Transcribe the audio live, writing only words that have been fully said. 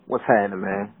What's happening,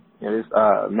 man? This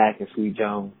Mac and Sweet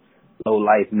Jones, Low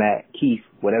Life Mac, Keith,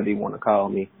 whatever you want to call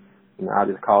me. I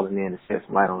just calling in to shed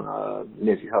some light on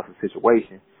Nipsey Hussle's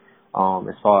situation.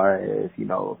 As far as,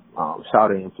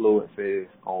 shouting influences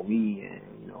on me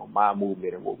and, my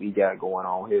movement and what we got going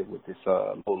on here with this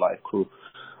Low Life Crew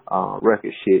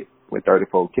record shit with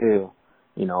 34 Kill.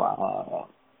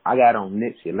 I got on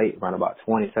Nipsey late around about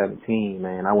 2017,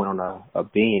 man. I went on a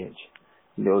binge.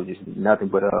 Just nothing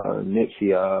but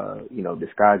Nipsey,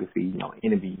 discography,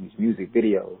 interviews, music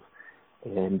videos.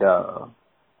 And I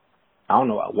don't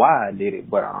know why I did it,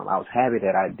 but I was happy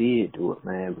that I did do it,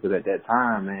 man, because at that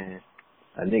time, man,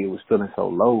 a nigga was feeling so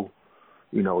low,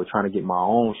 trying to get my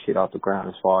own shit off the ground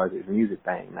as far as his music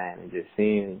thing, man, and just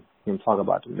seeing him talk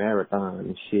about the marathon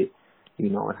and shit,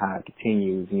 and how it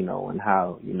continues, and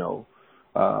how,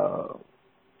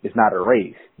 it's not a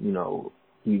race,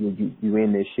 you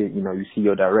in this shit, you see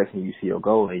your direction, you see your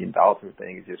goal, and the ultimate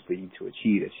thing is just for you to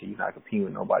achieve that shit. You're not competing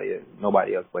with nobody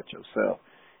else but yourself.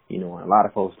 And a lot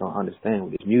of folks don't understand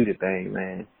with this music thing,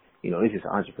 man. This is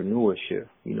entrepreneurship.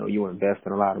 You invest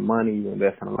in a lot of money, you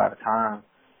invest in a lot of time,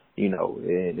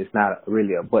 and it's not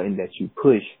really a button that you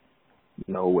push,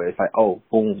 where it's like, oh,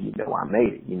 boom, I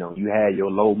made it. You had your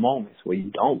low moments where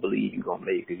you don't believe you're going to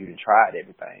make it because you done tried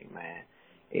everything, man.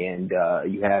 And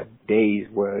you have days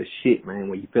where shit, man,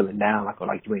 where you feeling down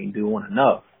like you ain't doing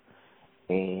enough.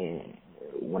 And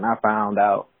when I found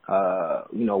out,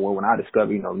 when I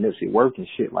discovered, Nipsey work and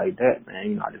shit like that,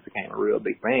 man, I just became a real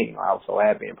big fan. I was so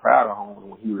happy and proud of him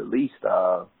when he released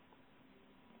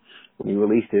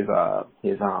his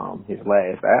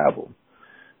last album,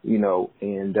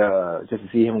 and just to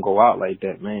see him go out like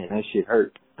that, man, that shit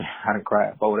hurt. I done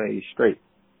cried 4 days straight.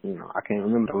 I can't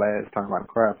remember the last time I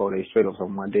cried 4 days straight over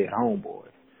some of my dead homeboys,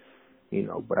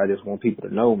 but I just want people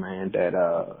to know, man, that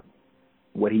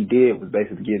what he did was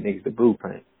basically give niggas the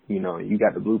blueprint. You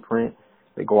got the blueprint,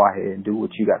 to go out here and do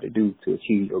what you got to do to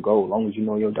achieve your goal. As long as you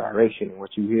know your direction and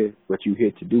what you here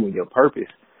to do and your purpose,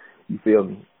 you feel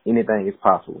me? Anything is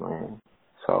possible, man.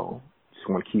 So just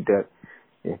want to keep that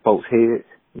in folks' heads.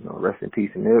 Rest in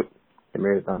peace and Nip. The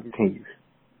marathon continues.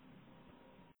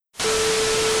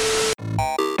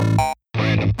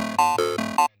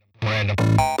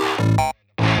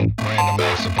 Random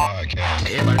Acts of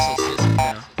Podcast. Everybody's so sensitive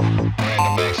now.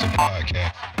 Random Acts of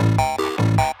Podcast.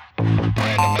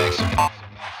 Random Acts of Podcast.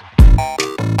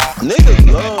 Niggas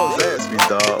love Zaxby,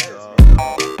 dog.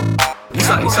 You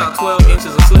saw 12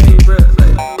 inches of sleeve, bro.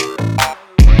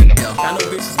 I know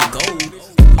bitches with gold.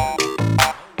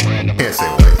 Can't say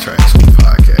white trash on the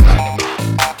podcast.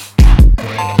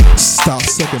 Stop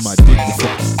sucking my dick.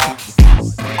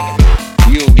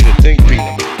 You don't get a think piece.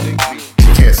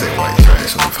 You can't say white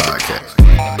trash on the podcast.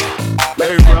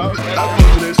 Hey, bro, I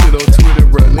posted that shit on Twitter,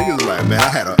 bro. Niggas like, man, I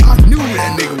knew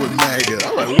that nigga was mad.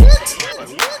 I'm like, what?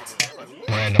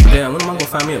 Damn, when am I gonna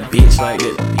find me a bitch like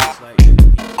that?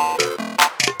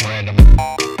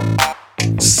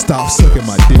 Stop sucking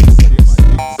my dick.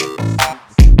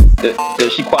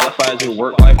 Does she qualify as your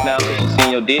work wife now since she's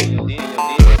seen your dick?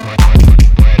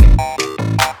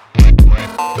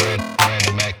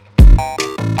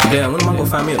 Damn, when am I gonna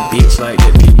find me a bitch like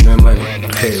that? Give me money.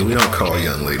 Hey, we don't call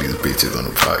young ladies bitches on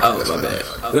the podcast. Oh, my bad.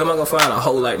 When am I gonna find a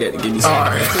hoe like that to give me some?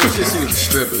 Alright. Just see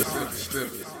strippers.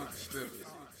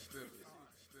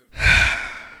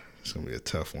 It's gonna be a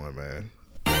tough one, man.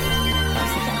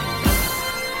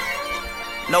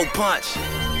 No punch.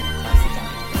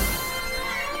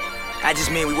 I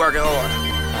just mean we working hard.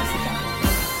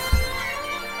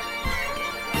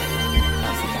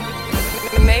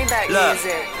 Maybach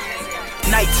music.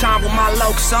 Nighttime with my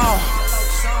lokes on.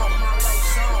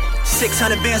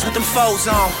 600 bands with them foes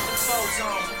on.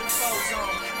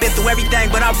 Been through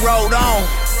everything, but I rolled on.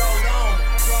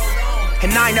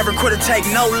 And I ain't never quit to take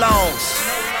no loans.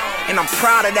 And I'm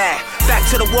proud of that. Back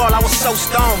to the wall, I was so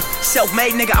stoned.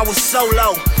 Self-made nigga, I was so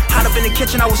low. Hot up in the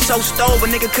kitchen, I was so stove. A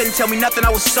nigga couldn't tell me nothing, I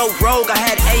was so rogue. I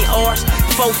had ARs,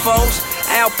 fofos,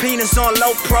 Alpinas on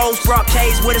low pros. Brought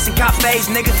K's with us and cop phase,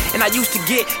 nigga. And I used to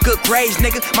get good grades,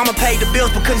 nigga. Mama paid the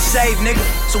bills but couldn't save, nigga.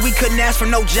 So we couldn't ask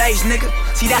for no J's, nigga.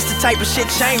 See, that's the type of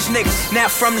shit changed niggas. Now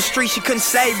from the street, she couldn't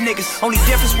save niggas. Only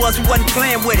difference was we wasn't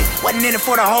playing with it. Wasn't in it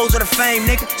for the hoes or the fame,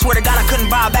 nigga. Swear to God, I couldn't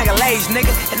buy a bag of Lay's,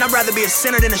 nigga. And I'd rather be a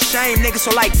sinner than a shame, nigga.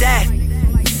 So like that,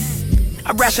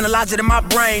 I rationalize it in my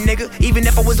brain, nigga. Even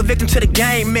if I was a victim to the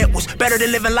game, it was better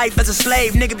than living life as a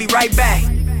slave, nigga. Be right back.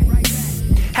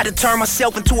 Had to turn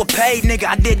myself into a paid nigga.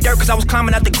 I did dirt cause I was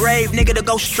climbing out the grave, nigga. To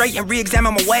go straight and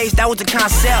re-examine my ways, that was the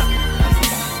concept.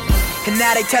 And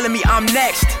now they telling me I'm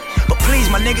next. But please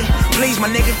my nigga,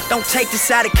 don't take this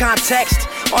out of context.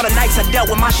 All the nights I dealt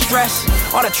with my stress,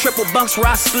 all the triple bunks where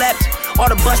I slept, all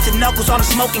the busted knuckles, all the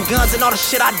smoking guns, and all the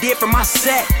shit I did for my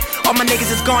set. All my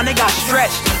niggas is gone, they got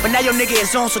stretched, but now your nigga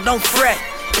is on, so don't fret.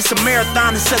 It's a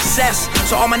marathon of success,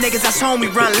 so all my niggas that's home, we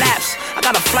run laps. I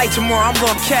got a flight tomorrow, I'm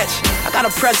gonna catch. I got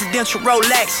a presidential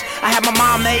Rolex. I had my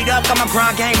mom made up, got my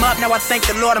grind game up. Now I thank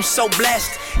the Lord, I'm so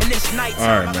blessed. And this night.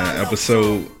 All right, man.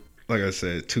 Episode, like I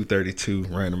said, 232,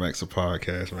 Random Acts of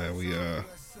Podcast, man.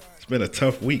 It's been a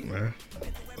tough week, man.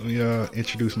 Let me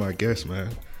introduce my guest, man.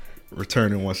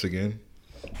 Returning once again.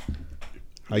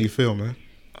 How you feel, man?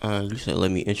 You said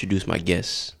let me introduce my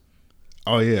guest.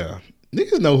 Oh yeah,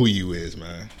 niggas know who you is,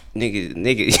 man.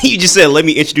 Nigga, you just said let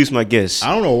me introduce my guest.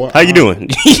 I don't know what. How you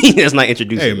doing? That's not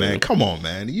introducing. Hey man, come on,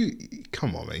 man. You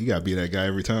gotta be that guy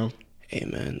every time. Hey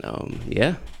man,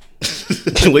 yeah.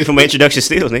 Wait for my introduction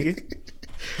still, nigga.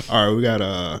 All right, we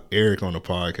got Eric on the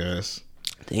podcast.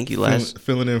 Thank you,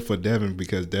 filling in for Devin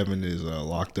because Devin is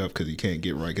locked up because he can't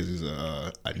get right because he's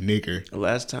a nigger. The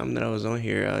last time that I was on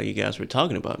here, you guys were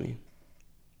talking about me.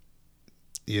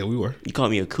 Yeah, we were. You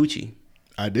called me a coochie.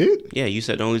 I did? Yeah, you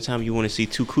said the only time you want to see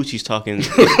two coochies talking.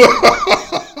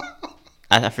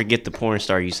 I forget the porn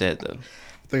star you said, though.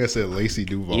 I think I said Lacey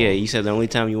Duval. Yeah, you said the only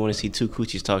time you want to see two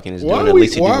coochies talking is doing a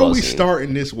Lacey Duval Why are we scene.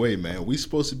 starting this way, man? We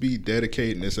supposed to be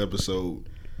dedicating this episode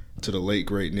to the late,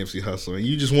 great Nipsey Hussle, and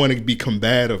you just want to be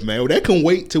combative, man. Well, that can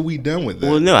wait till we done with that.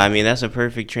 Well, no, I mean, that's a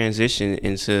perfect transition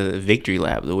into Victory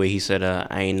Lap, the way he said, I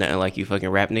ain't nothing like you fucking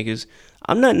rap niggas.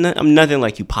 I'm nothing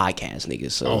like you podcast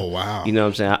niggas. So, oh, wow. You know what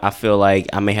I'm saying? I feel like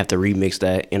I may have to remix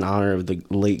that in honor of the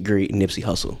late, great Nipsey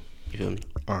Hussle. You feel me?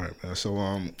 All right, man. So,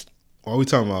 while we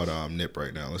talking about Nip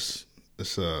right now, let's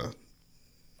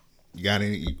you got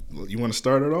any? You want to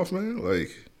start it off, man? Like,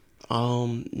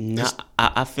 no,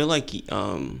 I feel like,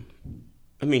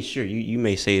 I mean, sure, you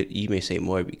may say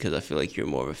more because I feel like you're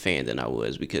more of a fan than I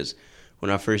was, because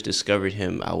when I first discovered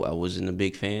him, I wasn't a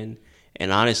big fan.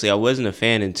 And honestly, I wasn't a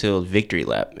fan until Victory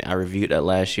Lap. I reviewed that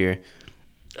last year.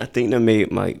 I think that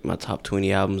made my top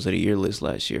 20 albums of the year list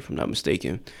last year, if I'm not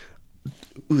mistaken.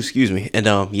 Ooh, excuse me. And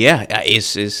yeah,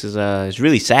 it's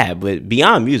really sad. But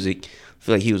beyond music, I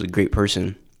feel like he was a great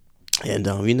person. And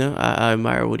you know, I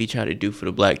admire what he tried to do for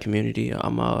the black community.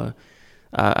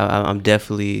 I'm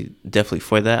definitely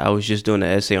for that. I was just doing an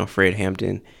essay on Fred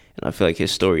Hampton, and I feel like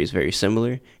his story is very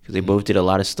similar because they both did a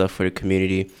lot of stuff for the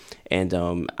community. And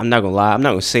I'm not gonna lie, I'm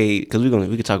not gonna say, because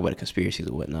we could talk about the conspiracies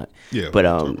and whatnot. Yeah.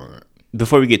 But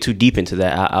before we get too deep into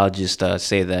that, I'll just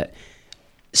say that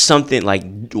something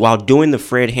like while doing the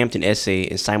Fred Hampton essay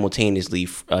and simultaneously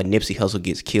Nipsey Hussle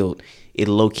gets killed, it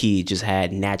low key just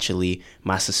had naturally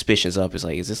my suspicions up. It's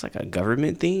like, is this like a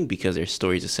government thing? Because their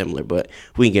stories are similar, but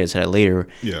we can get into that later.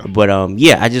 Yeah. But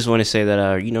yeah, I just want to say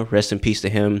that you know, rest in peace to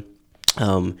him.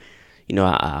 You know,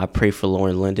 I pray for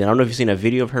Lauren London. I don't know if you've seen that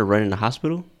video of her running the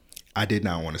hospital. I did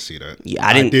not want to see that. Yeah,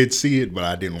 I did see it, but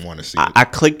I didn't want to see it. I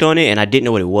clicked on it and I didn't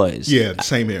know what it was. Yeah,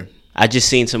 same here. I just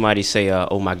seen somebody say,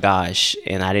 "Oh my gosh,"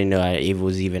 and I didn't know it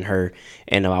was even her.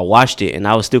 And I watched it, and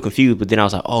I was still confused. But then I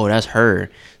was like, "Oh, that's her."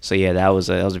 So yeah, that was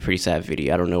a pretty sad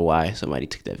video. I don't know why somebody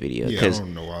took that video. Yeah, I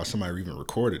don't know why somebody even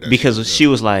recorded that. Because she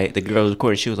was like, the girl was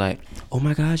recording. She was like, "Oh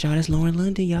my gosh, y'all, that's Lauren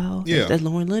London, y'all. Yeah, that's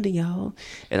Lauren London, y'all."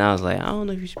 And I was like, I don't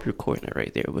know if you should be recording it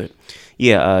right there, but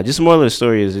yeah, just more of the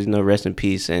story is, you know, rest in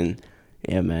peace, and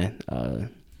yeah, man.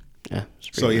 Yeah.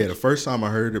 So yeah, the first time I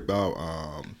heard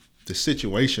about the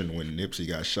situation when Nipsey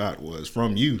got shot was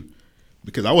from you,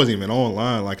 because I wasn't even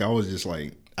online. Like, I was just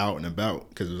like out and about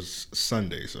because it was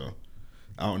Sunday, so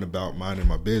out and about minding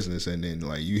my business. And then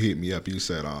like you hit me up, you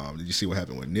said, "Did you see what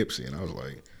happened with Nipsey?" And I was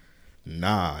like,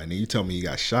 "Nah." And then you told me he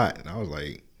got shot, and I was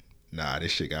like, "Nah,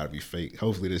 this shit gotta be fake.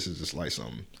 Hopefully this is just like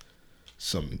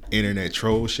some internet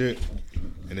troll shit."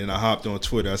 And then I hopped on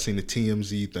Twitter. I seen the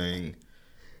TMZ thing,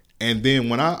 and then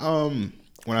when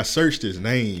I searched his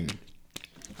name,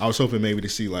 I was hoping maybe to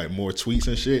see like more tweets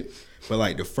and shit. But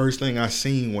like the first thing I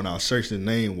seen when I searched his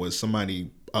name was somebody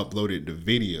uploaded the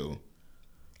video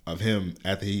of him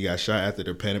after he got shot, after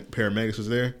the paramedics was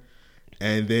there.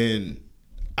 And then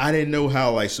I didn't know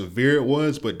how like severe it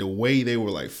was, but the way they were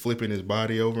like flipping his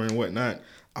body over and whatnot,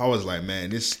 I was like,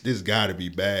 man, this gotta be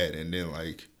bad. And then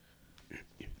like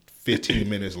 15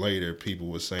 minutes later, people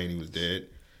were saying he was dead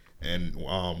and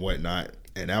whatnot.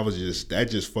 And that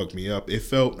just fucked me up. It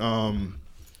felt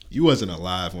you wasn't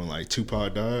alive when like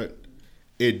Tupac died.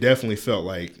 It definitely felt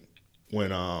like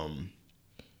when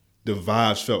the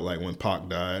vibes felt like when Pac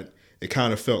died. It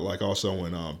kind of felt like also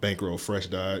when Bankroll Fresh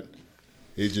died.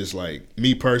 It's just like,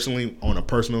 me personally, on a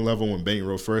personal level, when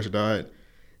Bankroll Fresh died,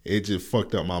 it just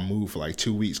fucked up my mood for like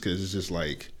 2 weeks, because it's just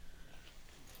like,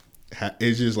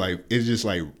 it's just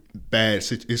like bad.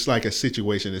 It's like a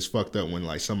situation that's fucked up when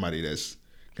like somebody that's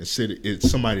considered it's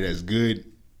somebody that's good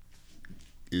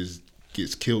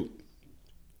gets killed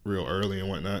real early and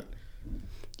whatnot.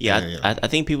 Yeah, I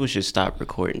think people should stop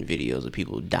recording videos of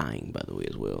people dying, by the way,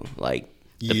 as well. Like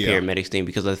the paramedics thing,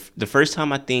 because the first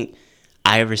time I think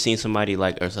I ever seen somebody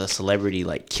like, or a celebrity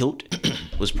like killed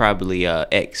was probably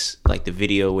X. Like the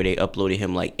video where they uploaded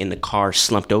him like in the car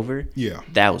slumped over. Yeah.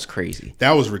 That was crazy.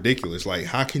 That was ridiculous. Like,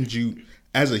 how can you,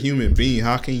 as a human being,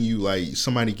 how can you like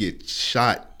somebody get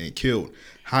shot and killed?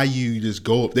 How you just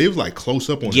go up? They was like close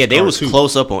up on. Yeah, they was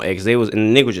close up on X. They was,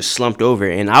 and the nigga was just slumped over,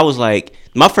 and I was like,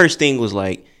 my first thing was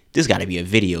like, this got to be a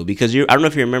video, because I don't know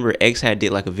if you remember, X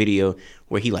did like a video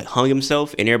where he like hung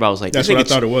himself, and everybody was like, that's what I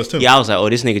thought it was too. Yeah, I was like, oh,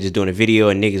 this nigga just doing a video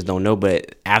and niggas don't know.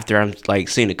 But after I'm like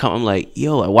seeing it come, I'm like,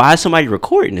 yo, why is somebody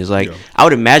recording this? Like, I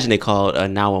would imagine they called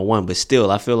 911, but still,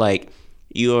 I feel like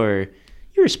your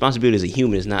responsibility as a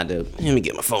human is not to, let me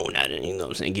get my phone out and, you know what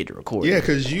I'm saying, get to record. Yeah,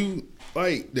 because you,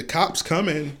 like, the cops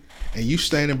coming and you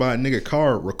standing by a nigga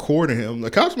car recording him,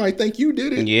 the cops might think you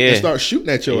did it and start shooting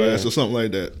at your ass or something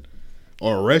like that,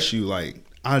 or arrest you. Like,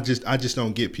 I just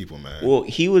don't get people, man. Well,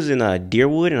 he was in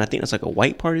Deerwood, and I think that's like a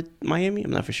white part of Miami. I'm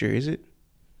not for sure. Is it?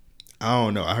 I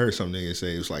don't know. I heard some niggas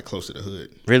say it was like close to the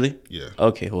hood. Really? Yeah.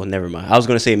 Okay. Well, never mind. I was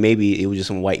gonna say maybe it was just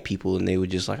some white people, and they were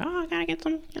just like, oh, I gotta get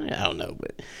some. I don't know,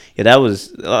 but yeah, that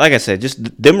was, like I said,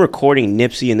 just them recording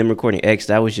Nipsey and them recording X.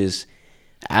 That was just,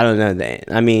 I don't know.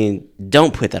 That, I mean,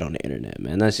 don't put that on the internet,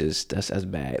 man. That's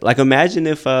bad. Like, imagine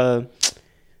if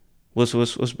what's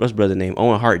brother name?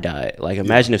 Owen Hart died. Like,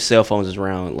 imagine if cell phones was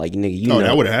around. Like, nigga, you know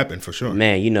that would have happened for sure.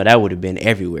 Man, you know that would have been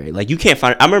everywhere. Like, you can't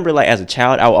find. I remember, like, as a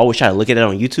child, I would always try to look at it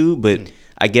on YouTube, but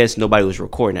I guess nobody was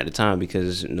recording at the time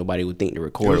because nobody would think to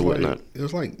record or whatnot. It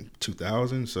was like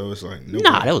 2000, so it's like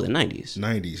nah, that was the 90s.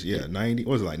 90s, yeah, 90.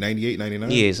 What was it, like 98, 99?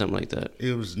 Yeah, something like that.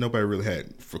 It was, nobody really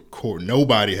had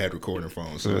nobody had recording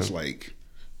phones, so it's like,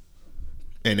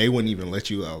 and they wouldn't even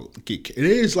let you get. It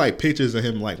is like pictures of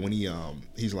him like when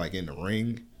he's like in the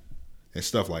ring and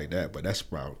stuff like that, but that's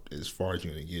about as far as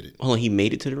you're gonna get it. Hold on, he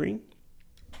made it to the ring?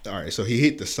 All right, so he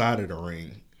hit the side of the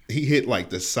ring. He hit like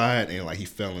the side and like he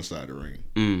fell inside the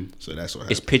ring. So that's what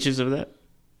happened. It's pictures of that?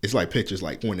 It's like pictures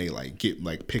like when they like get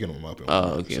like picking them up. And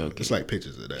okay. It's like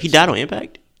pictures of that. He died on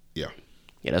impact? Yeah.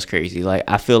 Yeah, that's crazy. Like,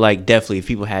 I feel like definitely if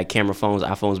people had camera phones,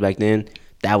 iPhones back then,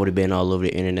 that would have been all over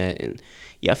the internet. And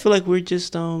yeah, I feel like we're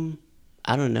just I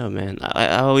don't know, man.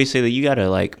 I always say that you gotta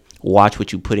like watch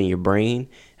what you put in your brain,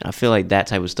 and I feel like that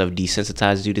type of stuff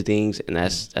desensitizes you to things, and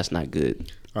that's not good.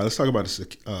 All right, let's talk about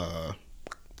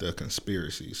the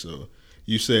conspiracy. So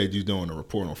you said you're doing a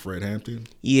report on Fred Hampton?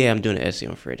 Yeah, I'm doing an essay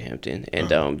on Fred Hampton,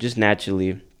 and just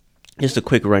naturally, just a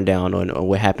quick rundown on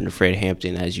what happened to Fred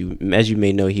Hampton. As you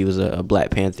may know, he was a Black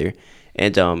Panther,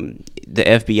 and the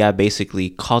FBI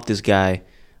basically caught this guy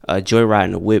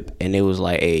joyriding a whip, and it was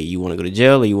like, hey, you want to go to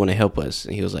jail or you want to help us?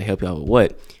 And he was like, help you out with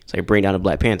what? It's like, bring down the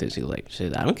Black Panthers. He was like,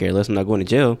 shit, I don't care unless I'm not going to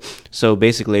jail. So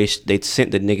basically they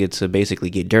sent the nigga to basically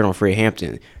get dirt on Fred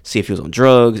Hampton, see if he was on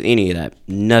drugs, any of that.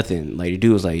 Nothing. Like, the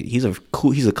dude was like, he's a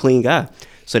clean guy.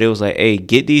 So they was like, hey,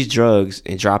 get these drugs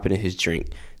and drop it in his drink.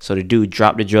 So the dude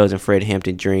dropped the drugs in Fred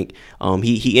Hampton drink.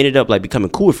 He ended up like becoming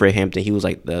cool with Fred Hampton. He was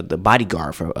like the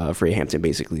bodyguard for Fred Hampton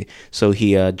basically. So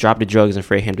he dropped the drugs in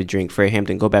Fred Hampton drink. Fred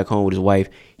Hampton go back home with his wife.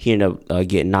 He ended up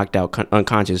getting knocked out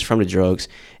unconscious from the drugs.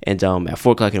 And at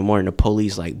 4 o'clock in the morning, the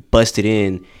police like busted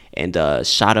in and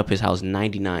shot up his house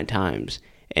 99 times.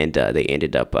 And they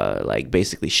ended up like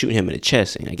basically shooting him in the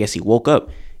chest. And I guess he woke up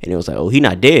and it was like, oh, he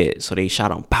not dead. So they shot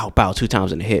him pow pow 2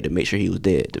 times in the head to make sure he was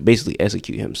dead, to basically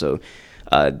execute him. So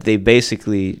they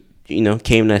basically,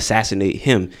 came to assassinate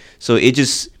him. So it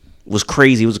just was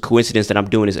crazy. It was a coincidence that I'm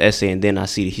doing this essay and then I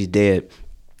see that he's dead.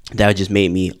 That just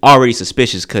made me already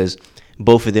suspicious because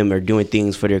both of them are doing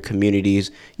things for their communities.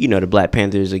 The Black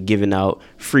Panthers are giving out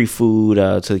free food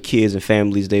to the kids and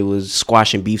families. They was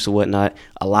squashing beefs or whatnot.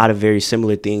 A lot of very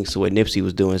similar things to what Nipsey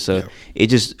was doing. So it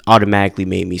just automatically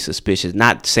made me suspicious.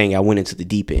 Not saying I went into the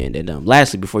deep end. And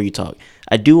lastly, before you talk,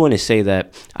 I do want to say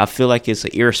that I feel like it's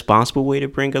an irresponsible way to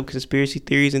bring up conspiracy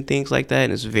theories and things like that.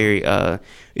 And it's very,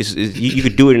 you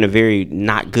could do it in a very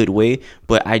not good way.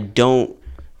 But I don't,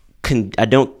 what's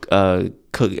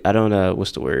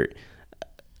the word?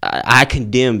 I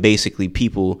condemn basically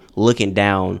people looking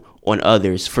down on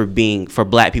others for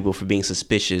Black people for being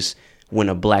suspicious when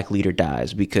a Black leader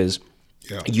dies, because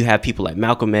Yeah. You have people like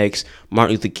Malcolm X,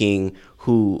 Martin Luther King,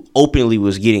 who openly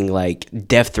was getting like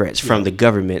death threats from the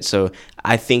government. So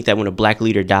I think that when a black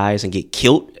leader dies and get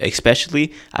killed,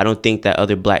 especially, I don't think that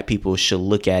other black people should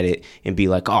look at it and be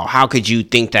like, oh, how could you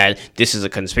think that this is a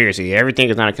conspiracy? Everything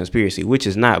is not a conspiracy, which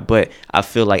is not. But I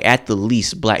feel like at the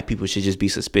least, black people should just be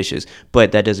suspicious.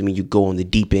 But that doesn't mean you go on the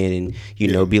deep end and, you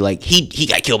know, be like, he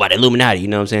got killed by the Illuminati. You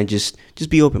know what I'm saying? Just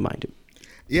be open-minded.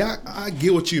 Yeah, I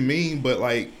get what you mean, but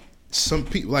like some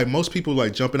people, like most people,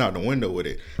 like jumping out the window with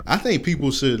it. I think people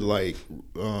should like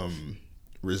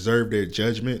reserve their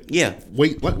judgment. Yeah.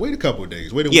 Wait a couple of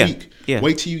days. Wait a week. Yeah.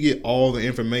 Wait till you get all the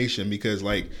information, because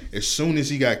like as soon as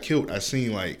he got killed, I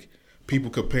seen like people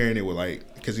comparing it with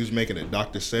like, because he was making a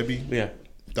Dr. Sebi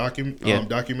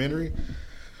documentary.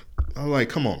 I'm like,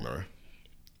 come on, bro.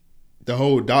 The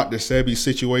whole Dr. Sebi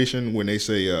situation when they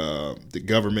say the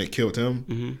government killed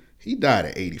him, he died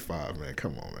at 85, man.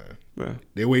 Come on, man. Bro.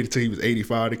 They waited till he was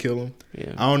 85 to kill him.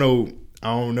 Yeah. I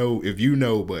don't know if you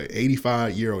know, but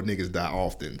 85-year-old niggas die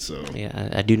often. So Yeah,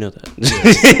 I do know that.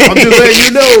 I'm just letting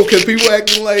you know, because people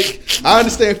acting like, I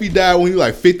understand if he died when he was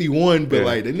like 51, but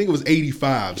like the nigga was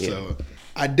 85. So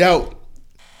I doubt.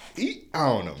 I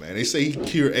don't know, man. They say he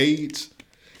cured AIDS.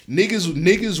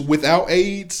 Niggas without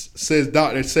AIDS says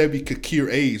Dr. Sebi could cure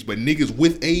AIDS, but niggas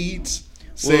with AIDS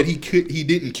said he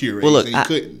didn't cure AIDS. Well, look, and he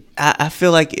couldn't. I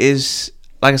feel like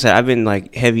like I said, I've been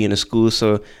like heavy in the school,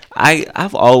 so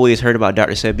I've always heard about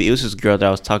Dr. Sebi. It was this girl that I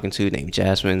was talking to named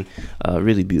Jasmine,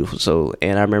 really beautiful soul.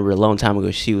 And I remember a long time ago,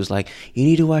 she was like, "You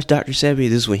need to watch Dr. Sebi."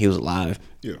 This is when he was alive.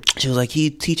 Yeah. She was like, he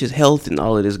teaches health and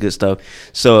all of this good stuff.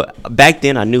 So back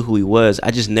then, I knew who he was. I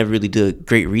just never really did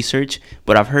great research.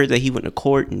 But I've heard that he went to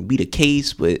court and beat a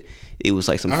case, but it was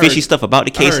like some fishy stuff about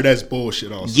the case. I heard that's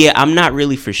bullshit also. Yeah, I'm not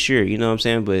really for sure. You know what I'm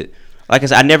saying? But like I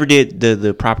said, I never did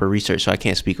the proper research, so I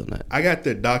can't speak on that. I got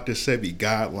the Dr. Sebi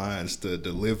guidelines to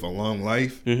live a long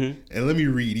life, and let me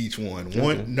read each one.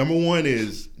 Number one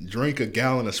is drink a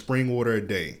gallon of spring water a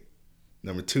day.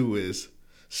 Number two is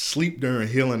sleep during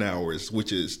healing hours,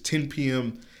 which is 10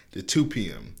 p.m. to 2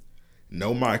 p.m.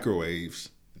 No microwaves,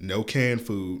 no canned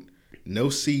food, no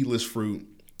seedless fruit,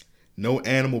 no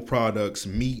animal products,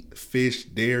 meat, fish,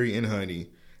 dairy, and honey,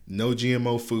 no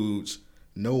GMO foods,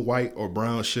 no white or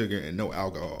brown sugar, and no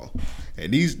alcohol.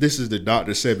 And this is the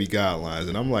Dr. Sebi guidelines.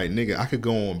 And I'm like, nigga, I could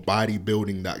go on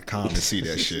bodybuilding.com and see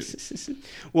that shit.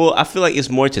 Well, I feel like it's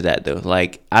more to that though.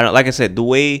 Like I said, the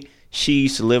way she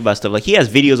used to live by stuff, like he has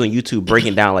videos on YouTube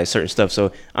breaking down like certain stuff.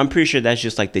 So I'm pretty sure that's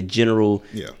just like the general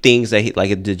things that he,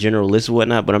 like the general list and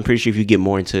whatnot. But I'm pretty sure if you get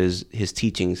more into his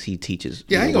teachings, he teaches.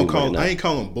 Yeah, I ain't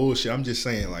calling bullshit. I'm just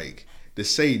saying, like, to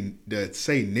say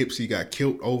Nipsey got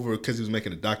killed over because he was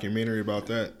making a documentary about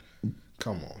that.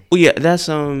 Come on. Well, yeah, that's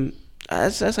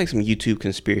like some YouTube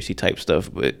conspiracy type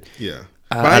stuff. But yeah.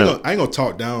 But I ain't gonna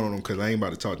talk down on him, because I ain't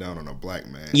about to talk down on a black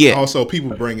man. Yeah. Also,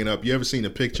 people bringing up, you ever seen a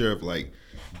picture of like,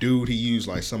 dude, he used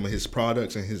like some of his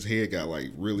products and his hair got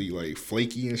like really like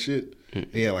flaky and shit.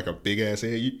 He had like a big ass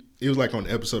hair. It was like on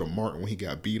the episode of Martin when he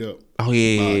got beat up. Oh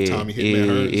yeah, Tommy Hitman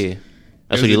Hearns. Yeah.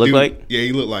 That's what he looked like. Yeah,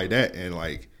 he looked like that, and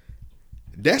like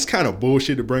that's kind of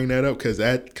bullshit to bring that up, because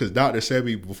Dr.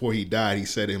 Sebi, before he died, he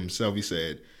said it himself. He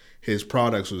said his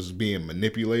products was being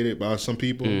manipulated by some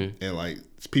people, and like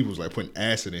people was like putting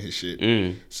acid in his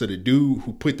shit. So the dude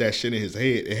who put that shit in his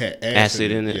head, it had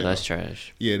acid in it. Yeah. That's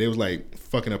trash. Yeah, they was like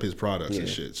fucking up his products and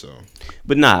shit. So,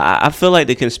 but nah, I feel like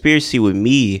the conspiracy with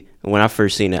me, when I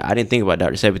first seen it, I didn't think about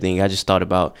Dr. Sebi thing. I just thought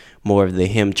about more of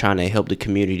him trying to help the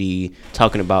community,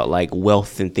 talking about like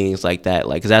wealth and things like that.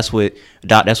 Like, cause that's what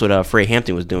Fred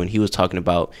Hampton was doing. He was talking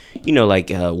about, you know,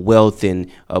 like wealth and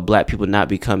black people not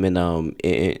becoming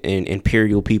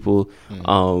imperial people.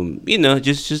 You know,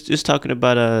 just talking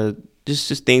about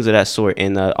just things of that sort,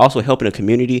 and also helping the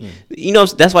community. You know,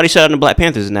 that's why they shut down the Black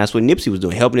Panthers, and that's what Nipsey was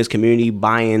doing, helping his community,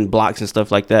 buying blocks and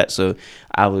stuff like that. So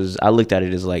I looked at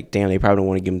it as like, damn, they probably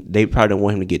don't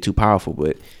want him to get too powerful.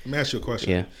 But let me ask you a question.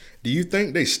 Yeah. Do you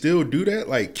think they still do that,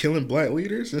 like killing black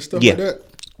leaders and stuff like that?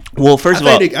 Well, first of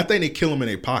all, I think they kill them in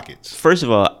their pockets. First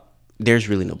of all, there's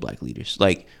really no black leaders.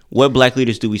 Like, what black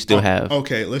leaders do we still have?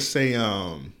 Okay, let's say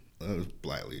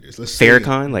black leaders. Let's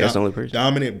Farrakhan, say like that's the only person.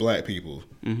 Dominant black people.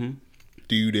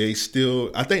 Do they still?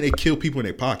 I think they kill people in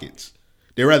their pockets.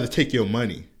 They rather take your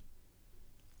money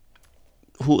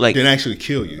than actually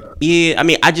kill you. Yeah, I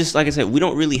mean, like I said, we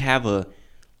don't really have a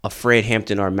Fred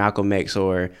Hampton or Malcolm X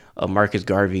or a Marcus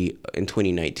Garvey in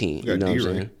 2019. You know what I'm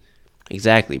saying?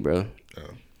 Exactly, bro.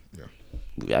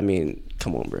 Yeah. I mean,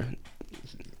 come on, bro.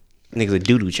 Nigga's a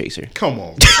doo-doo chaser. Come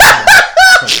on. Come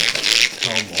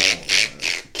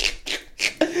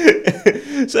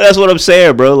on. So that's what I'm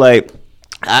saying, bro. Like,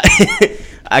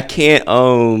 I I can't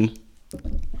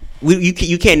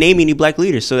you can't name any black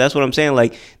leaders, so that's what I'm saying.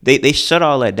 Like they shut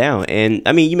all that down, and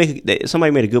I mean,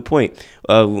 somebody made a good point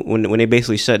when they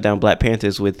basically shut down Black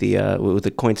Panthers with the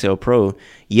COINTELPRO.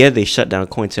 Yeah, they shut down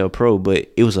COINTELPRO,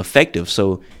 but it was effective,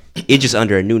 so it's just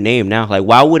under a new name now. Like,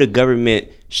 why would a government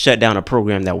shut down a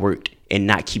program that worked and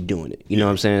not keep doing it? You know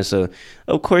what I'm saying? So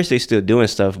of course they still doing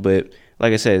stuff, but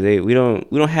like I said, we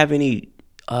don't have any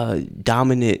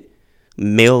dominant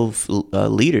male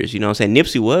leaders. You know what I'm saying?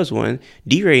 Nipsey was one.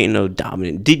 D-Ray ain't no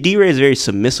dominant. D-Ray is a very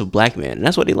submissive black man, and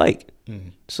that's what they like.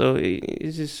 So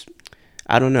it's just,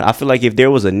 I don't know. I feel like if there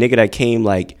was a nigga that came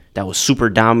like that was super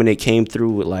dominant, came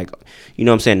through with like, you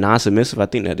know what I'm saying, non-submissive, I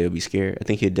think that they'll be scared. I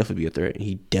think he'd definitely be a threat.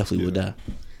 He definitely would die.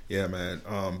 Yeah, man.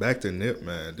 Back to Nip,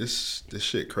 man. This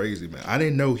shit crazy, man. I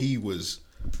didn't know he was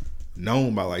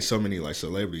known by like so many like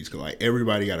celebrities, because like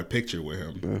everybody got a picture with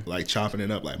him, like chopping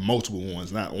it up, like multiple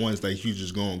ones, not ones that you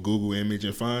just go on Google image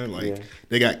and find. Like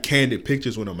they got candid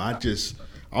pictures with him. I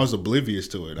was oblivious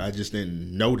to it. I just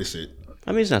didn't notice it.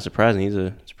 I mean, it's not surprising. He's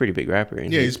a pretty big rapper.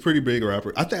 He's a pretty big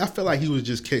rapper. I feel like he was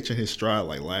just catching his stride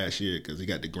like last year, because he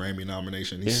got the Grammy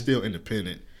nomination. He's still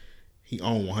independent. He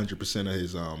owned 100% of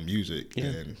his music. Yeah.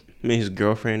 And I mean, his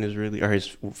girlfriend is really, or his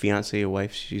fiance or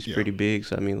wife, she's pretty big.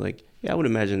 So I mean, like, yeah, I would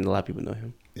imagine a lot of people know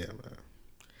him. Yeah, man.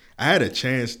 I had a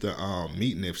chance to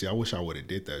meet Nipsey. I wish I would have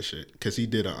did that shit, because he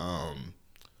did my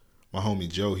homie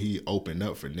Joe, he opened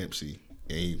up for Nipsey,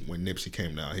 and when Nipsey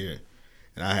came down here,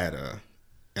 and I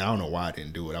don't know why I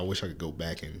didn't do it. I wish I could go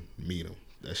back and meet him.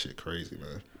 That shit crazy,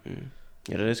 man.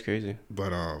 Yeah, that is crazy.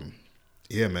 But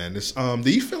yeah, man. This do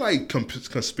you feel like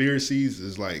conspiracies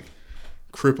is like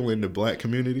crippling the black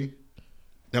community?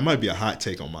 That might be a hot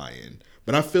take on my end,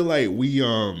 but I feel like we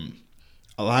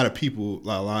a lot of people,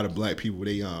 like a lot of black people,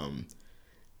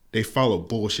 they follow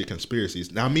bullshit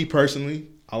conspiracies. Now, me personally,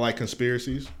 I like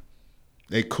conspiracies.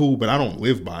 They cool, but I don't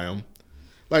live by them.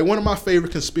 Like, one of my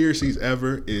favorite conspiracies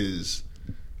ever is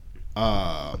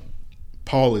Paul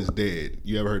is dead.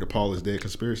 You ever heard of Paul is dead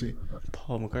conspiracy?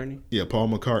 Paul McCartney? Yeah, Paul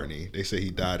McCartney. They say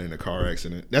he died in a car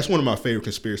accident. That's one of my favorite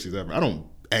conspiracies ever. I don't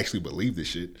actually believe this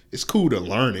shit. It's cool to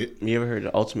learn it. You ever heard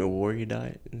the Ultimate Warrior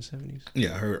died in the 70s?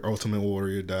 Yeah, I heard Ultimate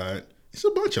Warrior died. It's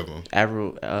a bunch of them.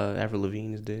 Avril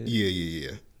Lavigne is dead.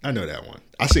 Yeah. I know that one.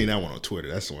 I seen that one on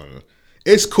Twitter. That's one of them.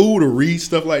 It's cool to read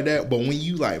stuff like that, but when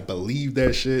you like believe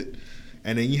that shit,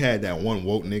 and then you had that one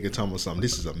woke nigga talking about something,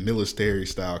 this is a military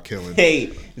style killing. Hey,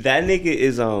 that nigga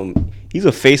is he's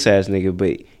a face ass nigga,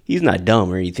 but he's not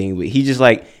dumb or anything. But he just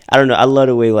like, I don't know. I love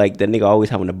the way like that nigga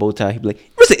always having a bow tie. He be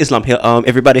like, Rizza Islam here.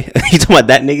 Everybody, you talking about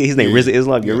that nigga? His name Rizza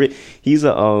Islam. He's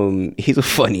a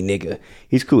funny nigga.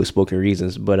 He's cool with spoken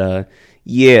reasons, but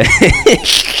yeah.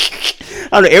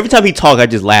 I don't know. Every time he talk, I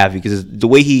just laugh because the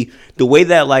way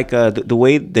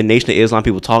the Nation of Islam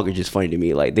people talk is just funny to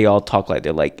me. Like they all talk like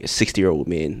they're like 60-year-old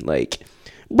men. Like,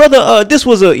 brother, this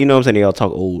was a, you know what I'm saying? They all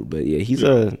talk old, but yeah, he's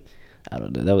I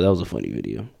don't know. That was a funny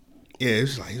video. Yeah, it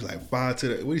was like he's like five to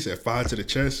the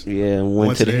chest. Yeah, and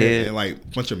one to the head. And like a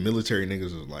bunch of military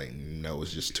niggas was like, no,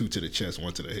 it's just two to the chest,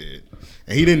 one to the head.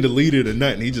 And he didn't delete it or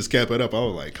nothing. He just kept it up. I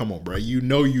was like, come on, bro, you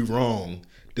know you wrong.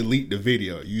 Delete the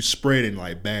video. You spreading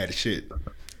like bad shit.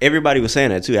 Everybody was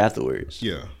saying that too afterwards.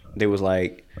 Yeah. They was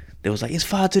like, it's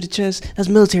 5 to the chest. That's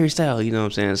military style. You know what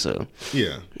I'm saying? So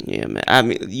yeah, man. I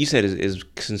mean, you said is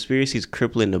conspiracies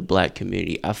crippling the black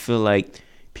community. I feel like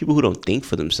people who don't think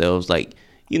for themselves, like,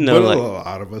 you know, but like a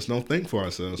lot of us don't think for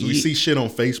ourselves. We see shit on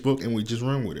Facebook and we just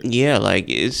run with it. Yeah, like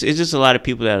it's just a lot of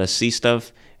people that see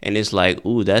stuff and it's like,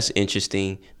 ooh, that's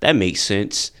interesting. That makes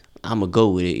sense. I'm gonna go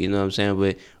with it. You know what I'm saying?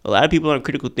 But a lot of people aren't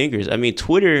critical thinkers. I mean,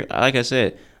 Twitter, like I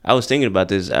said, I was thinking about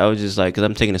this. I was just like, because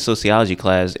I'm taking a sociology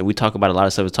class and we talk about a lot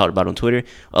of stuff that's talked about on Twitter.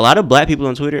 A lot of black people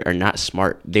on Twitter are not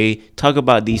smart. They talk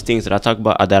about these things that I talk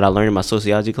about, that I learned in my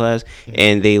sociology class,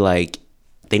 and they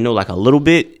know like a little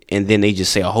bit, and then they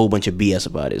just say a whole bunch of BS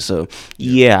about it. So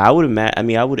yeah, I would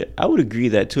agree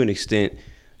that to an extent,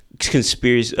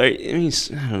 conspiracy.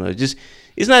 I don't know. Just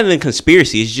it's not even a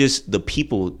conspiracy. It's just the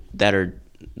people that are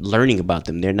learning about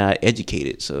them. They're not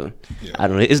educated. So I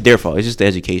don't know. It's their fault. It's just the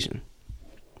education.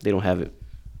 They don't have it.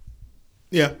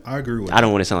 Yeah, I agree with that. I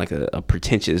don't want to sound like a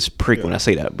pretentious prick when I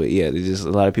say that, but yeah, there's just a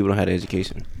lot of people don't have the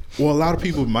education. Well, a lot of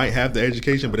people might have the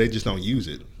education, but they just don't use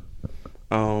it.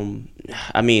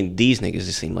 I mean, these niggas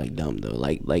just seem like dumb though.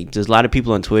 Like there's a lot of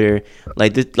people on Twitter,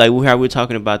 like how we're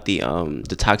talking about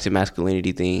the toxic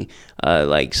masculinity thing.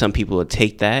 Like some people will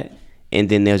take that and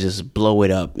then they'll just blow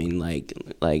it up and like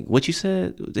what you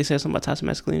said. They said something about toxic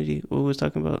masculinity. What we was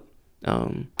talking about?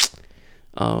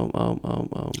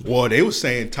 Well, they were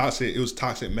saying toxic. It was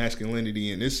toxic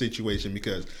masculinity in this situation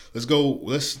because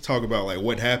let's talk about like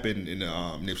what happened in the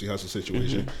Nipsey Hussle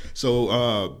situation.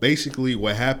 So basically,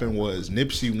 what happened was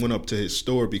Nipsey went up to his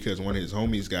store because one of his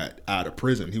homies got out of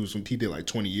prison. He did like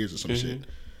 20 years or some shit.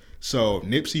 So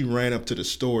Nipsey ran up to the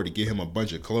store to get him a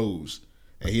bunch of clothes,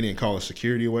 and he didn't call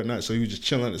security or whatnot. So he was just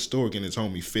chilling at the store getting his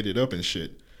homie fitted up and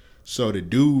shit. So the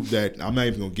dude that I'm not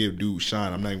even gonna give dude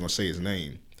shine. I'm not even gonna say his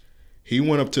name. He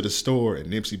went up to the store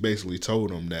and Nipsey basically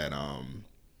told him that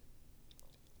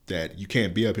that you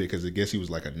can't be up here because I guess he was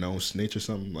like a known snitch or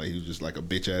something. Like he was just like a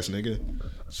bitch ass nigga.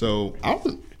 So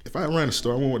if I ran a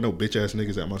store, I wouldn't want no bitch ass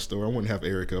niggas at my store. I wouldn't have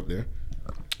Eric up there.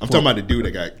 I'm talking about the dude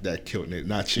that killed Nick,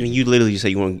 not you. I mean, you literally just said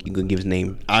you gonna give his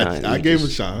name. I gave him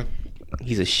Sean.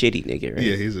 He's a shitty nigga, right?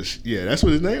 Yeah, that's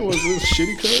what his name was. It was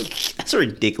shitty cuz. That's a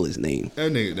ridiculous name.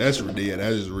 That nigga, that is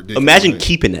ridiculous. Imagine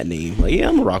keeping that name. Like, yeah,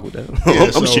 I'm gonna rock with that.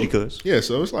 I'm a shitty cuz. Yeah,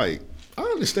 so it's like I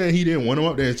understand he didn't want him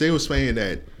up there. They was saying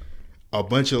that a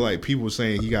bunch of like people were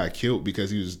saying he got killed because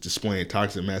he was displaying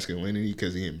toxic masculinity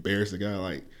because he embarrassed the guy.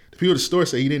 Like the people at the store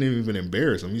say he didn't even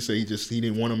embarrass him. He said he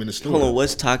didn't want him in the store. Hold on,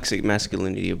 what's toxic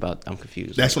masculinity about? I'm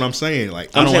confused. That's what I'm saying. Like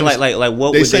I'm saying like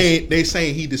what they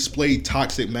saying he displayed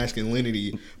toxic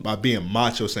masculinity by being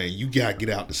macho, saying you gotta get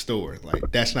out the store.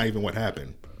 Like that's not even what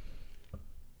happened.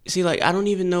 See, like I don't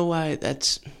even know why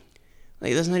that's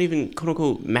not even quote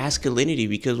unquote masculinity,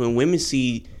 because when women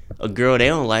see a girl they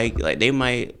don't like they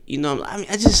might, I mean,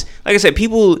 I just, like I said,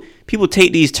 people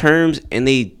take these terms and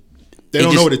they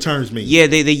don't know what the terms mean. Yeah,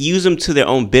 they use them to their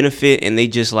own benefit and they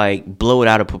just like blow it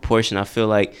out of proportion. I feel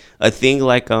like a thing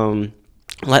like I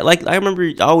remember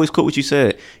I always quote what you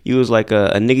said. You was like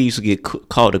a nigga used to get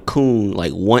called a coon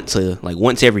like once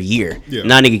every year. Yeah.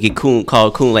 Now nigga get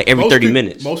called coon like every 30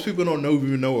 minutes. Most people don't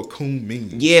even know what coon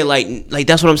means. Yeah, like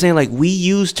that's what I'm saying. Like we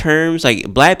use terms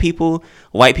like black people,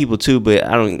 white people too, but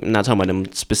I'm not talking about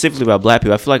them specifically about black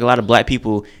people. I feel like a lot of black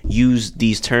people use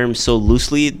these terms so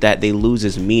loosely that they lose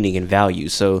its meaning and value.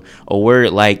 So a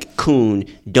word like coon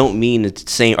don't mean the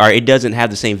same, or it doesn't have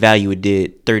the same value it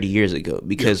did 30 years ago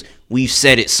because we've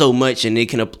said it so much and it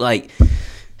can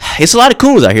it's a lot of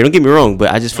coons out here, don't get me wrong,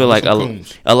 but I just feel like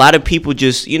a lot of people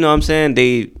just, you know what I'm saying,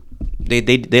 they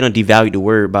don't devalue the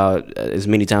word about as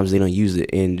many times as they don't use it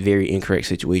in very incorrect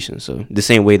situations. So the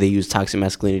same way they use toxic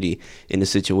masculinity in the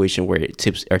situation where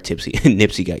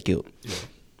Nipsey got killed. Yeah.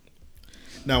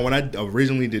 Now, when I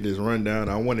originally did this rundown,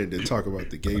 I wanted to talk about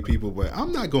the gay people, but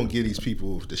I'm not gonna give these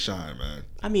people the shine, man.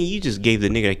 I mean, you just gave the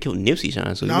nigga that killed Nipsey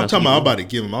shine. So I'm about to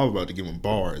give him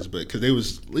bars, but because there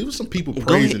was some people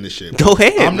praising this shit. Go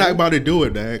ahead. I'm not about to do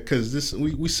it, man, because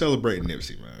we celebrating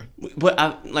Nipsey, man.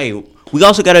 But we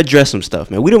also gotta address some stuff,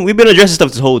 man. We've been addressing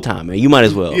stuff this whole time, man. You might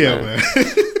as well. Yeah, man.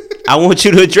 I want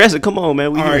you to address it. Come on, man.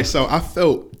 All right, so I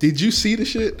felt. Did you see the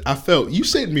shit? You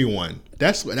sent me one.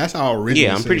 That's how I originally.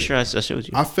 Yeah, I'm pretty sure I showed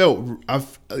you. I felt.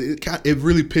 It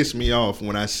really pissed me off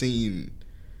when I seen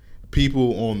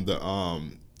people on the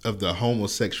of the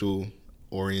homosexual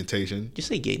orientation. Just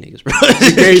say gay niggas, bro.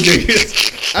 Gay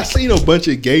niggas. I seen a bunch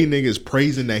of gay niggas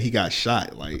praising that he got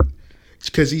shot, like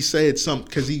because he said something,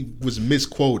 because he was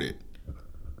misquoted.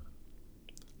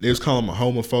 They was calling him a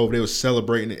homophobe. They was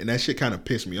celebrating it, and that shit kind of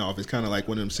pissed me off. It's kind of like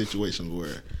one of them situations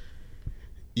where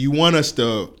you want us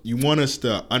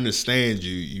to understand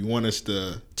you. You want us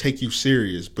to take you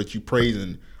serious, but you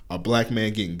praising a black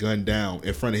man getting gunned down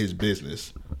in front of his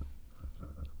business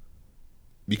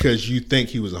because you think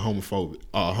he was a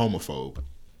homophobe.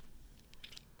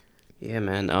 Yeah,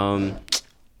 man.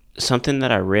 Something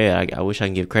that I read, I wish I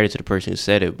can give credit to the person who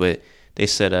said it, but they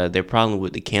said their problem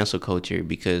with the cancel culture,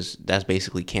 because that's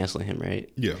basically canceling him, right?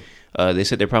 Yeah. They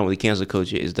said their problem with the cancel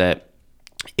culture is that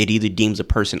it either deems a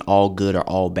person all good or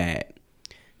all bad.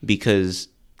 Because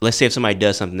let's say if somebody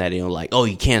does something that they don't like, oh,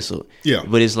 you canceled. Yeah.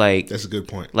 But it's like, that's a good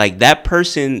point. Like that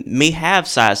person may have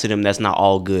sides to them that's not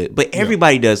all good, but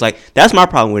everybody does. Like that's my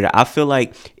problem with it. I feel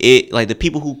like the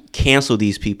people who cancel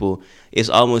these people, it's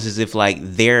almost as if like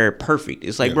they're perfect.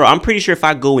 It's like, bro, I'm pretty sure if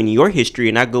I go in your history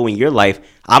and I go in your life,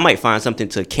 I might find something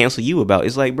to cancel you about.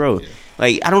 It's like, bro,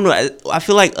 like I don't know. I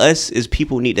feel like us as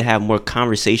people need to have more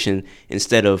conversation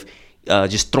instead of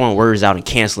just throwing words out and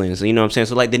canceling. So you know what I'm saying?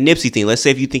 So like the Nipsey thing, let's say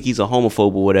if you think he's a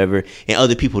homophobe or whatever and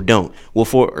other people don't. Well,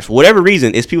 for whatever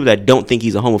reason, it's people that don't think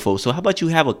he's a homophobe. So how about you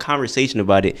have a conversation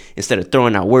about it instead of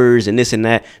throwing out words and this and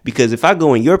that? Because if I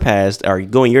go in your past or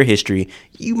go in your history,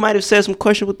 you might have said some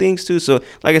questionable things too. So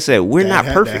like I said, we're not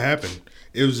perfect. That happened.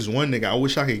 It was just one nigga. I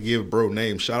wish I could give bro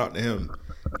name. Shout out to him.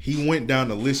 He went down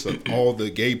the list of all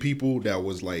the gay people that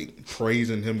was like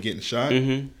praising him getting shot.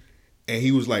 Mm-hmm. and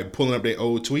he was like pulling up their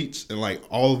old tweets, and like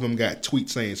all of them got tweets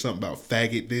saying something about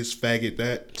faggot this, faggot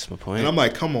that. That's my point. And I'm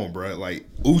like, come on, bro. Like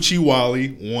Uchi Wally,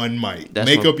 one mic. That's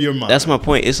Make up your mind. That's my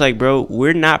point. It's like, bro,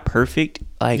 we're not perfect.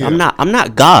 Like Yeah. I'm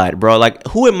not God, bro. Like,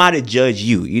 who am I to judge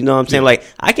you? You know what I'm saying? Yeah. Like,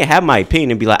 I can have my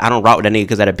opinion and be like, I don't rock with that nigga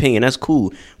because that opinion, that's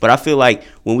cool. But I feel like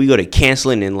when we go to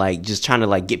canceling and like just trying to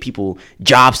like get people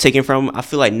jobs taken from them, I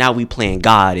feel like now we playing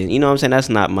God, and you know what I'm saying? That's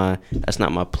not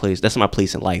my place. That's my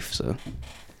place in life. So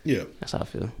Yeah. that's how I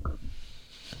feel.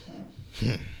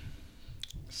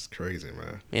 It's crazy,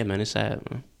 man. Yeah, man, it's sad,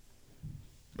 man.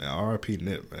 Man, R.I.P.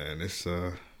 Nip, man. It's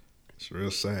real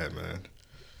sad, man.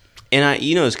 And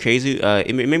it's crazy.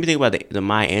 It made me think about the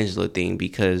Maya Angelou thing,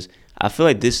 because I feel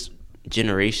like this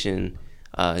generation,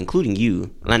 including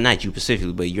you, not you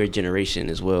specifically, but your generation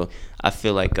as well, I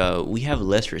feel like we have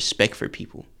less respect for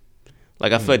people.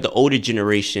 Like, I feel like the older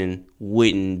generation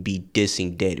wouldn't be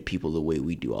dissing dead people the way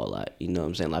we do all that. You know what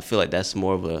I'm saying? I feel like that's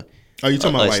more of a... Are you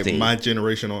talking about like thing. my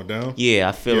generation on down? Yeah,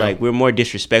 I feel like we're more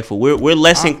disrespectful. We're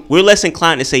less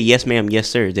inclined to say yes ma'am, yes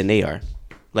sir than they are.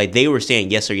 Like, they were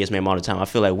saying yes sir, yes ma'am all the time. I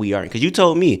feel like we aren't, because you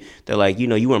told me that, like,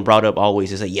 you weren't brought up always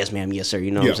to say yes ma'am, yes sir. You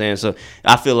know what I'm saying? So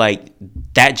I feel like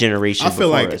that generation. I feel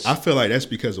like that's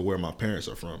because of where my parents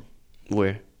are from.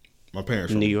 Where? My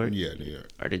parents New from York. Yeah, New York.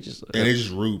 Are they just? And they're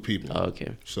just rude people. Oh,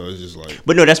 okay. So it's just like.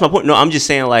 But no, that's my point. No, I'm just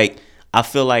saying, like, I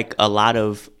feel like a lot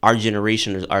of our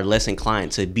generation are less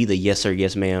inclined to be the yes sir,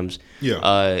 yes ma'ams,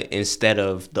 instead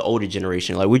of the older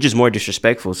generation. Like, we're just more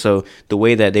disrespectful. So the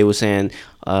way that they were saying,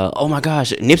 oh my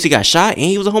gosh, Nipsey got shot and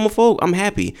he was a homophobe, I'm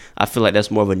happy. I feel like that's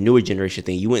more of a newer generation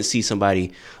thing. You wouldn't see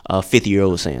somebody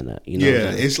 50-year-old saying that. You know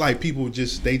it's like people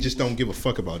they just don't give a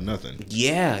fuck about nothing.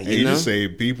 Yeah, and you just say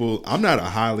people. I'm not a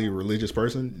highly religious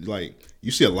person. Like,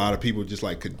 you see a lot of people just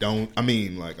like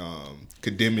condemning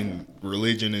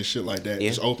religion and shit like that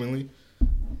just openly.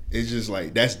 It's just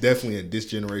like, that's definitely a this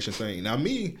generation thing. Now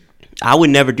me, I would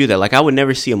never do that. Like, I would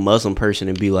never see a Muslim person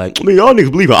and be like, I mean, y'all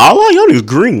niggas believe in Allah, y'all niggas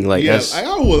green. Like,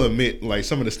 I will admit, like,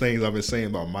 some of the things I've been saying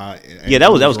about my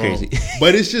that was crazy.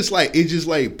 But it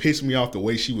just pissed me off the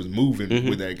way she was moving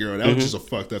with that girl. That was just a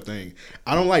fucked up thing.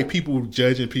 I don't like people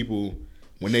judging people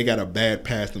when they got a bad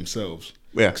past themselves.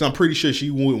 Yeah, because I'm pretty sure she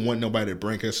wouldn't want nobody to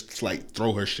bring her, like,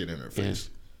 throw her shit in her face.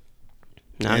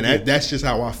 And that's just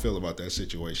how I feel about that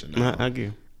situation. Now. I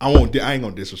agree. I ain't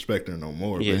gonna disrespect her no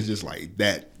more. But it's just like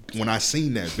that. When I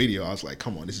seen that video, I was like,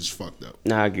 "Come on, this is fucked up."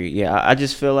 I agree. Yeah, I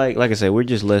just feel like I said, we're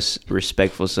just less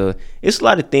respectful. So it's a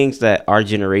lot of things that our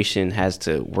generation has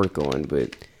to work on.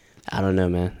 But I don't know,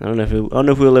 man. I don't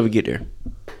know if we'll ever get there.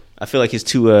 I feel like it's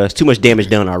too much damage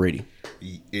done already.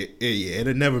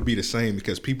 It'll never be the same,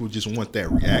 because people just want that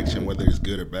reaction, whether it's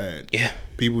good or bad. Yeah,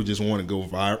 people just want to go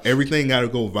viral. Everything got to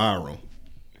go viral.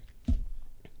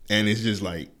 And it's just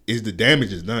like, the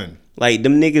damage is done. Like,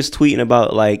 them niggas tweeting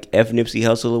about, like, F Nipsey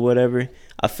Hussle or whatever,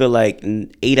 I feel like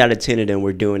 8 out of 10 of them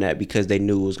were doing that because they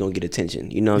knew it was going to get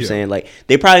attention. You know what I'm saying? Like,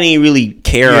 they probably didn't really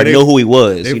care or know who he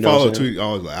was. They you know follow tweet.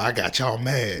 I was like, I got y'all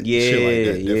mad. Shit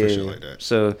like that. Different shit like that.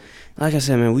 So, like I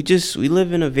said, man, we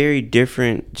live in a very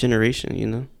different generation, you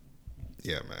know?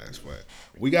 Yeah, man. It's flat.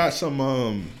 We got some,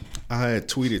 I had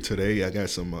tweeted today. I got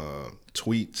some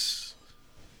tweets.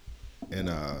 And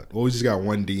we just got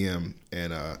one DM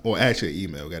and actually an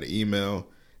email. We got an email.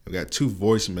 We got 2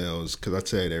 voicemails, because I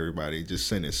tell everybody, just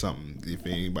send in something if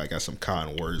anybody got some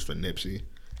kind words for Nipsey,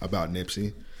 about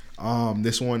Nipsey.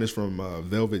 This one is from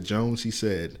Velvet Jones. He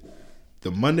said,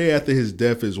 "The Monday after his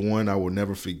death is one I will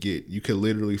never forget. You could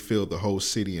literally feel the whole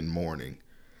city in mourning.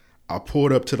 I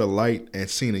pulled up to the light and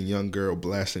seen a young girl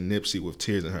blasting Nipsey with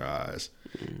tears in her eyes.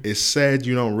 It's sad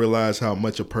you don't realize how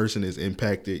much a person has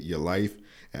impacted your life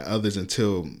and others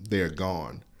until they're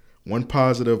gone. One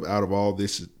positive out of all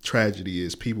this tragedy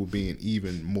is people being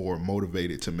even more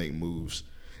motivated to make moves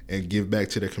and give back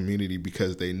to their community,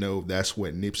 because they know that's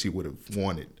what Nipsey would have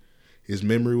wanted. His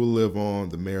memory will live on.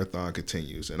 The marathon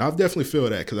continues." And I definitely feel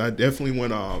that, because I definitely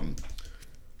went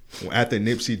after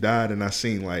Nipsey died and I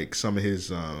seen like some of his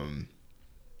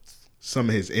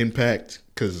impact,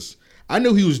 because I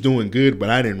knew he was doing good, but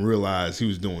I didn't realize he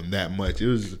was doing that much.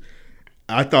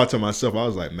 I thought to myself, I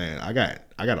was like, man, I got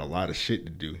a lot of shit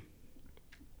to do.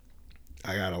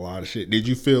 I got a lot of shit. Did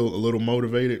you feel a little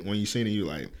motivated when you seen it? You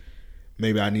like,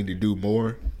 maybe I need to do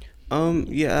more?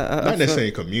 Yeah. Not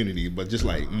necessarily community, but just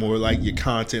like more like your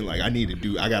content. Like, I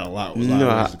got a lot.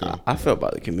 To go. I felt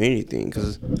about the community thing,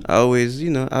 because I always,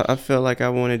 I felt like I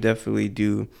want to definitely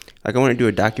do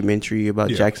a documentary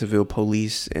about Jacksonville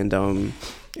police and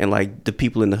like the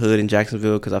people in the hood in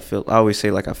Jacksonville, because I always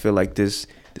say, like, I feel like this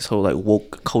this whole like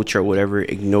woke culture or whatever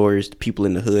ignores the people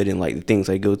in the hood and like the things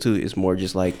I go to. It's more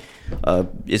just like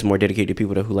it's more dedicated to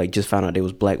people who like just found out they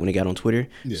was black when they got on Twitter.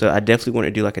 Yeah. So I definitely want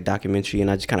to do like a documentary, and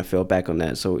I just kind of fell back on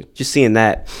that. So just seeing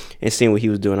that and seeing what he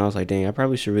was doing, I was like, dang, I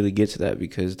probably should really get to that,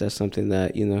 because that's something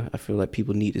that, you know, I feel like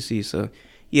people need to see. So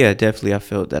yeah, definitely I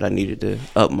felt that I needed to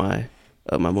up my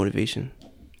motivation.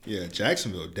 Yeah,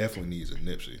 Jacksonville definitely needs a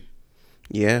Nipsey.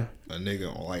 Yeah, a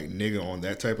nigga on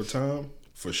that type of time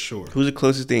for sure. Who's the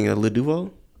closest thing? Lil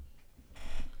Duval?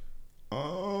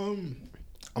 I'm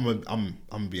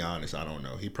gonna be honest. I don't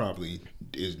know. He probably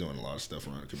is doing a lot of stuff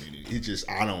around the community. He just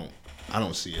I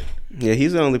don't see it. Yeah,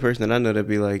 he's the only person that I know that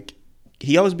be like,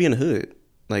 he always be in the hood,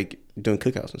 like doing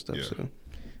cookouts and stuff. Yeah. So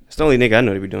it's the only nigga I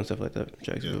know to be doing stuff like that.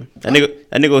 Jacksonville. Yeah.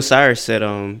 That nigga Osiris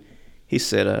said he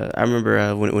said, I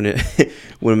remember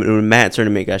when Matt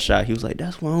tournament got shot, he was like,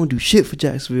 that's why I don't do shit for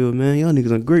Jacksonville, man. Y'all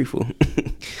niggas ungrateful.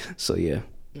 So, yeah.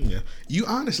 Yeah. You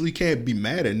honestly can't be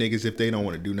mad at niggas if they don't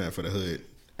want to do nothing for the hood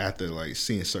after, like,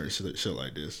 seeing certain shit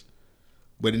like this.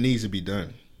 But it needs to be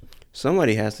done.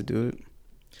 Somebody has to do it.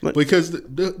 But because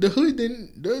the hood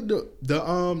didn't,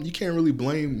 you can't really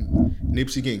blame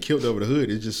Nipsey getting killed over the hood.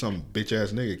 It's just some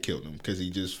bitch-ass nigga killed him because he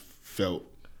just felt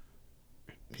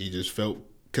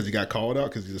because he got called out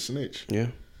because he's a snitch. Yeah.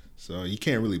 So you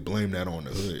can't really blame that on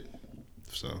the hood.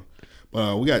 So,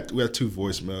 but we got two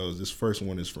voicemails. This first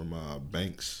one is from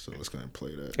Banks. So let's go ahead and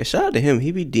play that. Hey, shout out to him.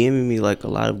 He be DMing me like a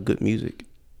lot of good music.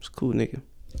 It's a cool nigga.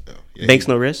 Yeah, Banks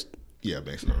No Rest. Yeah,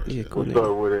 Banks No Rest. Yeah, cool What's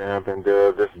nigga. up with it, Amp and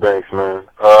Dev? This is Banks, man.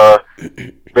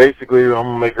 Basically, I'm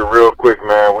gonna make it real quick,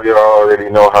 man. We already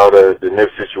know how the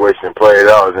Nip situation played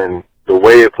out, and the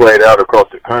way it played out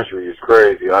across the country is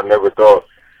crazy. I never thought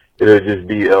it'll just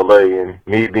be L.A. And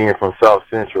me being from South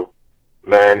Central,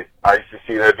 man, I used to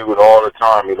see that dude all the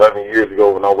time. 11 years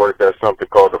ago when I worked at something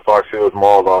called the Fox Hills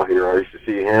Mall out here, I used to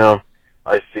see him.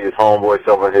 I used to see his homeboy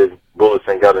selling his Bullets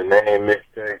Ain't Got a Name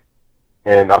mixtape.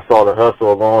 And I saw the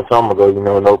hustle a long time ago, you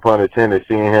know, no pun intended,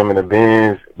 seeing him in the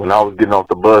Benz. When I was getting off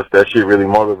the bus, that shit really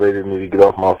motivated me to get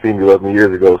off my feet 11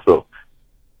 years ago. So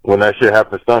when that shit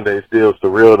happened Sunday, it's still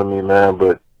surreal to me, man.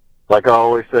 But like I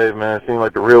always say, man, it seems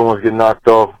like the real ones get knocked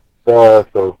off.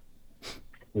 So,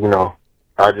 you know,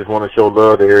 I just want to show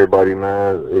love to everybody,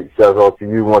 man. Shout out to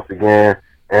you once again,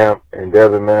 Amp and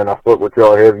Devin, man. I fuck with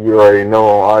y'all heavy. You already know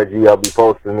on IG I'll be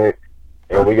posting it.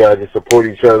 And we got to just support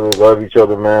each other, love each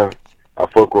other, man. I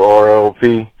fuck with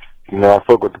RLP. You know, I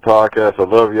fuck with the podcast. I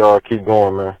love y'all. Keep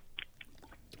going, man.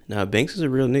 Nah, Banks is a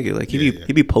real nigga. Like he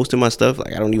be posting my stuff.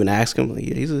 Like I don't even ask him. Like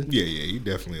he's a he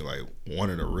definitely like one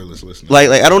of the realest listeners. Like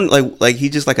I don't like he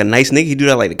just like a nice nigga. He do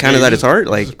that like kind of at his heart.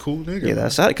 Like he's a cool nigga. Yeah,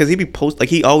 that's how, because he be post like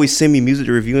he always send me music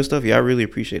to review and stuff. Yeah, I really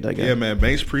appreciate that guy. Yeah, man,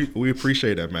 Banks, we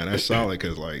appreciate that, man. That's solid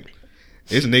because like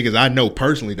it's niggas I know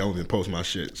personally don't even post my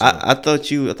shit. So. I thought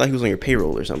he was on your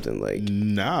payroll or something. Like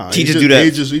nah, he just do that.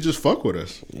 He just fuck with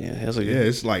us. Yeah, that's a good.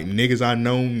 It's like niggas I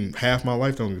known half my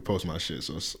life don't even post my shit.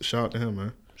 So shout out to him,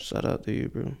 man. Shout out to you,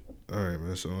 bro. All right,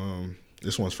 man. So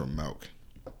this one's from Malk,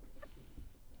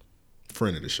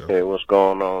 friend of the show. Hey, what's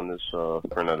going on? This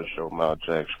friend of the show, Malk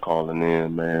Jacks, calling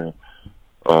in, man.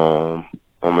 I'm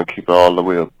gonna keep it all the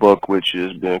way a buck, which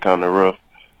has been kind of rough.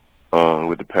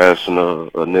 With the passing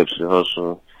of Nipsey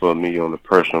Hussle for me on the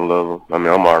personal level. I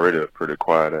mean, I'm already a pretty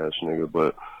quiet ass nigga,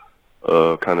 but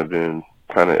kind of been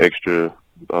kind of extra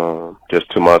just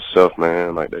to myself,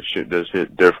 man. Like that shit does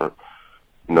hit different.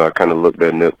 You know, I kind of looked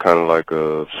at Nip kind of like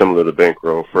similar to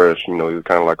Bankroll Fresh. You know, he was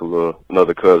kind of like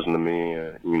another cousin to me,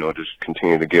 and you know, just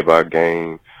continue to give out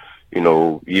game. You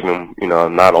know, even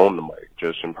not on the mic,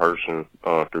 just in person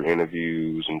through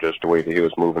interviews and just the way that he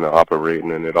was moving and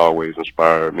operating, and it always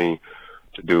inspired me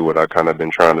to do what I kind of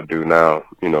been trying to do now,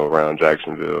 you know, around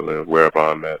Jacksonville and wherever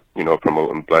I'm at, you know,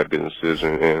 promoting black businesses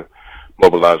and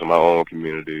mobilizing my own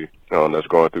community that's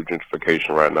going through gentrification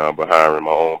right now, but hiring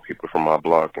my own people from my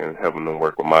block and having them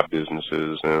work with my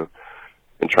businesses and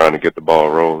trying to get the ball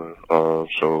rolling.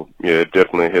 So, yeah, it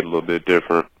definitely hit a little bit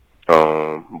different.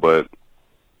 But,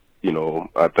 you know,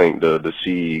 I think the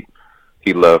seed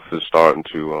he left is starting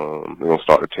to, they're going to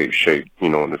start to take shape, you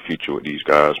know, in the future with these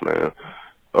guys, man.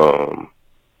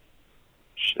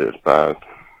 Shit,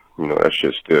 you know, that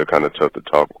shit's still kind of tough to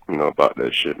talk, you know, about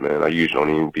that shit, man. I usually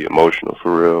don't even be emotional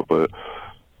for real, but,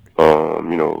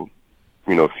 you know,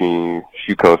 if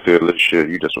you come feel this shit,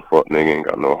 you just a fuck nigga, ain't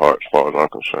got no heart as far as I'm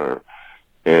concerned.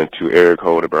 And to Eric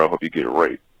Holder, bro, I hope you get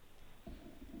raped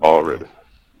already.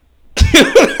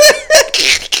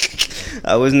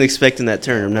 I wasn't expecting that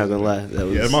turn. I'm not gonna lie.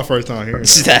 It's my first time hearing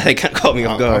that. That kind of caught me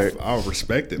off guard. I'll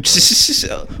respect it.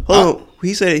 Hold on.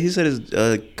 He said his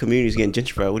community's getting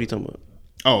gentrified. What are you talking about?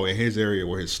 Oh, in his area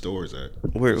where his store's at.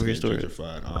 Where his store at?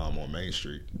 Gentrified, on Main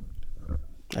Street.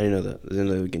 I didn't know that. I didn't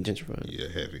know it was getting gentrified. Yeah,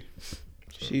 heavy. So,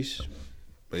 Sheesh.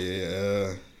 but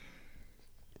yeah,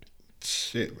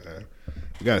 shit, man.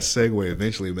 We got to segue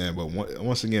eventually, man. But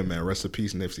once again, man, rest in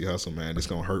peace, Nipsey Hussle, man. It's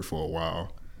going to hurt for a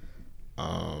while.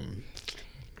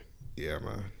 Yeah,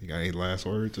 man. You got any last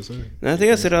words to say? No, I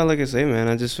think I said all I can say, man.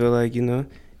 I just feel like,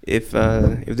 if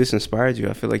this inspired you,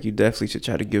 I feel like you definitely should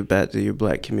try to give back to your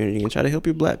black community and try to help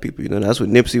your black people. That's what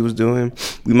Nipsey was doing.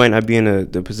 We might not be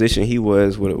in the position he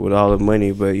was with all the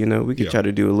money, but we could try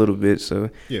to do a little bit.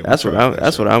 So that's what I'm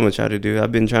gonna try to do.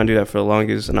 I've been trying to do that for the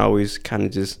longest, and I always kind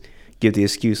of just give the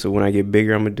excuse. So when I get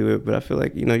bigger, I'm gonna do it. But I feel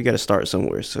like you got to start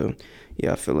somewhere. So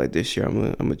yeah, I feel like this year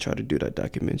I'm gonna try to do that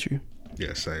documentary.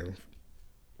 Yeah, same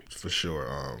for sure.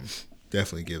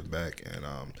 Definitely give back, and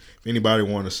if anybody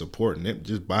want to support Nip,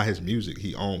 just buy his music.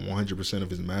 He owned 100% of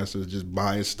his masters. Just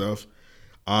buy his stuff.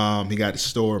 He got the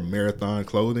store Marathon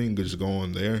Clothing. Just go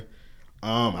on there.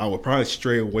 I would probably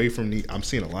stray away from I'm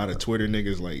seeing a lot of Twitter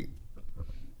niggas like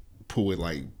pull with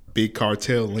like big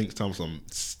cartel links, talking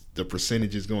the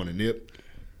percentages going to Nip.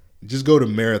 Just go to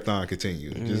Marathon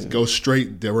Continue. Just go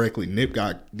straight directly. Nip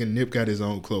got his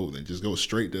own clothing. Just go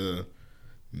straight to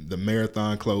the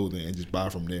Marathon Clothing and just buy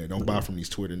from there. Don't buy from these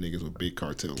Twitter niggas with big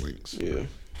cartel links. Yeah.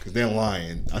 Because they're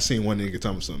lying. I seen one nigga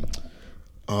tell me something.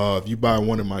 If you buy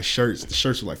one of my shirts, the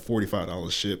shirts are like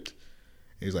 $45 shipped.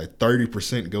 He's like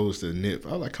 30% goes to Nip.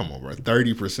 I was like, come on, bro.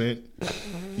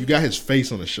 30%? You got his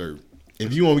face on the shirt.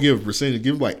 If you want to give a percentage,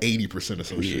 give like 80% or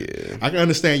some shit. I can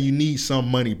understand you need some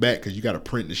money back because you got to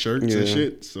print the shirts and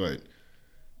shit. So like,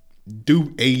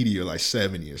 do 80 or like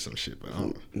 70 or some shit. But I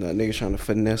don't know. Nah, niggas trying to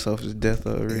finesse off his death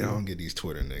already. Yeah, I don't get these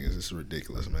Twitter niggas. It's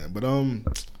ridiculous, man. But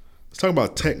let's talk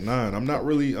about Tech Nine. I'm not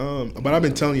really but I've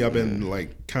been telling you I've been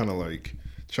like kind of like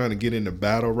trying to get into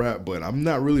battle rap, but I'm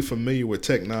not really familiar with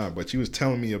Tech Nine. But you was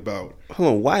telling me about. Hold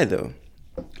on, why though?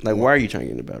 Like, why are you trying to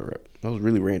get into battle rap? That was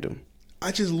really random.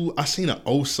 I seen an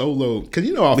O Solo because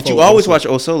but you always watch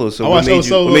O Solo. So I watched O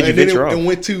Solo and then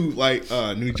went to like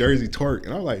New Jersey Twerk,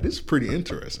 and I was like, this is pretty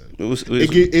interesting. It was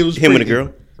him and the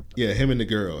girl. Yeah, him and the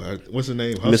girl. What's her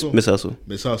name? Hustle? Miss Hustle.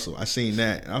 Miss Hustle. I seen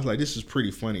that, and I was like, this is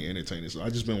pretty funny, entertaining. So I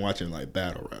just been watching like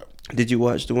battle rap. Did you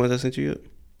watch the ones I sent you yet?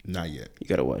 Not yet. You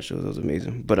gotta watch those. That was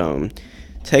amazing. But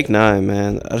Tech Nine,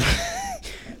 man. I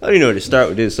don't even know where to start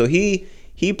with this. So he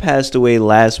passed away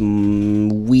last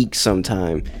week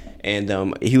sometime.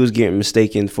 And he was getting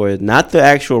mistaken for not the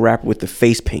actual rapper with the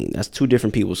face paint. That's two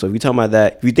different people. So if you talking about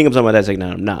that, if you think I'm talking about that Tech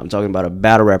Nine, I'm not. I'm talking about a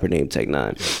battle rapper named Tech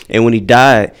Nine. And when he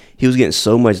died, he was getting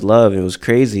so much love, and it was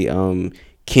crazy.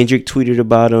 Kendrick tweeted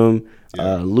about him.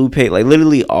 Lupe, like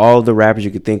literally all the rappers you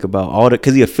could think about,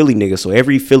 because he a Philly nigga, so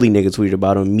every Philly nigga tweeted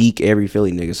about him. Meek, every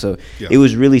Philly nigga. So it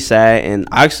was really sad. And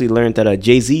I actually learned that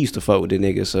Jay-Z used to fuck with the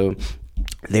nigga. So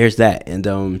there's that. And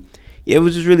it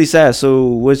was just really sad. So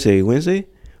what's today? Wednesday?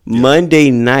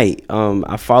 Monday night,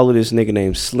 I follow this nigga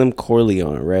named Slim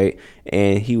Corleone, right?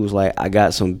 And he was like, I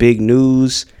got some big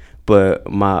news, but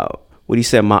my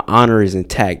honor is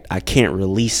intact. I can't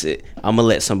release it. I'm gonna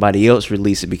let somebody else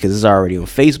release it because it's already on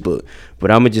Facebook.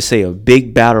 But I'm gonna just say a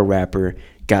big battle rapper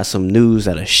got some news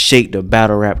that'll shake the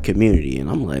battle rap community. And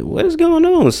I'm like, what is going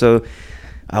on? So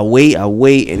I wait,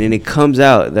 and then it comes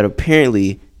out that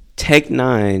apparently Tech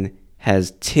Nine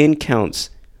has 10 counts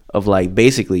of like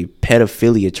basically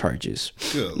pedophilia charges.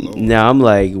 Good Lord. Now I'm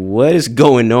like, what is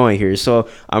going on here? So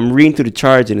I'm reading through the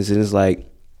charge, and it's like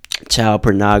child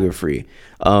pornography.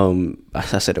 I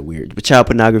said it weird, but child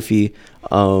pornography.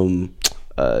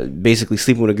 Basically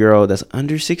sleeping with a girl that's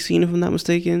under 16, if I'm not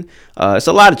mistaken. It's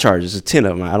a lot of charges. It's 10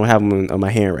 of them. I don't have them on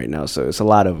my hand right now, so it's a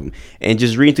lot of them. And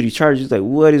just reading through these charges, like,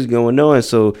 what is going on?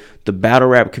 So the battle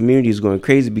rap community is going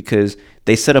crazy because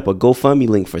they set up a GoFundMe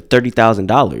link for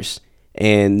 $30,000.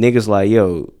 And niggas like,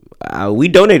 yo, we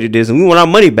donated this and we want our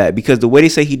money back because the way they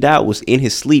say he died was in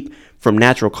his sleep from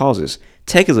natural causes.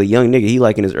 Tech is a young nigga. He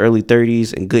like in his early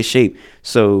 30s in good shape.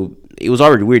 So it was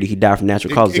already weird that he died from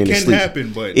natural causes in his sleep. It can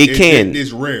happen, but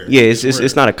it's rare. Yeah,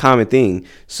 it's not a common thing.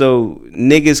 So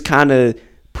niggas kind of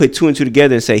put two and two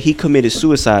together and say he committed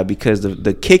suicide because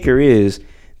the kicker is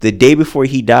the day before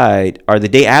he died or the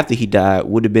day after he died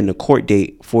would have been the court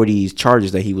date for these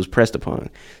charges that he was pressed upon.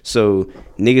 So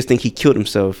niggas think he killed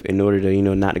himself in order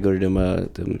to, not to go to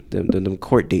them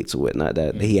court dates or whatnot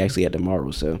that he actually had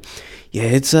tomorrow. So yeah,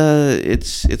 it's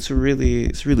a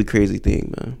really crazy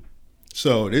thing, man.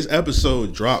 So this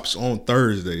episode drops on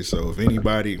Thursday. So if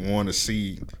anybody want to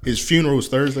see his funeral is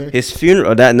Thursday. His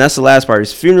funeral, and that's the last part.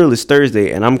 His funeral is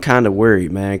Thursday, and I'm kind of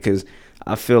worried, man, because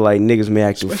I feel like niggas may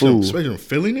act a fool. Especially from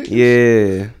Philly niggas?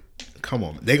 Yeah. come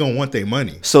on, they gonna want their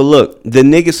money. So look, the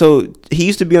nigga. So he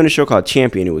used to be on a show called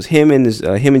Champion. It was him and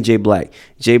him and Jay Black.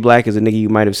 Jay Black is a nigga you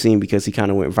might have seen because he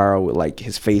kind of went viral with like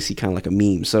his face. He kind of like a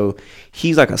meme. So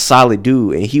he's like a solid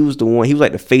dude, and he was the one. He was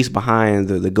like the face behind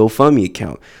the GoFundMe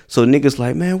account. So niggas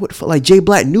like, man, what the fuck? Like Jay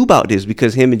Black knew about this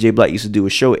because him and Jay Black used to do a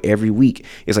show every week.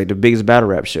 It's like the biggest battle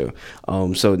rap show.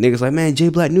 So niggas like, man, Jay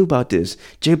Black knew about this.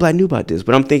 Jay Black knew about this.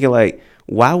 But I'm thinking like,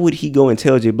 why would he go and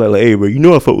tell Jay Black, like, hey, bro, you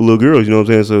know I fuck with little girls, you know what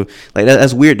I'm saying? So, like,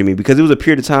 that's weird to me because it was a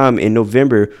period of time in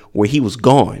November where he was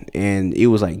gone and it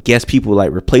was, like, guest people,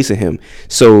 like, replacing him.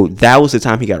 So that was the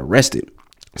time he got arrested.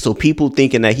 So people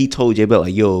thinking that he told Jay Black,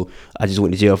 like, yo, I just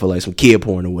went to jail for, like, some kid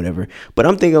porn or whatever. But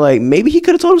I'm thinking, like, maybe he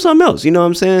could have told him something else, you know what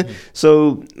I'm saying? Mm-hmm.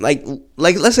 So, like,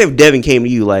 let's say if Devin came to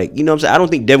you, like, you know what I'm saying? I don't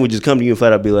think Devin would just come to you and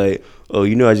flat out be like, oh,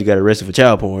 you know I just got arrested for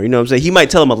child porn. You know what I'm saying? He might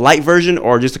tell him a light version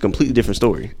or just a completely different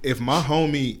story. If my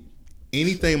homie...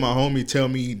 Anything my homie tell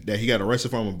me that he got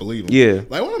arrested for, I'm gonna believe him. Yeah.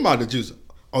 Like, what am I to just?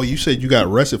 Oh, you said you got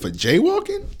arrested for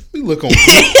jaywalking? Let me look on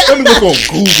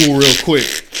Google real quick.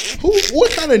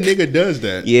 What kind of nigga does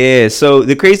that? Yeah. So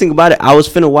the crazy thing about it, I was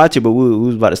finna watch it, but we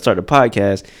was about to start the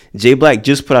podcast. Jay Black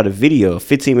just put out a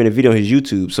 15-minute video on his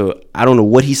YouTube. So I don't know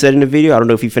what he said in the video. I don't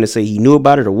know if he finna say he knew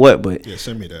about it or what. But yeah,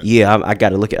 send me that. Yeah, I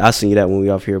gotta look at. I'll send you that when we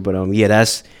off here. But yeah,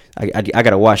 that's. I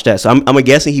gotta watch that. So I'm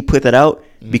guessing he put that out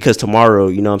because tomorrow,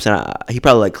 you know what I'm saying, he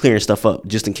probably like clearing stuff up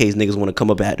just in case niggas want to come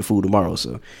up at the food tomorrow.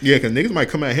 So yeah, because niggas might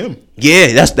come at him.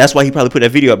 Yeah, that's why he probably put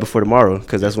that video up before tomorrow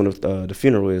because that's when the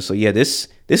funeral is. So yeah, this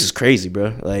is crazy,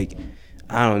 bro. Like,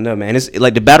 I don't know, man. It's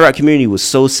like the battle rap community was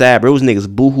so sad, bro. It was niggas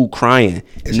boohoo crying.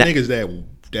 It's niggas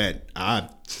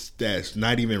that's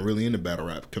not even really in the battle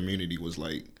rap community was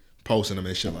like posting them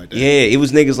and shit like that. Yeah, it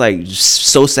was niggas like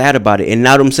so sad about it, and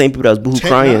now them same people that was boohoo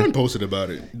crying. Tech posted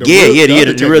about it.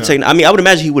 The real Tech. I mean, I would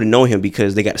imagine he would have known him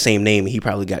because they got the same name, and he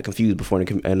probably got confused before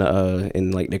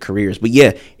in like their careers. But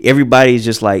yeah, everybody's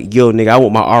just like, yo, nigga, I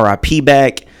want my RIP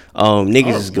back.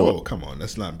 Niggas is going. Whoa, come on,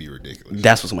 let's not be ridiculous.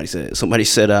 That's what somebody said. Somebody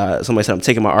said I'm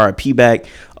taking my RIP back.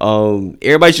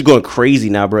 Everybody's just going crazy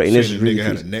now, bro. And this is really nigga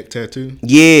had a neck tattoo.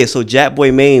 Yeah, so Jack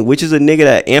Boy Maine, which is a nigga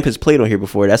that Amp has played on here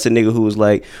before. That's a nigga who was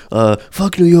like,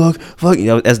 fuck New York, fuck, you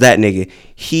know, that's that nigga.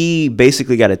 He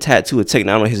basically got a tattoo of Tech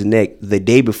Nine on his neck the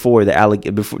day before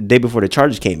the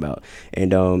charges came out.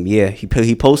 And yeah,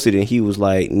 he posted it and he was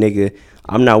like, nigga,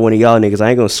 I'm not one of y'all niggas.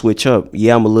 I ain't gonna switch up.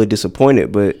 Yeah, I'm a little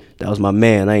disappointed, but that was my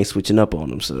man. I ain't switching up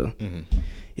on him. So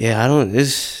yeah, I don't.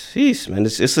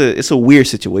 It's a weird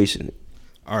situation.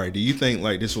 All right, do you think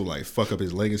like this will like fuck up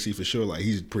his legacy for sure? Like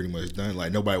he's pretty much done.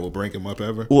 Like nobody will bring him up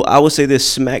ever. Well, I would say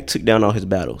this: Smack took down all his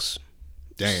battles.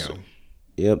 Damn. So,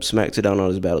 yep, Smack took down all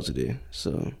his battles today.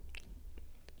 So,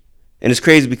 and it's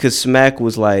crazy because Smack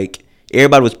was like.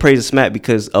 Everybody was praising Smack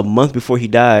because a month before he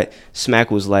died,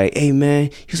 Smack was like, hey, man.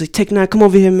 He was like, Tech Nine, come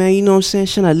over here, man. You know what I'm saying,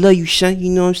 Shun? I love you, Shun. You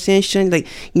know what I'm saying, Shun? Like,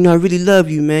 you know, I really love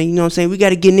you, man. You know what I'm saying? We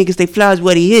got to get niggas they flowers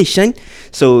where they is, Shun.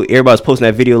 So everybody was posting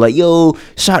that video like, yo,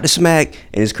 shout out to Smack.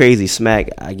 And it's crazy. Smack,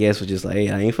 I guess, was just like, hey,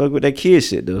 I ain't fuck with that kid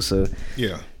shit, though. So,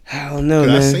 yeah. I don't know,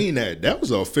 man. I seen that. That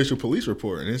was an official police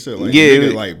report, and it said like, yeah,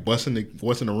 nigga, like busting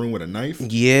the room with a knife.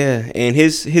 Yeah, and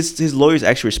his lawyers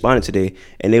actually responded today,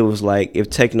 and it was like if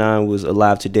Tech Nine was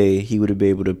alive today, he would have been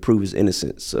able to prove his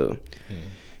innocence. So,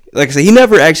 like I said, he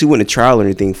never actually went to trial or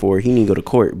anything for it. He didn't go to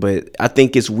court, but I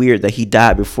think it's weird that he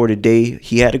died before the day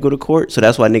he had to go to court. So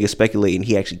that's why niggas speculating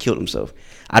he actually killed himself.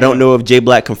 I don't know if Jay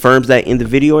Black confirms that in the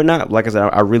video or not. Like I said,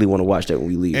 I really want to watch that when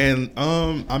we leave. And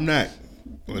I'm not.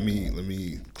 Let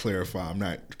me clarify. I'm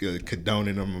not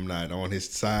condoning him. I'm not on his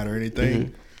side or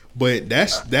anything. But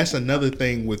that's another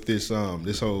thing with this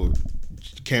this whole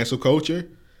cancel culture.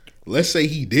 Let's say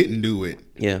he didn't do it.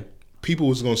 Yeah. People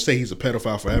was gonna say he's a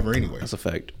pedophile forever anyway. That's a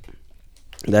fact.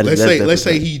 Let's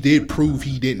say he did prove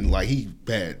he didn't, like he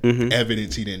had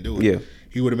evidence he didn't do it. Yeah.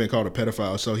 He would have been called a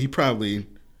pedophile. So that probably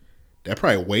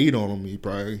weighed on him. He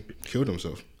probably killed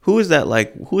himself. Who is that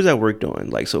worked on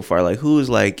like so far? Like who's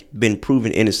like been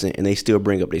proven innocent and they still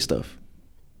bring up their stuff?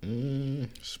 A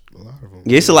lot of them.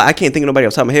 Yeah, it's a lot. I can't think of nobody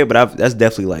off the top of my head, but that's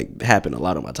definitely like happened a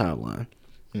lot on my timeline.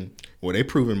 Well, they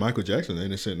proven Michael Jackson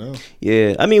innocent now.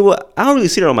 Yeah, I mean, well, I don't really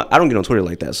see that I don't get on Twitter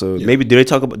like that. So maybe did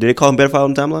they call him pedophile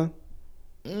on the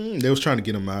timeline? They was trying to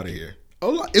get him out of here.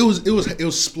 It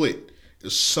was split.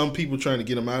 There's some people trying to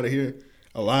get him out of here.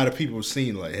 A lot of people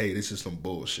seen like, hey, this is some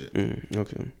bullshit.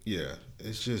 Okay. Yeah,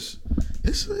 it's just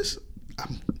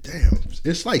damn.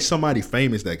 It's like somebody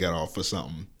famous that got off for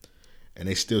something, and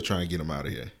they still trying to get him out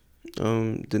of here.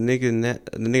 The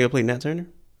nigga played Nat Turner.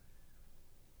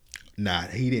 Nah,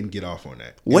 he didn't get off on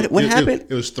that. What happened?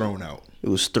 It was thrown out. It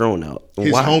was thrown out.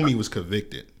 His homie was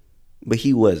convicted, but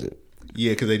he wasn't.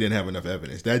 Yeah, because they didn't have enough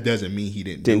evidence. That doesn't mean he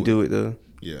didn't do it though.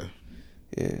 Yeah.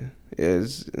 Yeah.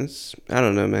 It's I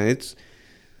don't know, man.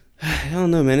 I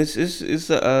don't know, man. It's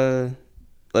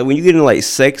like when you get into like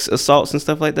sex assaults and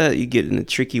stuff like that, you get into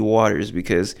tricky waters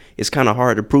because it's kind of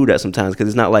hard to prove that sometimes because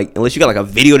it's not like unless you got like a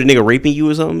video of the nigga raping you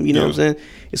or something, you know what I'm saying?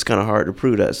 It's kind of hard to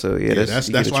prove that. So yeah,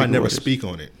 that's why I never speak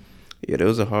on it. Yeah, it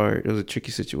was a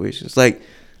tricky situation. It's like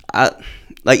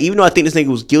even though I think this nigga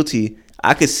was guilty,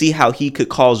 I could see how he could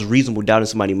cause reasonable doubt in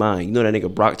somebody's mind. You know that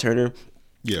nigga Brock Turner?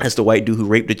 Yeah, that's the white dude who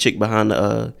raped the chick behind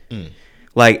the.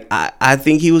 Like I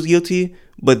think he was guilty,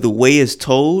 but the way it's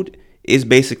told is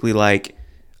basically like.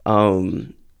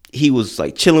 He was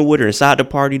like chilling with her inside the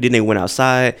party. Then they went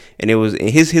outside, and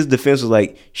his defense was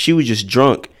like she was just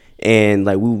drunk, and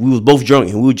like we was both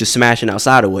drunk, and we were just smashing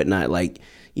outside or whatnot. Like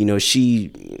I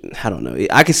don't know.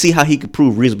 I can see how he could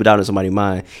prove reasonable doubt in somebody's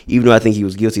mind, even though I think he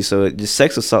was guilty. So just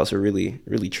sex assaults are really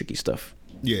really tricky stuff.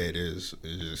 Yeah, it is.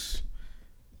 It's just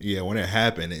when it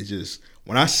happened, it just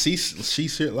when I see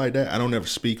shit like that, I don't ever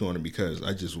speak on it because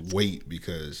I just wait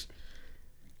because.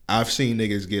 I've seen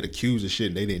niggas get accused of shit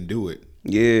and they didn't do it.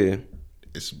 Yeah.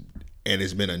 It's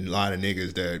been a lot of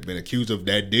niggas that have been accused of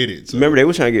that did it. So. Remember they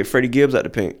were trying to get Freddie Gibbs out the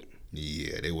paint.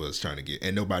 Yeah, they was trying to get,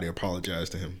 and nobody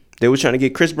apologized to him. They were trying to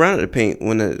get Chris Brown out the paint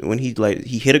when he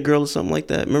hit a girl or something like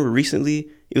that. Remember recently?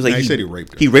 It was like he said he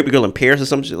raped her. He raped a girl in Paris or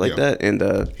some shit like that, and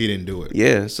he didn't do it.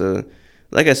 Yeah, so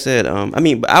like I said, and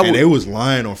they was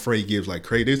lying on Freddie Gibbs like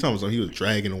crazy. They was talking about he was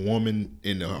dragging a woman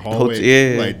in the hallway.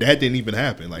 Yeah. Like that didn't even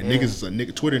happen. Like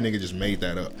Twitter nigga just made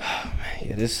that up.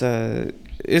 Yeah,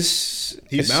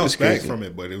 he bounced back from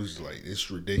it, but it was like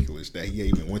it's ridiculous that he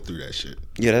even went through that shit.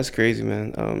 Yeah, that's crazy,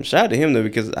 man. Shout out to him though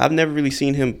because I've never really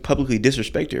seen him publicly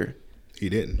disrespect her. He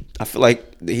didn't. I feel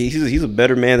like he's a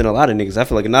better man than a lot of niggas. I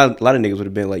feel like not a lot of niggas would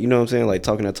have been like, you know what I'm saying, like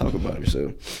talking that talk about her.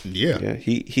 So yeah,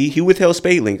 he withheld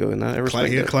spade lingo, and I respect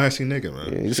that. He a classy nigga,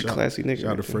 man. Yeah, he's a classy nigga.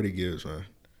 Shout out to Freddie Gibbs, man.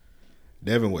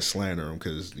 Devin would slander him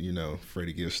because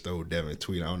Freddie Gibbs stole Devin's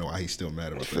tweet. I don't know why he's still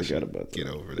mad about that. I forgot about that. Get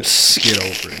over that. Get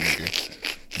over it,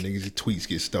 nigga. Niggas' tweets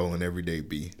get stolen every day.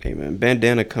 B. Hey man,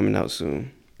 Bandana coming out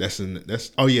soon. That's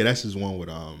his one with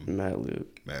Madlib.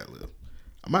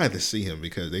 I might have to see him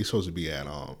because they supposed to be at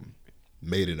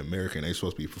Made in America and they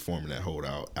supposed to be performing that whole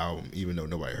album even though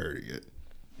nobody heard it yet.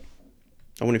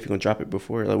 I wonder if you're gonna drop it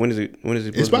before. Like when is it?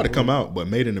 It's about to come out, but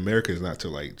Made in America is not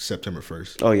till like September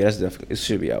 1st. Oh yeah, that's definitely. It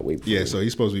should be out way before. Yeah, so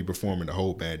he's supposed to be performing the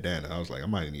whole Bandana. I was like, I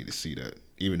might need to see that,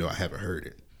 even though I haven't heard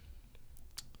it.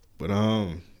 But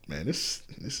man, this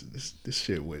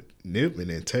shit with Nip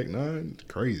and then Tech Nine,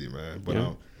 crazy, man. But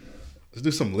let's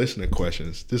do some listener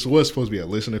questions. This was supposed to be a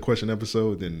listener question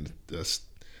episode, then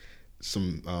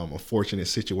some unfortunate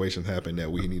situations happened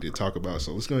that we need to talk about.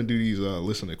 So let's go and do these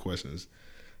listener questions.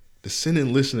 To send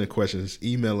in listener questions,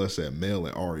 email us at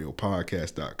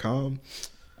mail@ariopodcast.com.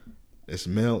 It's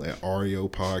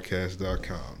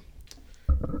mail@ariopodcast.com.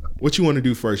 What you want to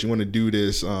do first? You want to do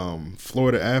this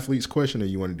Florida athletes question, or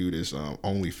you want to do this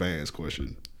OnlyFans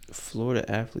question? Florida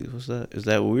athletes, what's that? Is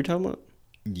that what we were talking about?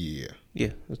 Yeah.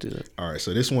 Yeah, let's do that. All right,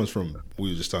 so this one's we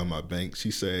were just talking about Banks.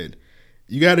 He said,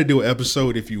 you got to do an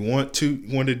episode if you want to.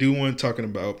 You want to do one talking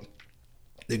about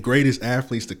the greatest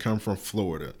athletes to come from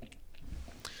Florida.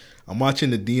 I'm watching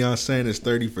the Deion Sanders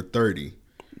 30 for 30.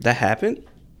 That happened?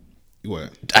 What?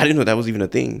 I didn't know that was even a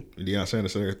thing. Deion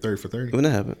Sanders 30 for 30? When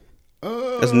that happened?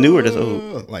 That's new or that's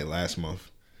old? Like last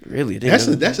month. Really? That's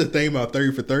the thing about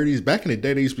 30 for 30s. Back in the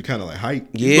day, they used to be kind of like hype.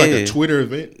 Yeah. It's like a Twitter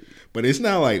event. But it's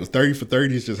not like 30 for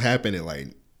 30s just happening. Like,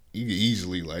 you could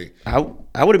easily, like. I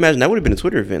would imagine that would have been a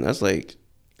Twitter event. That's a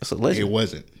legend. It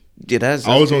wasn't. Yeah, that's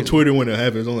I was crazy. on Twitter when it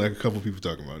happened. There's only like a couple people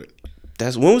talking about it.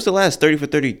 When was the last 30 for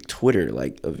 30 Twitter,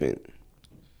 like, event?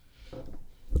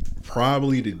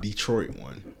 Probably the Detroit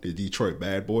one. The Detroit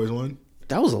Bad Boys one.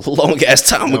 That was a long-ass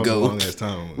time ago.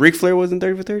 Ric Flair wasn't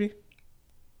 30 for 30?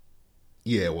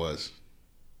 Yeah, it was.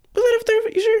 Was that a 30 for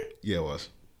 30? You sure? Yeah, it was.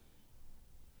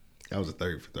 That was a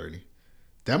 30 for 30.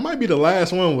 That might be the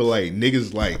last one with like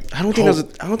niggas like. I don't think that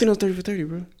was 30 for 30,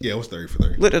 bro. Yeah, it was 30 for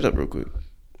 30. Look that up real quick.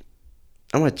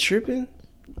 Am I tripping?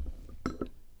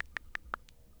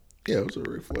 Yeah, it was a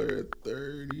Ric Flair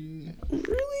 30.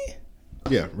 Really?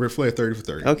 Yeah, Ric Flair 30 for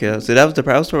 30. Okay, so that was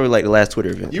probably like the last Twitter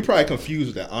event. You probably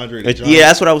confused that Andre the Giant. Yeah,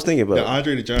 that's what I was thinking about. The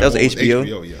Andre the Giant. That was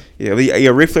HBO.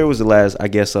 Yeah, Ric Flair was the last, I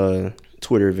guess,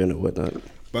 Twitter event or whatnot.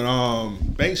 But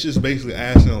Banks just basically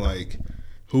asking like,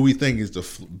 who we think is the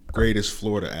greatest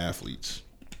Florida athletes.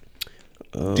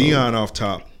 Deion off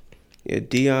top. Yeah,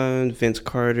 Deion, Vince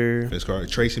Carter,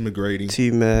 Tracy McGrady,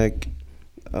 T-Mac,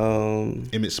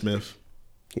 Emmitt Smith.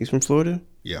 He's from Florida?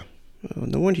 Yeah.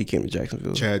 No wonder he came to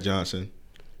Jacksonville. Chad Johnson.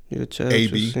 Yeah, Chad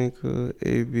AB. Jacinka,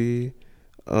 AB.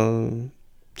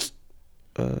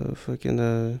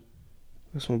 Fucking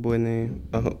what's my boy name?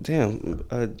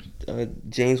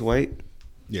 James White.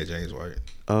 Yeah, James White.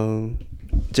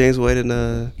 James White and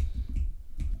I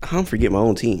don't forget my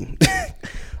own team.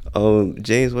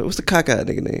 James White. What's the cockeyed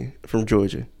nigga name from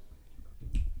Georgia?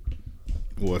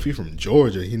 Well, if he's from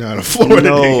Georgia, he not a Florida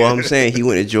No, nigga. I'm saying he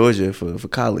went to Georgia for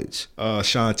college.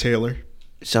 Sean Taylor.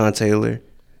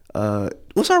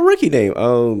 What's our rookie name?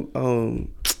 Oh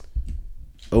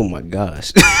my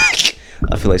gosh.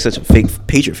 I feel like such a fake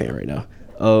Patriot fan right now.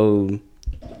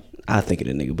 I think of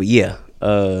the nigga, but yeah.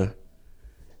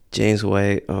 James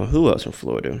White. Who else from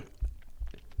Florida?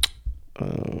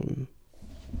 I'm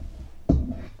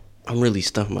really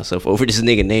stumping myself over this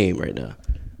nigga name right now.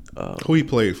 Who he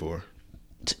played for?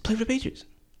 Played for the Patriots.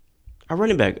 Our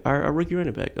running back, our rookie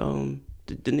running back. The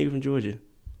nigga from Georgia.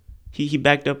 He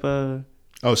backed up. Oh,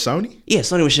 Sony? Yeah,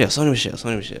 Sony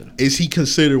Michel. Is he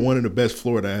considered one of the best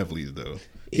Florida athletes though?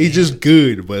 He's just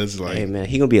good, but it's like, hey man,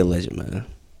 he gonna be a legend, man.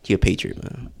 He a Patriot,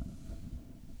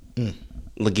 man.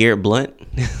 LeGarrette Blunt.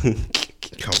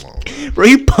 Come on, bro. Bro,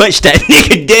 he punched that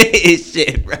nigga dead as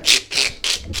shit, bro.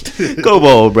 Come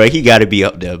on, bro. He gotta be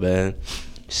up there, man.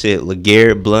 Shit,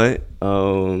 LeGarrette Blunt.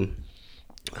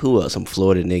 Who else? Some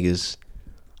Florida niggas.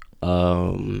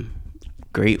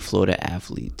 Great Florida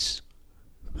athletes.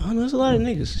 I don't know, there's a lot of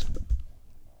niggas.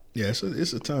 Yeah,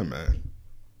 it's a ton, man.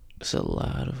 It's a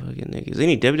lot of fucking niggas.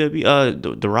 Any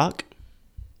WWE? The Rock?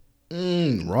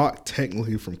 Rock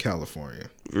technically from California.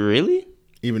 Really?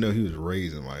 Even though he was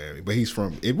raised in Miami, but he's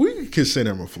from. If we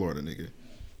consider him a Florida nigga.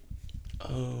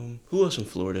 Who else from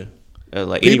Florida?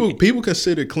 Like people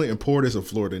consider Clinton Portis a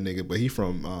Florida nigga, but he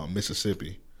from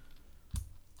Mississippi.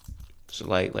 So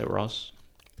like Ross.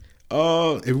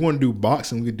 If we want to do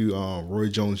boxing, we could do Roy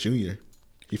Jones Jr.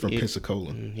 He from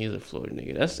Pensacola. He's a Florida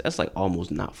nigga. That's like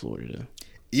almost not Florida though.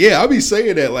 Yeah, I be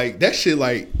saying that like that shit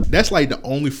like that's like the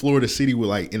only Florida city with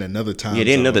like in another time. Yeah,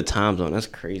 they're in another time zone. That's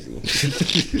crazy.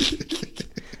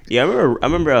 Yeah, I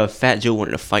remember Fat Joe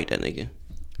wanted to fight that nigga.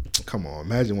 Come on,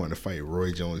 imagine wanting to fight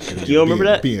Roy Jones Jr. You don't remember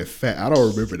that? Being fat. I don't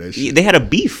remember that shit. They had a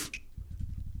beef.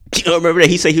 You don't remember that?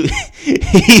 He said he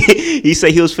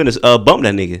was finna bump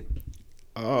that nigga.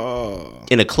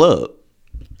 In a club.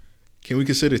 Can we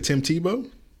consider Tim Tebow?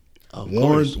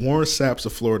 Warren Sapp's a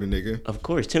Florida nigga. Of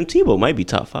course. Tim Tebow might be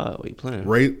top 5. What you playing?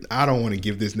 Ray, I don't want to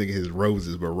give this nigga his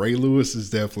roses, but Ray Lewis is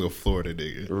definitely a Florida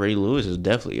nigga. Ray Lewis is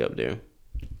definitely up there.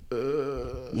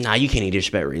 Nah, you can't even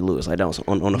disrespect Ray Lewis like that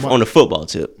on the football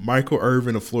tip. Michael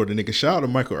Irvin, a Florida nigga. Shout out to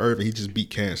Michael Irvin. He just beat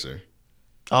cancer.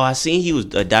 Oh, I seen he was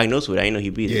diagnosed with it. I didn't know he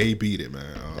beat it. Yeah, he beat it,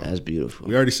 man. That's beautiful.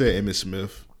 We already said Emmitt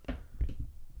Smith.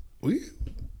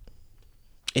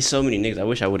 It's so many niggas. I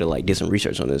wish I would have like did some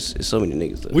research on this. It's so many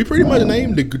niggas. Though. We pretty much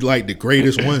named the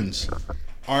greatest ones.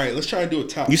 All right, let's try to do a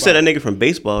top. You said that nigga from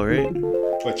baseball, right?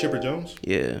 What, Chipper Jones?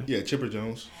 Yeah. Yeah, Chipper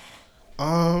Jones.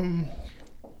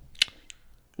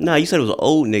 Nah, you said it was an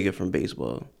old nigga from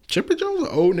baseball. Chipper Jones, an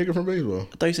old nigga from baseball.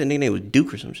 I thought you said nigga name was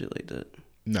Duke or some shit like that.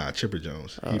 Nah, Chipper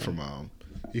Jones.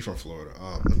 He from Florida.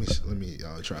 Let me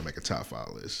try to make a top 5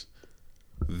 list.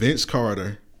 Vince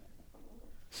Carter,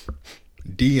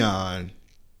 Dion.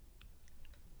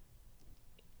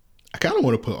 I kind of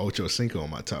want to put Ocho Cinco on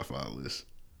my top 5 list.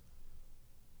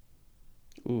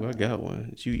 Ooh, I got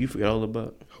one. You forgot all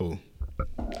about. Who?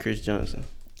 Chris Johnson.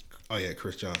 Oh yeah,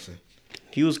 Chris Johnson.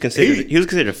 He was considered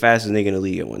the fastest nigga in the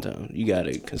league at one time. You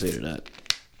gotta consider that.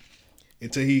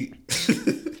 Until he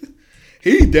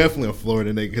definitely a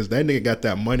Florida nigga because that nigga got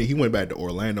that money. He went back to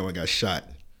Orlando and got shot.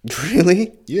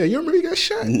 Really? Yeah, you remember he got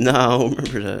shot? No, I don't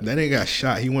remember that. That nigga got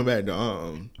shot. He went back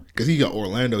to because he got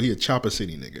Orlando. He a Chopper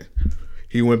City nigga.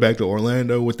 He went back to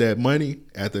Orlando with that money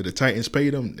after the Titans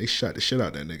paid him. They shot the shit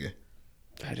out that nigga.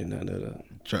 I did not know that.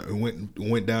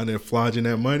 Went down there flogging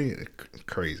that money.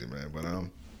 Crazy, man. But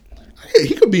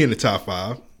he could be in the top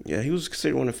 5. Yeah, he was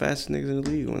considered one of the fastest niggas in the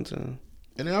league one time.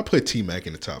 And then I put T-Mac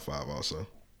in the top 5 also.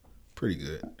 Pretty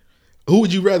good. Who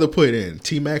would you rather put in,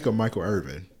 T-Mac or Michael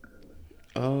Irvin?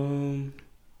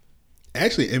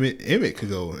 Actually, Emmett could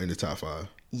go in the top 5.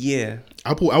 Yeah.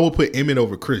 I would put Emmett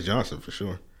over Chris Johnson for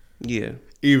sure. Yeah.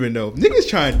 Even though niggas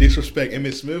trying to disrespect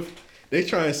Emmitt Smith, they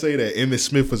try and say that Emmitt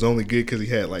Smith was only good because he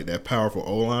had like that powerful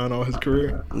O-line all his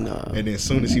career. No. And then as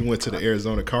soon as he went to the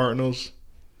Arizona Cardinals,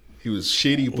 he was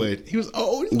shitty, but he was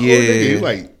old. Yeah. He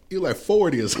was like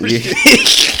 40 or something.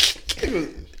 Yeah.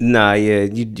 Nah, yeah,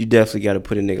 you definitely got to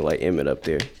put a nigga like Emmett up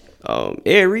there.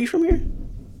 Ed Reed from here?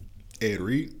 Ed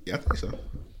Reed? Yeah, I think so.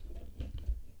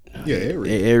 Yeah, Ed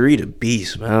Reed. Ed Reed a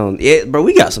beast, man. Yeah, bro,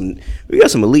 we got some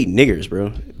elite niggers,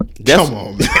 bro. Come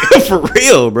on, man. For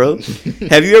real, bro.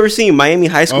 Have you ever seen Miami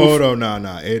High School? Oh, no,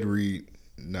 nah. Ed Reed,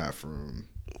 not from.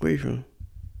 Where you from?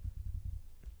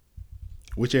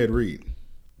 Which Ed Reed?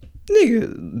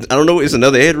 Nigga, I don't know. It's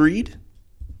another Ed Reed.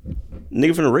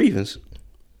 Nigga from the Ravens.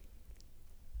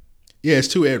 Yeah, it's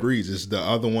two Ed Reeds. It's the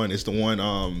other one. It's the one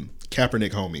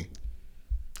Kaepernick homie.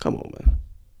 Come on, man.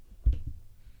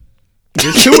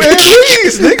 It's two Ed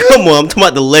Reeds, nigga. Come on, I'm talking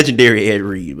about the legendary Ed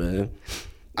Reed, man.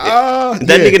 That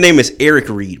nigga name is Eric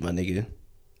Reed, my nigga.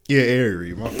 Yeah, Eric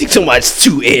Reed. You talking about it's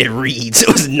two Ed Reeds? It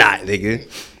was not, nigga.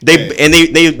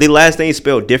 They last name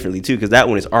spelled differently too, because that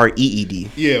one is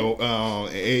REED.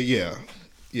 Yeah,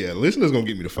 yeah. Listeners gonna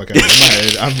get me the fuck out of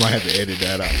here. I might have to edit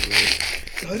that out.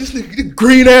 Oh, this nigga,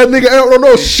 green ass nigga, I don't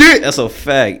know shit. That's a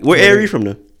fact. Where area you from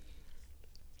though?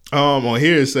 On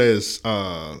here it says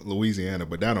Louisiana,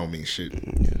 but that don't mean shit.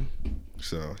 Yeah.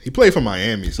 So he played for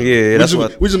Miami. So yeah,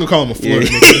 we're just gonna call him a Florida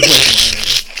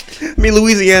nigga. I mean,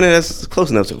 Louisiana, that's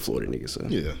close enough to a Florida nigga. So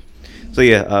yeah. So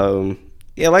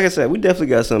yeah, like I said, we definitely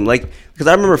got something. Like, because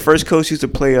I remember first coach used to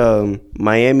play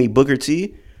Miami Booker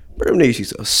T. Bro, them niggas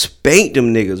used to spank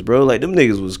them niggas, bro. Like, them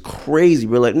niggas was crazy,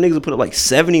 bro. Like, them niggas would put up like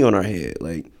 70 on our head.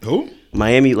 Like, who?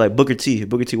 Miami, like Booker T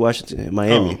Washington,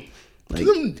 Miami. Like,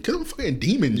 cause them fucking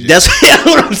demons. That's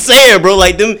what I'm saying, bro.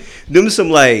 Like them some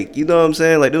like, you know what I'm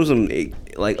saying? Like them some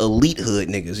like elite hood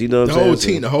niggas. You know what I'm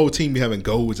saying? The whole team be having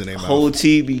golds in their mouth. Whole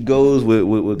team be goes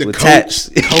with the tats.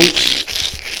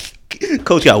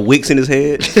 Coach got wicks in his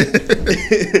head.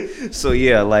 So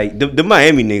yeah, like the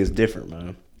Miami niggas different,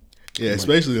 man. Yeah,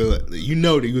 especially you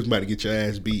know that you was about to get your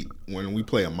ass beat when we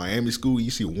play a Miami school.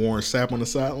 You see Warren Sapp on the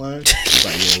sideline.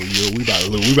 Like, we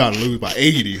about to lose by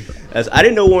 80. I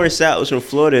didn't know Warren Sapp was from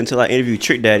Florida until I interviewed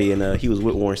Trick Daddy and he was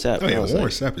with Warren Sapp. Oh yeah, Warren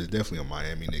Sapp is definitely a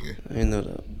Miami nigga. I didn't know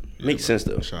that. Makes sense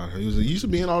though. He used to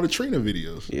be in all the Trina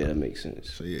videos. Yeah, that makes sense.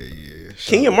 So yeah.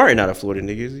 Kenyon Martin not a Florida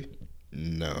nigga, is he?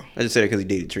 No. I just said it because he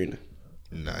dated Trina.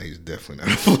 Nah, he's definitely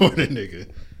not a Florida nigga.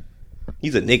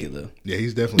 He's a nigga though. Yeah,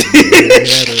 he's definitely a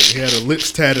nigga. He had a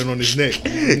lips tatted on his neck.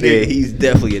 Yeah, he's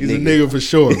definitely a nigga. He's a nigga for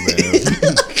sure, man.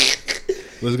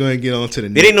 Let's go ahead and get on to the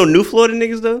next. It ain't no new Florida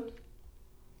niggas though?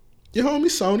 Your homie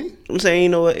Sony. I'm saying, you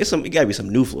know what? It gotta be some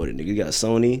new Florida niggas. You got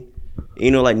Sony.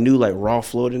 You know, like new, like raw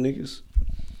Florida niggas.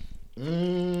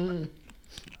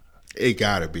 It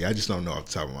gotta be. I just don't know off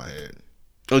the top of my head.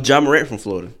 Oh, John Morant from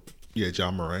Florida. Yeah,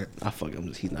 John Morant.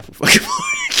 He's not from fucking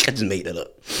Florida. I just made that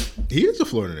up. He is a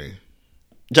Florida nigga.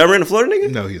 John Morant a Florida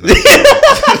nigga? No, he's not.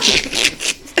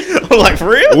 I'm like, for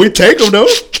real? We take him though.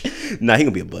 Nah, he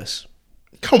gonna be a bust.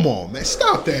 Come on, man.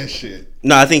 Stop that shit.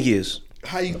 Nah, I think he is.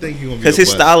 How you think he gonna be? Because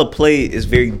his style of play is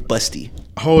very busty.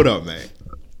 Hold up, man.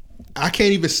 I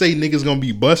can't even say niggas gonna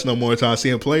be bust no more until I see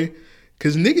him play.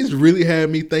 Cause niggas really had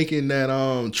me thinking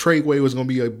that Trey Way was gonna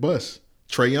be a bust.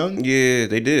 Trey Young? Yeah,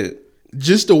 they did.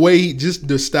 Just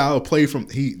the style of play from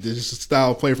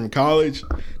college,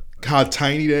 how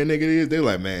tiny that nigga is. They're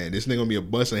like, man, this nigga gonna be a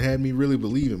bust, and had me really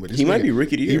believing. But he might be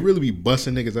rookie of the year. He really be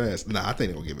busting niggas ass. Nah, I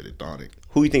think they gonna give it to Thonic.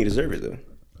 Who you think deserve it though?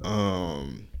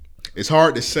 It's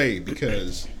hard to say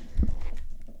because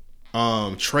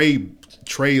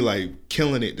Trey like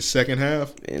killing it the second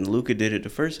half, and Luka did it the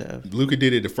first half.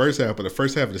 But the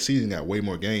first half of the season got way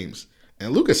more games,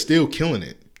 and Luka's still killing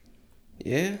it.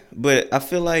 Yeah, but I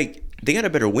feel like they got a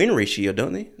better win ratio,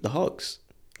 don't they? The Hawks,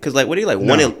 because like what they like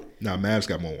 1-11. Nah, Mavs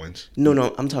got more wins.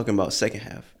 No, I'm talking about second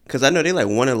half. Because I know they like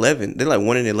 1-11. They're like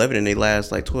 1-11 in they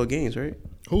last like 12 games, right?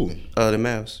 Who? The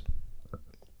Mavs.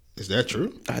 Is that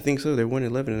true? I think so. They're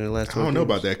 1-11 in their last 12 I don't know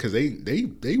games. about that because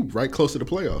they right close to the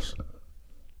playoffs.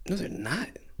 No, they're not.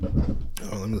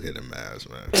 Oh, let me look at the Mavs,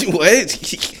 man.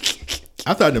 What?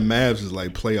 I thought the Mavs was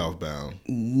like playoff bound.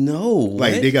 No.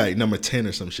 Like what? they got number 10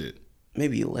 or some shit.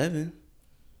 Maybe 11.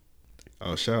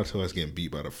 Oh, shout out to us getting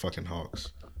beat by the fucking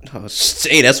Hawks. Oh,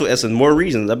 hey, that's more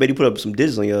reasons. I bet he put up some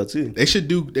digits on y'all too. They should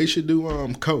do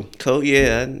Co. Co,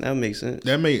 yeah, that makes sense.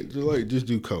 Just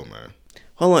do Co, man.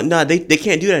 Hold on, nah, they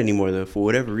can't do that anymore though for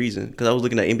whatever reason. Because I was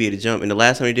looking at NBA to Jump, and the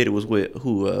last time they did it was with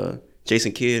who?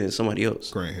 Jason Kidd and somebody else.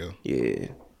 Grant Hill. Yeah.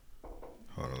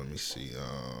 Hold on, let me see.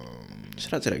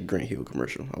 Shout out to that Grant Hill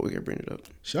commercial. I always gotta bring it up.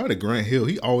 Shout out to Grant Hill.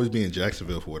 He always be in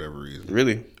Jacksonville for whatever reason.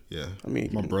 Really? Yeah. I mean,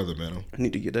 my brother met him. I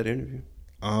need to get that interview.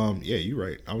 Yeah, you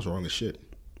right. I was wrong as shit.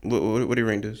 What do you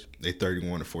rank this? They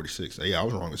 31-46. Yeah, I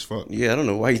was wrong as fuck. Yeah, I don't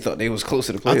know why you thought they was close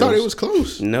to the playoffs. I thought it was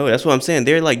close. No, that's what I'm saying.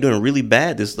 They're like doing really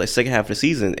bad this like second half of the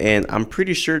season, and I'm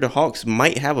pretty sure the Hawks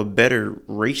might have a better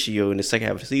ratio in the second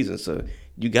half of the season. So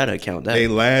you gotta account that. They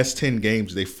last 10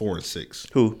 games, they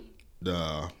 4-6. Who?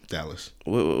 The Dallas.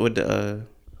 What the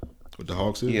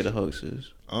Hawks is? Yeah, the Hawks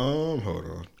is. Hold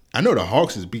on. I know the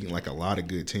Hawks is beating like a lot of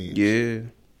good teams. Yeah.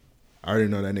 I already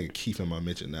know that nigga Keith in my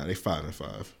mention now. They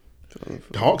 5-5.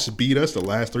 The Hawks beat us the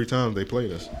last 3 times they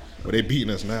played us. But they beating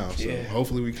us now, so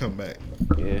hopefully we come back.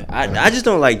 Yeah, I just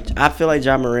don't like. I feel like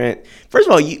Ja Morant. First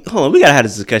of all, hold on. We gotta have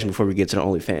this discussion before we get to the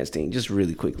OnlyFans thing. Just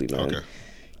really quickly, man. Okay.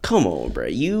 Come on, bro.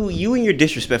 You and your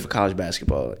disrespect for college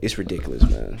basketball. It's ridiculous,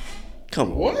 man.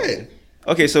 Come on. What? Man.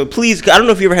 Okay, so please, I don't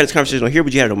know if you ever had this conversation on here,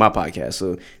 but you had it on my podcast.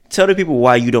 So tell the people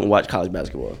why you don't watch college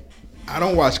basketball. I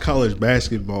don't watch college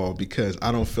basketball because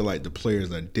I don't feel like the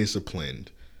players are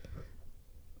disciplined.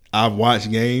 I've watched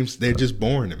games. They're just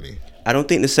boring to me. I don't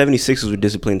think the 76ers were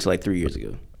disciplined until like 3 years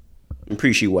ago. I'm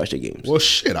pretty sure you watched their games. Well,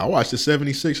 shit, I watched the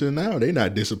 76ers now. They're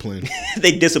not disciplined.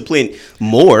 They disciplined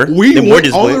more. They're more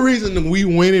disciplined. Only reason we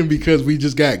winning because we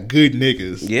just got good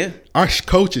niggas. Yeah. Our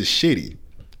coach is shitty.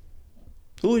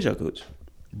 Who is your coach?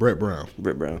 Brett Brown.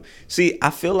 Brett Brown. See, I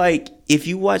feel like if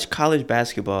you watch college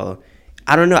basketball,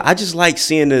 I don't know. I just like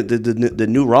seeing the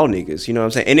new raw niggas. You know what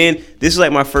I'm saying? And then this is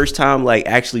like my first time like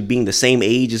actually being the same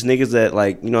age as niggas that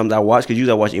like, you know, I watch, because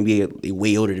usually I watch NBA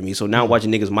way older than me. So now I'm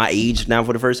watching niggas my age now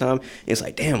for the first time. And it's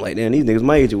like, damn, these niggas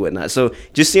my age or whatnot. So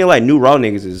just seeing like new raw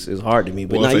niggas is hard to me.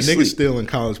 But well, if a nigga's still in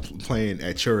college playing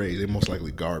at your age, they're most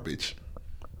likely garbage.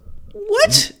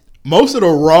 What? Most of the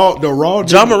raw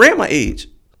Ja Morant my age.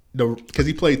 Because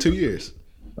he played 2 years.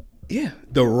 Yeah.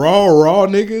 The raw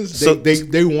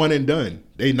niggas, they one and done.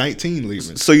 They 19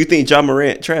 leaving. So you think Ja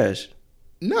Morant trash?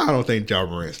 No, I don't think Ja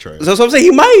Morant's trash. That's what I'm saying.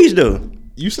 He my age though.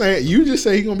 You just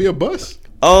say he gonna be a bust?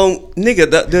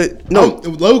 Nigga, no.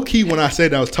 Low key, when I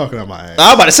said that, I was talking out my ass.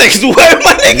 I'm about to say, cause what,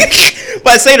 my nigga?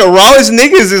 But I say the rawest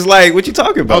niggas is like, what you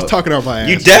talking about? I was talking out my ass.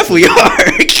 You definitely are.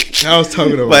 I was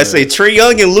talking about. But I say Trae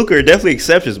Young and Luka are definitely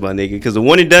exceptions, my nigga, because the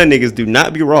one and done niggas do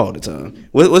not be raw all the time.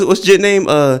 What's your name?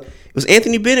 Was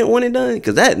Anthony Bennett one and done?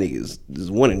 Because that nigga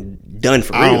is one and done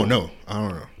for real. I don't know.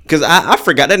 Because I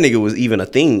forgot that nigga was even a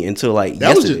thing until like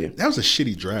yesterday. That was a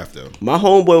shitty draft though. My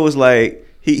homeboy was like,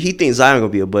 he thinks Zion gonna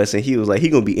be a bust, and he was like, he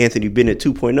gonna be Anthony Bennett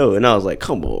 2.0, and I was like,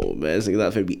 come on, man, this nigga's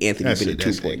not gonna be Anthony Bennett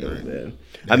 2.0, man.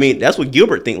 I mean, that's what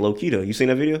Gilbert think low key though. You seen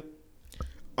that video?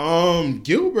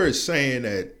 Gilbert's saying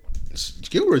that.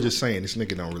 Gilbert's just saying this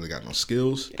nigga don't really got no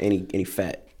skills. Any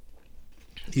fat.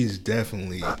 He's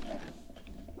definitely.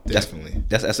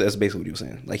 That's basically what he was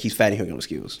saying. Like he's fat and he don't got no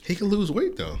skills. He can lose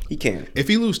weight though. He can. If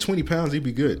he lose 20 pounds, he'd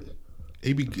be good.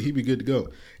 He'd be good to go.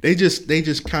 They just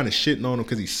kind of shitting on him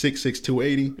because he's 6'6",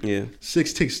 280. Yeah.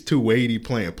 6'6", 280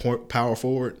 playing power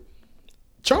forward.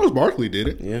 Charles Barkley did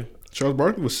it. Yeah. Charles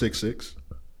Barkley was 6'6".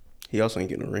 He also ain't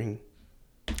getting a ring.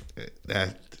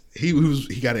 He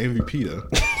got an MVP though.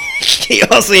 He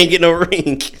also ain't getting no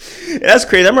ring. That's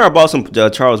crazy. I remember I bought some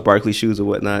Charles Barkley shoes or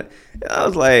whatnot. I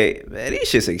was like, man, these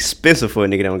shit's expensive for a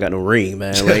nigga that don't got no ring,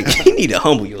 man. Like, you need to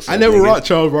humble yourself. I never rocked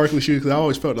Charles Barkley shoes because I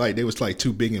always felt like they was like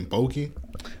too big and bulky.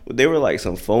 Well, they were like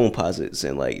some foam posits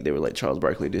and like they were like Charles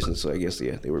Barkley editions. So I guess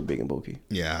they were big and bulky.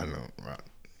 Yeah, I know.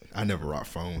 I never rocked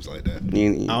foams like that.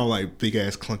 I don't like big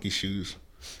ass clunky shoes.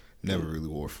 Never really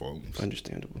wore foams.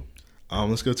 Understandable.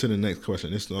 Let's go to the next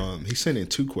question. This he sent in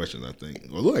 2 questions, I think.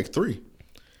 Well, look like 3.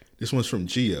 This one's from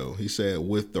Gio. He said,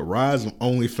 with the rise of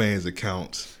OnlyFans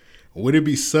accounts, would it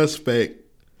be suspect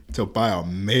to buy a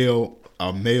male's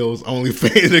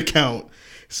OnlyFans account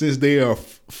since they are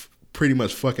pretty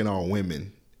much fucking all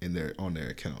women on their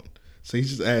account? So he's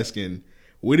just asking,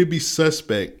 would it be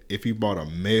suspect if he bought a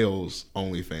male's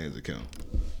OnlyFans account?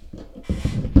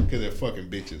 Because they're fucking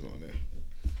bitches on there.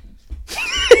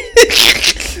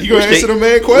 You gonna answer the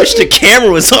man question? Wish the camera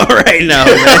was on right now,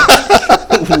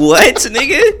 man. What,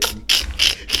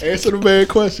 nigga? Answer the man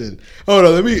question. Hold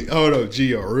on,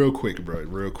 Gio, real quick,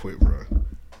 bro.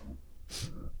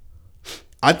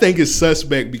 I think it's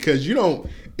suspect because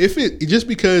just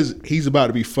because he's about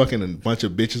to be fucking a bunch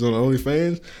of bitches on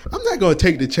OnlyFans, I'm not gonna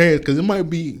take the chance because it might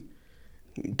be.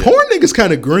 Porn niggas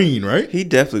kind of green, right? He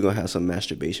definitely gonna have some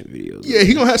masturbation videos. Yeah,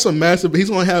 he gonna have some he's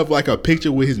gonna have like a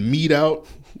picture with his meat out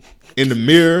in the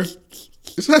mirror.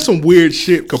 It's not some weird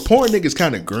shit. Cause porn niggas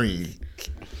kind of green.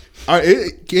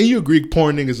 Can you agree?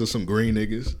 Porn niggas are some green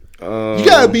niggas. You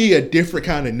gotta be a different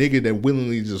kind of nigga that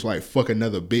willingly just like fuck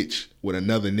another bitch with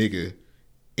another nigga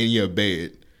in your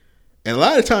bed. And a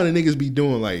lot of times the niggas be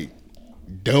doing like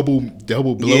double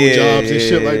blowjobs and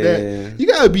shit like that. You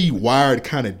gotta be wired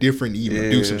kind of different to even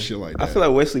do some shit like that. I feel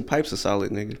like Wesley Pipes a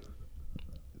solid nigga.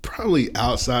 Probably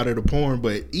outside of the porn,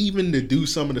 but even to do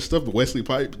some of the stuff that Wesley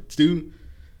Pipes do,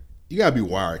 you gotta be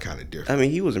wired kind of different. I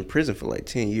mean, he was in prison for like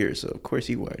 10 years, so of course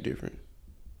he wired different.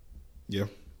 Yeah.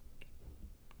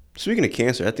 Speaking of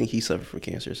cancer, I think he suffered from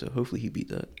cancer, so hopefully he beat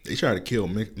that. They tried to kill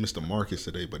Mr. Marcus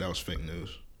today, but that was fake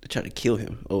news. They tried to kill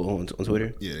him. On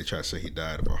Twitter? Yeah, they tried to say he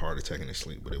died of a heart attack in his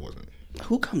sleep, but it wasn't.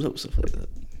 Who comes up with stuff like that?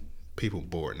 People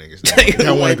bored niggas.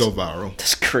 They want to go viral.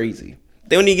 That's crazy.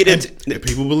 They don't even get it. And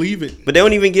people believe it. But they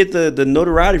don't even get the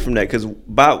notoriety from that because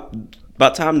about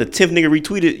time the 10th nigga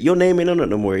retweeted, your name ain't on it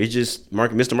no more. It's just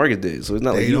Mr. Marcus did. So it's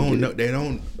not they like don't know.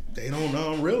 They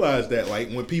don't realize that.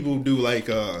 Like when people do like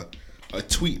a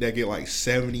tweet that get like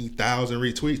 70,000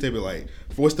 retweets, they be like,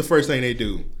 what's the first thing they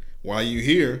do? While you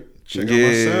here, check out my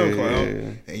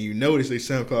SoundCloud, and you notice they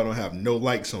SoundCloud don't have no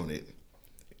likes on it.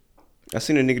 I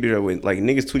seen a nigga do that with like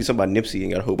niggas tweeted something about Nipsey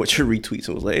and got a whole bunch of retweets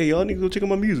and was like, hey, y'all niggas go check out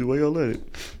my music. Why y'all let it?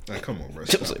 Like, come on, bro.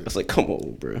 I was like, come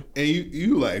on, bro. And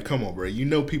you like, come on, bro. You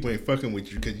know people ain't fucking with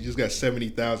you because you just got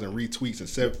 70,000 retweets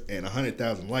and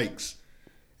 100,000 likes,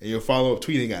 and your follow up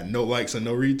tweet ain't got no likes and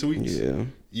no retweets. Yeah,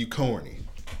 you corny.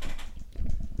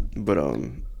 But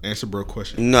answer bro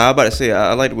question. No, I was about to say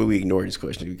I like the way we ignore this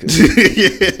question because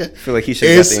I feel like he should.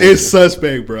 It's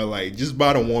suspect, bro. Like just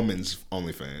buy the woman's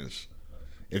OnlyFans.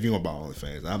 If you want to buy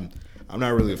OnlyFans, I'm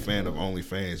not really a fan of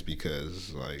OnlyFans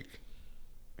because like,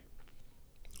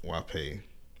 why pay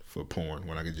for porn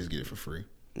when I could just get it for free?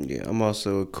 Yeah, I'm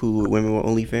also cool with women with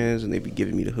OnlyFans, and they be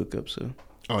giving me the hookup. So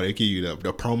they give you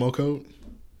the promo code.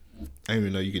 I didn't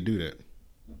even know you could do that.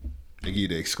 They give you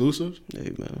the exclusives.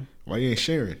 Hey man, why you ain't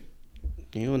sharing?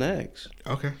 You don't ask.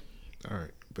 Okay, all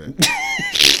right, bet.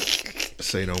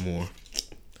 Say no more.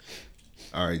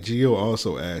 All right, Gio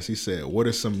also asked, he said, what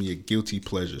are some of your guilty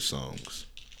pleasure songs?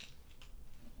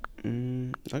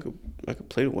 I could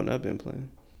play the one I've been playing.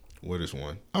 What is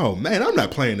one? Oh, man, I'm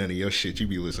not playing none of your shit you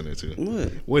be listening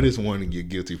to. What is one of your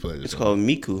guilty pleasure It's songs? called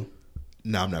Miku.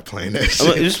 No, I'm not playing that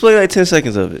shit. Just play like 10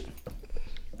 seconds of it.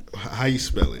 How you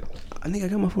spell it? I think I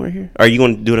got my phone right here. Are you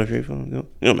going to do it on your phone? No,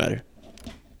 it don't matter.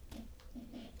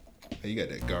 Hey, you got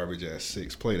that garbage ass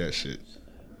 6. Play that shit.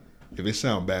 If it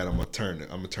sound bad, I'm gonna turn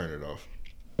it off.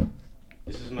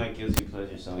 This is my guilty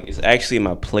pleasure song. It's actually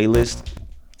my playlist.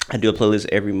 I do a playlist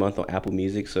every month on Apple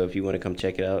Music, so if you want to come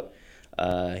check it out,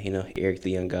 Eric the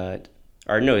Young God.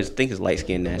 Or no, I think it's Light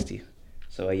Skin Nasty.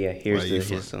 So yeah, here's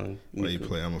his song. While you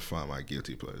play, I'm gonna find my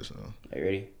guilty pleasure song. Are you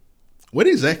ready? What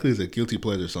exactly is a guilty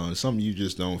pleasure song? Something you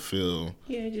just don't feel.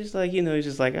 Yeah, just like it's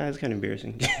just like it's kind of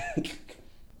embarrassing.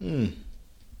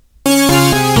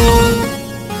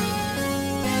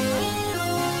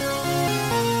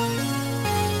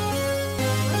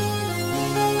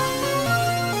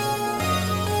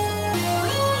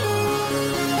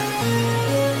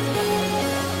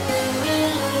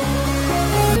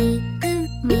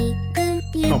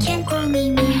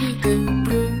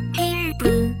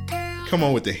 Come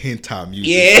on with the hentai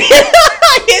music. Yeah,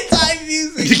 hentai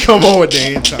music. Come on with the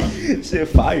hentai music. Shit,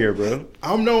 fire, bro.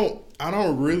 I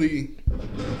don't really,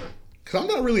 cause I'm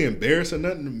not really embarrassed of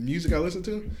nothing. The music I listen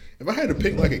to. If I had to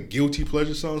pick like a guilty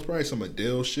pleasure song, it's probably some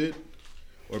Adele shit,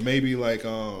 or maybe like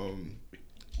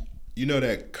you know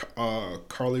that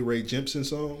Carly Rae Jepsen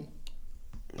song.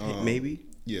 Maybe.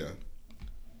 Yeah.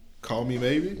 Call Me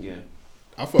Maybe. Yeah.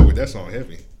 I fuck with that song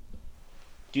heavy.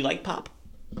 Do you like pop?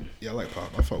 Yeah, I like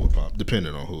pop. I fuck with pop,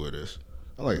 depending on who it is.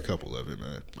 I like a couple of it,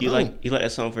 man. You like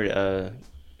that song for the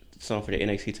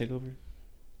NXT takeover?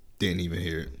 Didn't even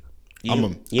hear it.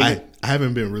 I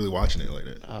haven't been really watching it like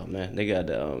that. Oh man, they got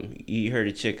you heard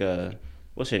the chick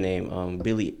what's her name?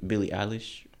 Billie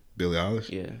Eilish. Billie Eilish?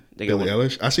 Yeah. Billie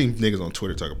Eilish? I seen niggas on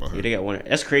Twitter talk about her. Yeah, they got one.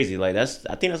 That's crazy. Like I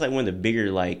think that's like one of the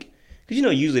bigger like. Cause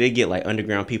usually they get like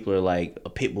underground people or like a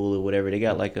Pitbull or whatever. They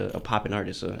got like a popping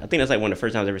artist. So I think that's like one of the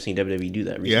first times I've ever seen WWE do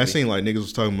that. Recently. Yeah, I seen like niggas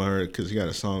was talking about her because he got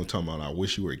a song talking about "I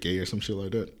wish you were gay" or some shit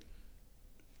like that.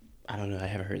 I don't know. I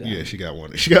haven't heard that. Yeah, she got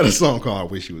one. She got a song called "I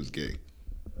Wish You Was Gay."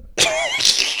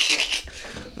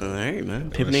 All right,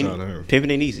 man.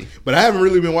 Pimping ain't easy. But I haven't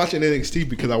really been watching NXT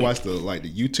because I watched the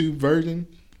YouTube version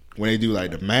when they do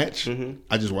like the match. Mm-hmm.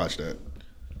 I just watched that.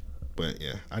 But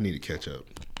yeah, I need to catch up.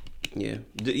 Yeah,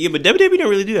 but WWE don't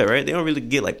really do that, right? They don't really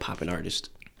get like popping artists.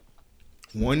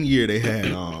 One year they had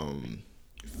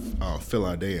Phil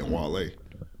Ade and Wale.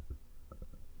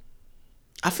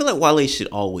 I feel like Wale should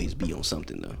always be on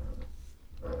something though.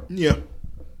 Yeah,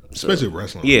 especially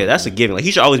wrestling. Yeah, that's a given. Like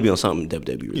he should always be on something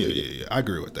WWE. Yeah. I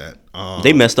agree with that.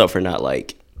 They messed up for not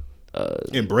like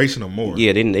embracing them more.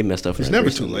 Yeah, they messed up for. It's never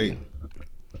too late.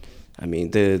 I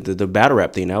mean the battle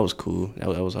rap thing that was cool. That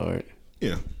was hard.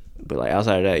 Yeah. But like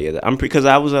outside of that, yeah, because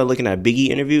I was looking at Biggie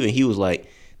interview and he was like,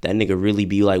 that nigga really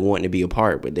be like wanting to be a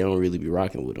part, but they don't really be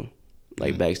rocking with him,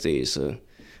 like backstage. So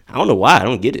I don't know why. I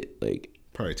don't get it. Like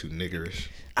probably too niggerish.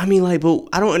 I mean, like, but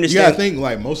I don't understand. Yeah, I think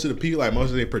like most of the people, like most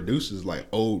of their producers, like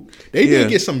old. They did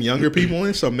get some younger people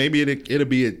in, so maybe it'll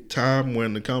be a time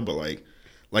when to come. But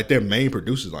like their main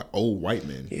producers, like old white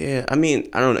men. Yeah, I mean,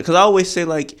 I don't know, because I always say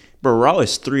like, bro, Raw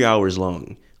is 3 hours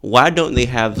long. why don't they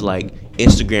have like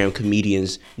Instagram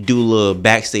comedians do little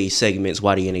backstage segments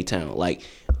while they in a town? Like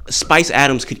Spice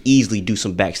Adams could easily do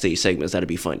some backstage segments that'd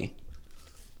be funny.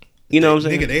 You know what I'm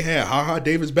saying? Nigga, they had Ha Ha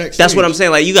Davis backstage. That's what I'm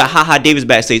saying. Like, you got Ha Ha Davis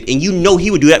backstage, and you know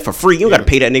he would do that for free. You don't got to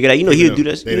pay that nigga that. You know he would do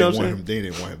that. You know what I'm saying? They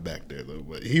didn't want him back there, though.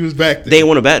 But he was back there. They didn't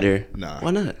want him back there? Nah.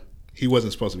 Why not? He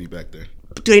wasn't supposed to be back there.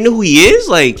 But do they know who he is?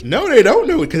 Like, no, they don't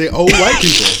know it because they old white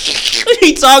people. What are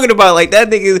you talking about? Like, that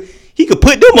nigga, he could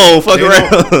put them on fuck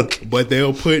around. But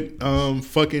they'll put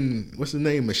fucking what's his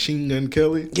name, Machine Gun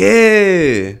Kelly.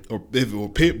 Yeah. Or if it were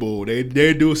Pitbull,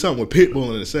 they do something with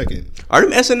Pitbull in a second. Are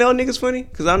them SNL niggas funny?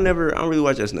 Because I don't really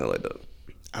watch SNL like that.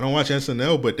 I don't watch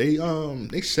SNL, but they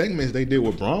segments they did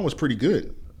with Braun was pretty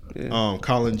good. Yeah.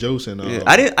 Colin Jost and yeah.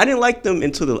 I didn't like them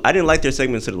I didn't like their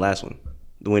segments to the last one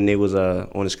when they was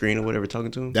on the screen or whatever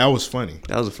talking to him. That was funny.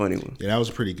 That was a funny one. Yeah, that was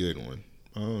a pretty good one.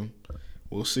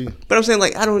 We'll see. But I'm saying,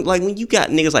 like, I don't like when you got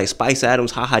niggas like Spice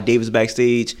Adams, Ha Ha Davis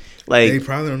backstage. Like, they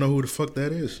probably don't know who the fuck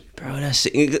that is, bro. That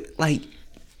shit, like,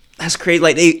 that's crazy.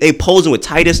 Like, they posing with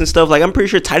Titus and stuff. Like, I'm pretty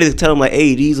sure Titus could tell them like,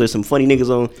 hey, these are some funny niggas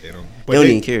on. They don't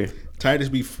even care. Titus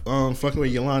be fucking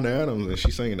with Yolanda Adams and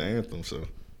she's singing the anthem, so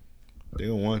they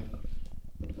don't want.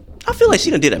 I feel like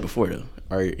she done did that before though,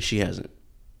 or she hasn't.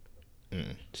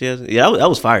 She hasn't. Yeah, that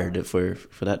was fired for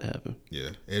that to happen.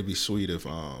 Yeah, it'd be sweet if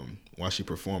while she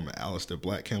performed, Alistair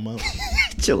Black came out.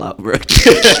 Chill out, bro. or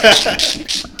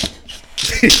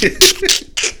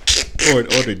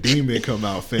the demon come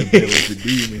out, Finn Balor's the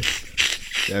demon.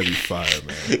 That'd be fire,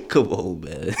 man. Come on,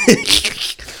 man.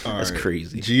 That's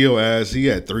crazy. Gio asked, he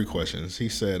had 3 questions. He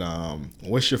said,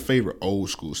 what's your favorite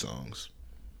old school songs?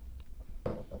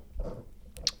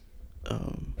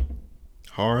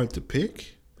 Hard to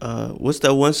pick? What's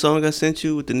that one song I sent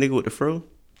you with the nigga with the fro?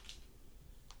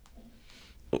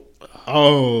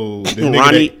 Oh,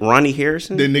 Ronnie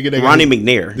Harrison? The nigga that Ronnie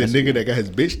McNair. The nigga that got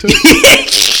his bitch took?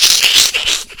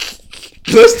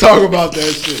 Let's talk about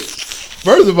that shit.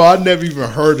 First of all, I never even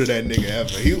heard of that nigga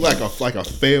ever. He was like a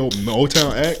failed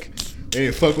Motown act. They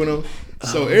didn't fuck with him.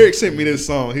 So Eric sent me this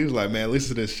song. He was like, man,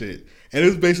 listen to this shit. And it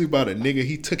was basically about a nigga,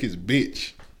 he took his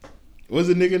bitch. What's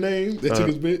the nigga name that took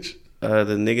his bitch?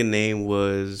 The nigga name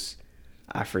was,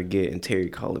 I forget, and Terry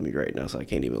calling me right now, so I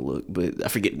can't even look, but I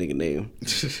forget the nigga name.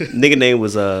 Nigga name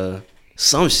was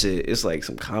some shit. It's like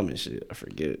some common shit. I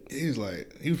forget. He was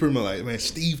pretty much like, man,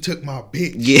 Steve took my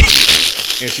bitch. Yeah.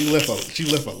 And she left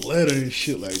a letter and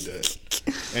shit like that.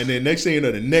 And then next thing you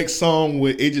know, the next song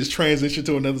it just transitioned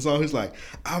to another song. He's like,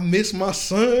 I miss my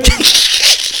son.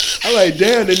 I'm like,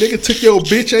 damn, the nigga took your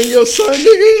bitch and your son,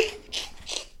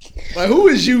 nigga. Like, who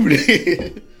is you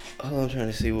then? Oh, I'm trying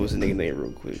to see what was the nigga name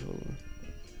real quick. Hold on.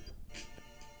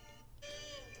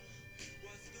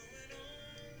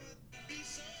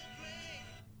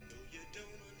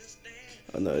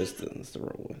 Oh no, it's the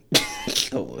wrong one.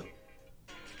 Hold on.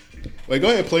 Wait, go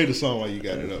ahead and play the song while you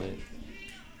got it up.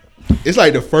 It's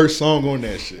like the first song on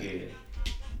that shit.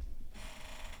 Yeah.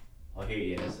 Oh, here,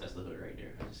 yeah, that's the hood right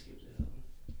there. I just skipped it.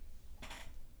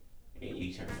 And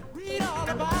you turn it. Read all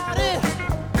about it.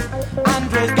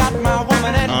 Andre's got my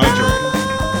woman and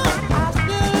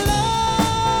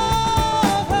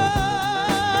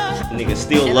nigga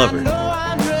still love her.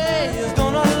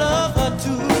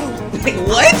 Like,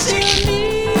 what?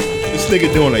 This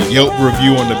nigga doing a Yelp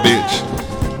review on the bitch.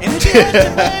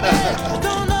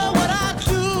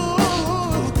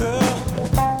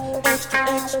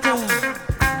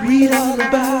 Read all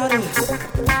about it.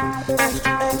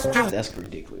 That's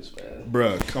ridiculous, man.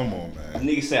 Bruh, come on, man.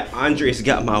 Nigga said Andres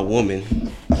got my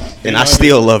woman, and I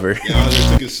still love her. Yeah, Andres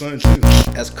took his son too.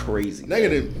 That's crazy.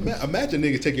 Nigga, imagine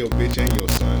nigga take your bitch and your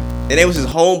son. And it was his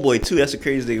homeboy too. That's the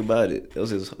crazy thing about it. It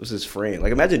was his friend.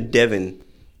 Like, imagine Devin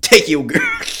take your girl.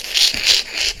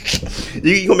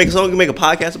 You gonna make a song? You gonna make a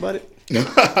podcast about it?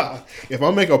 If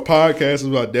I make a podcast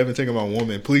about Devin taking my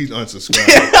woman, please unsubscribe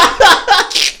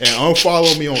and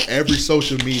unfollow me on every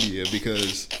social media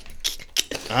because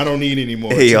I don't need any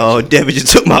more. Hey y'all, Devin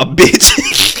just took my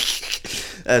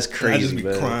bitch. That's crazy. I just be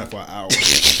man. crying for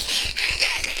hours.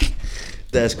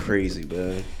 That's crazy,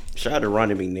 man. Shout out to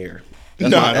Ronnie McNair.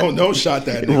 Don't shot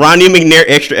that nigga. Ronnie McNair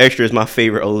Extra Extra is my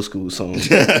favorite old school song.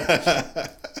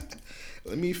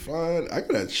 Let me find. I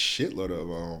got a shitload of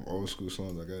old school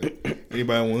songs. I got.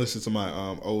 Anybody want to listen to my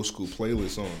old school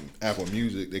playlist on Apple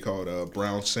Music? They call it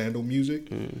Brown Sandal Music.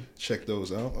 Check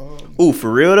those out. Ooh,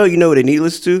 for real though, you know what they need to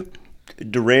listen to?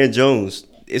 Duran Jones.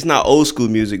 It's not old school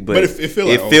music, but it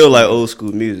feel like old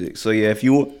school music. So yeah, if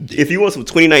you want some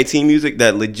 2019 music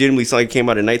that legitimately came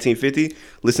out in 1950,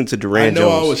 listen to Duran Jones. I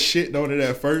know I was shitting on it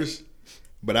at first,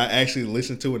 But I actually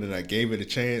listened to it and I gave it a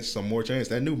chance, some more chance.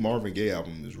 That new Marvin Gaye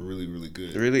album is really, really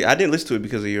good. Really? I didn't listen to it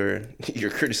because of your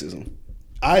criticism.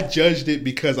 I judged it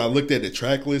because I looked at the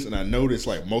track list and I noticed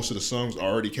like most of the songs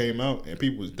already came out and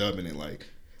people was dubbing it like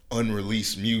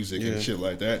unreleased music and shit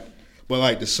like that. But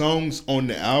like the songs on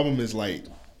the album is like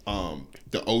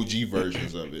the OG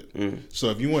versions of it.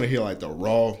 So if you want to hear like the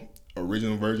raw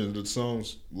original versions of the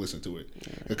songs, listen to it.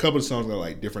 A couple of songs got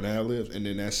like different ad libs, and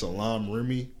then that Salam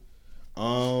Remy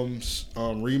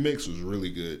remix was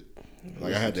really good.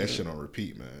 Like I had that shit on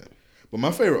repeat, man. But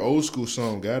my favorite old school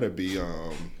song gotta be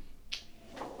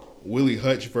Willie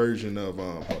Hutch version of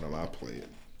hold on, I'll play it.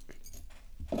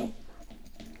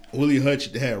 Willie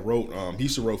Hutch had wrote he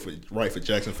used to write for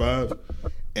Jackson 5,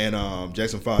 and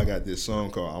Jackson 5 got this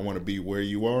song called I Want to Be Where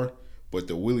You Are, but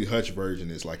the Willie Hutch version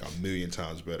is like 1,000,000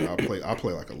 times better. I'll play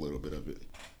like a little bit of it.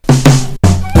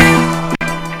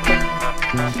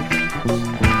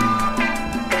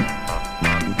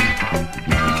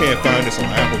 You can't find this on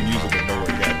Apple Music or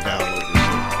nowhere. You gotta download this shit.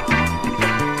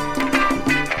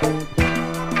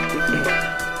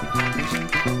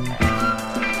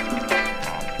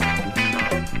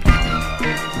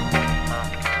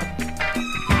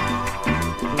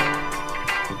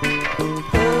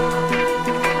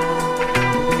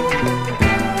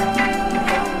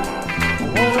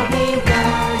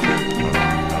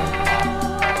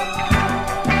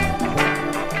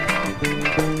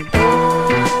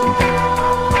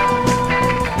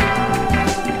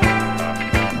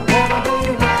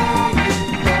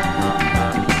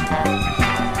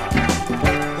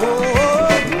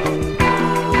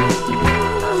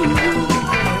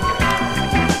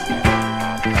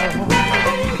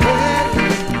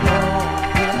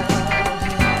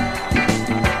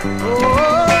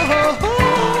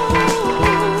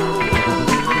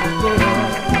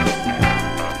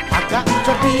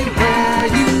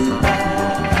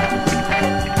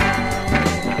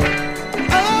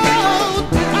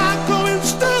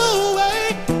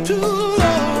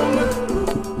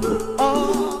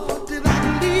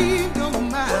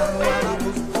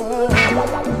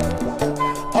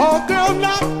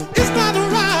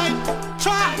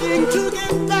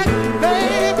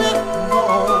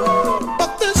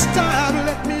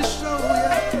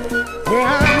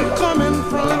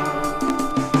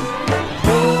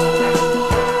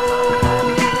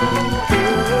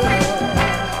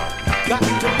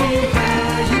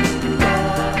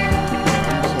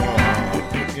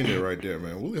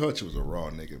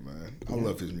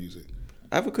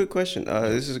 I have a quick question.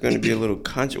 This is going to be a little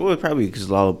controversial. Well, probably because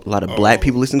a lot of black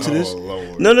people listen to this.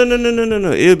 Lord. No.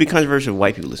 It would be controversial if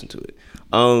white people listen to it.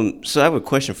 So I have a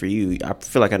question for you. I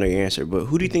feel like I know your answer, but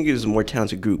who do you think is a more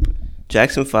talented group,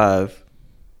 Jackson 5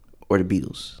 or the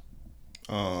Beatles?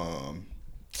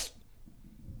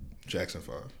 Jackson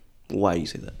 5. Why do you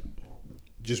say that?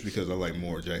 Just because I like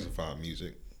more Jackson 5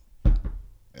 music.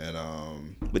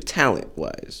 And but talent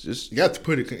wise, just you got to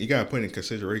put in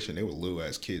consideration they were little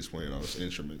ass kids playing all those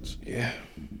instruments. Yeah.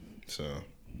 So,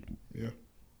 yeah.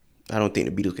 I don't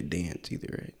think the Beatles could dance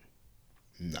either, right?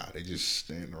 Nah, they just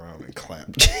stand around and clap.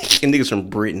 And niggas from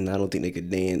Britain, I don't think they could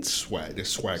dance. They're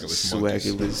swaggerless.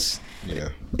 Swaggerless. Yeah.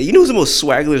 You know who's the most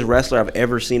swaggerless wrestler I've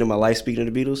ever seen in my life? Speaking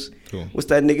of the Beatles, cool. What's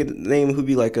that nigga name who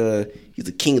be like he's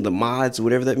the king of the mods,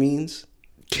 whatever that means.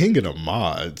 King of the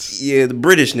mods. Yeah, the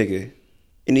British nigga.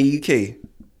 In the UK.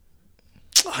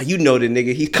 Oh, you know the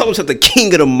nigga. He calls himself the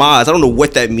king of the mods. I don't know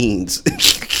what that means.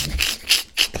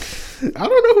 I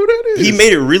don't know who that is. He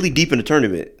made it really deep in the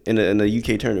tournament, in the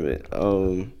UK tournament.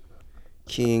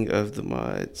 King of the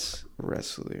mods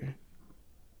wrestler.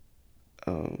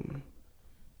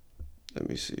 Let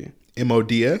me see.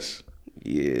 MODS?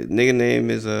 Yeah, nigga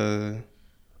name is damn,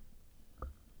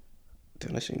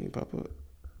 that shit ain't pop up.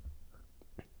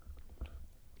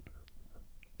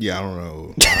 Yeah, I don't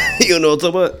know. You don't know what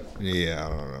I'm talking about? Yeah, I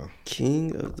don't know.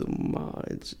 King of the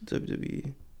mods,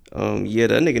 WWE. Yeah,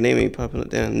 that nigga name ain't popping up.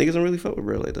 Damn, niggas don't really fuck with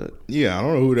bro like that. Yeah, I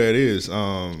don't know who that is.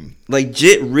 Like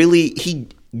Jit really, he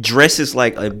dresses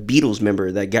like a Beatles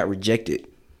member that got rejected.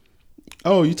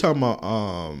 Oh, you talking about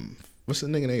what's the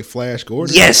nigga name? Flash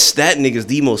Gordon? Yes, that nigga's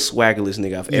the most swaggerless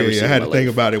nigga I've ever seen. Yeah, I had to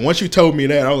think about it. Once you told me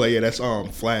that, I was like, yeah, that's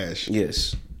Flash.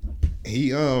 Yes. He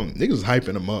niggas was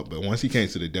hyping him up, but once he came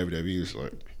to the WWE, it was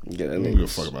like, yeah, that I don't give a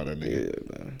fuck about that nigga. Yeah,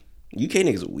 man. UK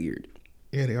niggas are weird.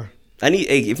 Yeah, they are.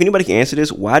 If anybody can answer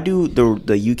this, why do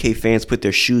the UK fans put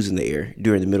their shoes in the air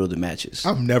during the middle of the matches?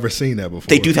 I've never seen that before.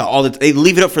 They do that they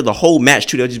leave it up for the whole match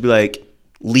too. They'll just be like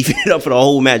leaving it up for the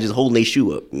whole match, just holding their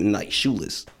shoe up and like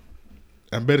shoeless.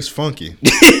 I bet it's funky.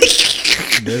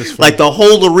 That's Like the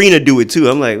whole arena do it too.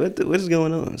 I'm like, what is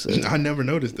going on? So, I never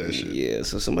noticed that shit. yeah,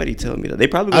 so somebody tell me that. They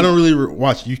probably. I don't really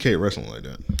watch UK wrestling like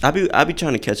that. I be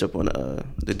trying to catch up on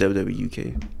the WWE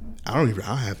UK.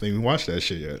 I haven't even watched that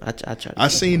shit yet. I tried. I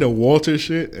seen the Walter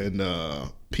shit and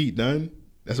Pete Dunne.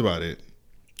 That's about it.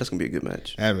 That's gonna be a good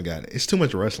match. I haven't got it. It's too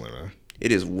much wrestling, man.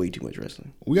 It is way too much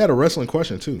wrestling. We got a wrestling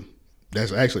question too.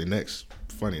 That's actually next.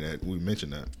 Funny that we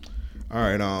mentioned that. All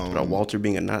right. About Walter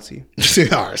being a Nazi.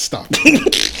 All right, stop.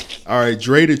 All right,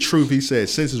 Dre the Truth. He said,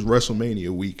 since it's WrestleMania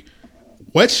week,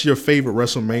 what's your favorite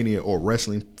WrestleMania or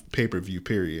wrestling pay-per-view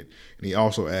period? And he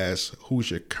also asked,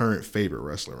 who's your current favorite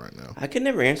wrestler right now? I could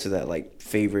never answer that like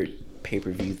favorite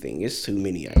pay-per-view thing. It's too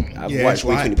many. I've watched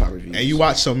way too many pay-per-views. And you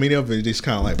watch so many of it, it's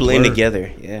kind of like blend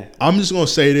together. Yeah. I'm just gonna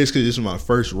say this because this is my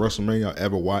first WrestleMania I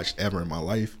ever watched ever in my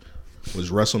life.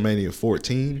 Was WrestleMania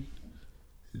 14.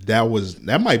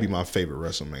 That might be my favorite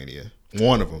WrestleMania.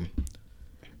 One of them.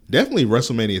 Definitely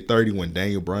WrestleMania 30 when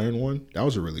Daniel Bryan won. That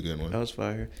was a really good one. That was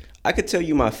fire. I could tell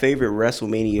you my favorite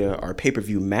WrestleMania or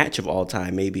pay-per-view match of all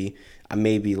time. Maybe I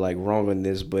may be like wrong on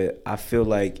this, but I feel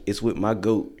like it's with my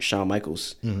GOAT, Shawn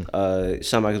Michaels. Mm-hmm.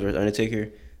 Shawn Michaels versus Undertaker,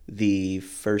 the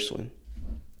first one.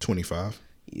 25.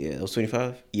 Yeah, it was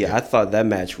 25. Yeah, I thought that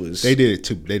match was. They did it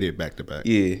too. They did it back to back.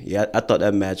 Yeah. I thought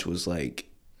that match was like.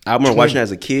 I remember watching it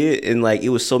as a kid, and like it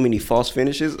was so many false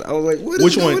finishes. I was like, "What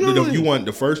is going on?" Which one? You want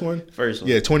the first one? First one.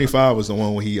 Yeah, 25 was the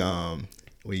one when he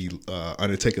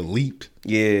Undertaker leaped.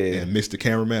 Yeah, and missed the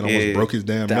cameraman. Almost broke his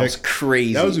damn neck. That was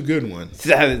crazy. That was a good one.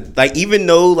 Like even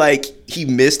though like he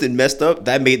missed and messed up,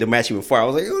 that made the match even far. I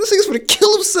was like, "Oh, this nigga's gonna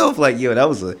kill himself!" Like, yo, that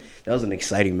was an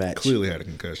exciting match. Clearly had a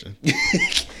concussion.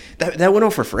 That went on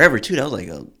for forever too. That was like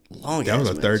a long. That was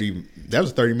a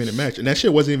 30-minute match, and that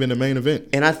shit wasn't even the main event.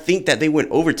 And I think that they went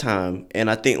overtime,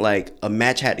 and I think like a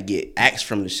match had to get axed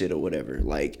from the shit or whatever.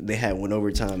 Like they went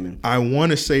overtime. And I want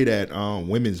to say that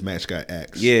women's match got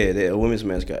axed. Yeah, the women's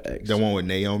match got axed. The one with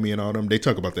Naomi and all them. They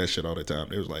talk about that shit all the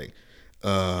time. It was like,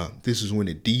 this is when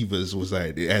the Divas was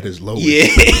like at its lowest. Yeah,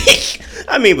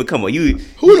 I mean, but come on,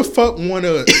 who the fuck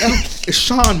wanna?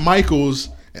 Shawn Michaels.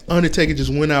 Undertaker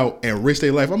just went out and risked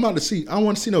their life. I want to see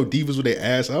no Divas with their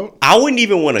ass out. I wouldn't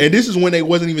even want to. And this is when they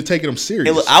wasn't even taking them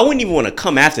serious. Look, I wouldn't even want to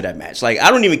come after that match. Like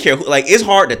I don't even care. Like it's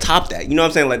hard to top that. You know what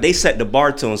I'm saying? Like they set the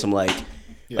bar to them. Some like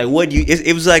what you?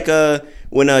 It was like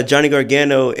when Johnny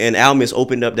Gargano and Almas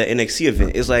opened up that NXT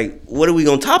event. It's like what are we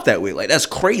gonna top that with? Like that's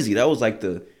crazy. That was like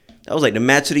the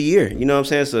match of the year. You know what I'm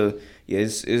saying? So yeah,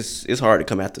 it's hard to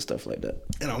come after stuff like that.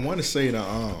 And I want to say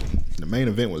the main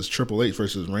event was Triple H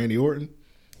versus Randy Orton.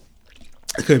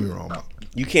 I could be wrong.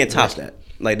 You can't top that.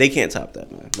 Like they can't top that,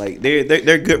 man. Like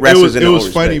they're good wrestlers. It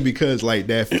was funny because like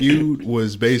that feud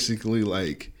was basically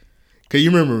like, cause you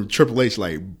remember Triple H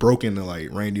like broke into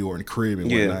like Randy Orton's crib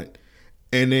and whatnot,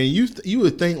 and then you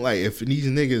would think like if these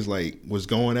niggas like was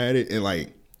going at it and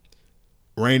like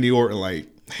Randy Orton like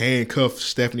handcuffed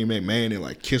Stephanie McMahon and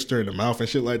like kissed her in the mouth and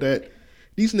shit like that,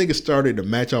 these niggas started the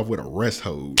match off with a rest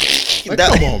hose. Like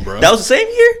come on, bro. That was the same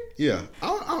year. Yeah,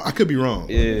 I could be wrong.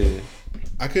 Yeah.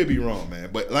 I could be wrong, man.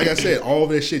 But like I said, all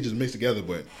of that shit just mixed together.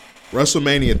 But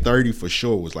WrestleMania 30 for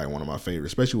sure was like one of my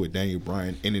favorites, especially with Daniel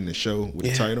Bryan ending the show with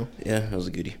the title. Yeah, that was a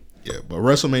goodie. Yeah, but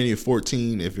WrestleMania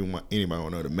 14, if anybody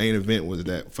want to know, the main event was it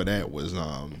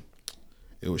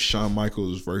was Shawn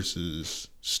Michaels versus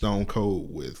Stone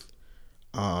Cold with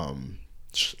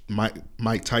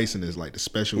Mike Tyson is like the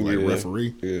special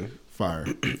referee. Yeah, fire.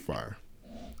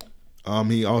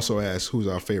 He also asked who's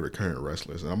our favorite current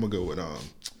wrestlers, and I'm gonna go with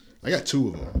I got two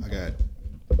of them. I got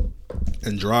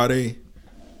Andrade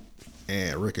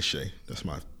and Ricochet. That's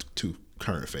my two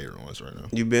current favorite ones right now.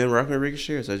 You been rocking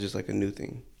Ricochet, or is that just like a new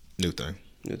thing? New thing.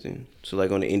 So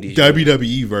like on the Indies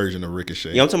WWE version of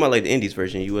Ricochet. Yeah, I'm talking about like the Indies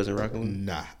version. You wasn't rocking with?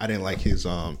 Nah, I didn't like his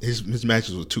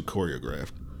matches were too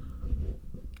choreographed.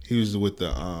 He was with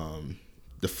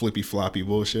the flippy floppy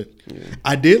bullshit. Yeah.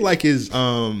 I did like his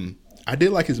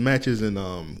matches in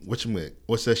what's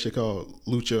that shit called?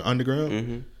 Lucha Underground.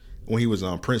 Mm-hmm. When he was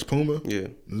on Prince Puma. Yeah.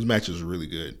 His matches were really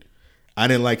good. I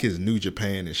didn't like his New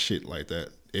Japan and shit like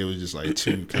that. It was just like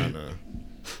too kind of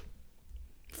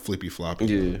flippy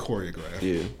floppy choreographed.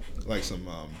 Yeah. Like some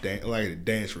like a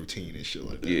dance routine and shit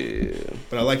like that. Yeah.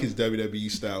 But I like his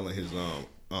WWE style and his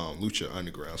Lucha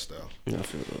Underground style. Yeah, I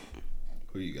feel that.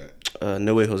 Who you got?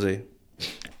 No Way Jose.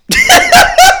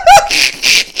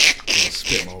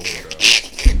 Spit my water out.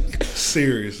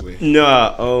 Seriously.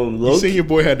 Nah, you seen your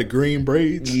boy had the green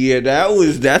braids? Yeah,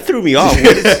 that threw me off.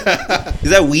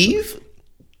 Is that weave?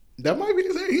 That might be.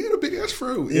 He had a big ass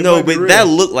fro. No, but that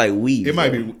looked like weave. It might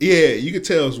be. Yeah, you could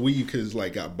tell it's weave because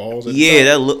like got balls. Yeah,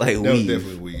 that looked like weave. That was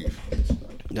definitely weave.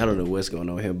 I don't know what's going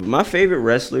on here, but my favorite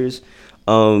wrestlers,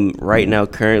 Right now,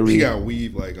 currently, He got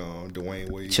weave like Dwayne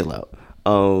Wade. chill out.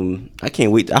 I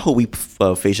can't wait. I hope we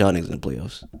face y'all niggas in the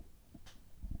playoffs.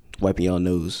 Wiping y'all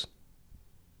nose.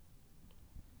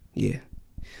 Yeah.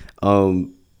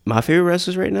 My favorite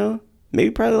wrestlers right now, maybe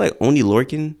probably like Oni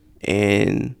Lorcan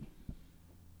and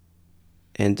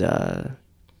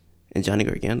Johnny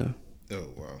Gargano. Oh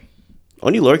wow.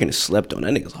 Oni Lorcan is slept on.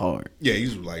 That nigga's hard. Yeah,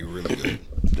 he's like really good.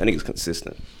 That nigga's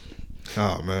consistent.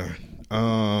 Oh man.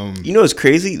 You know what's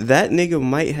crazy? That nigga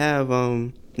might have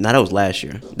that was last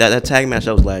year. That tag match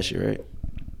that was last year, right?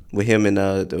 With him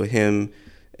and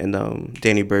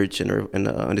Danny Burch and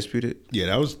Undisputed. Yeah,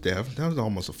 that was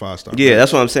almost a 5-star. Yeah,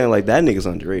 that's what I'm saying. Like that nigga's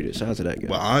underrated. Shout out to that guy.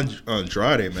 But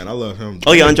Andrade, man, I love him.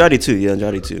 Oh yeah, Andrade too. Yeah,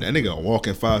 Andrade too. That nigga a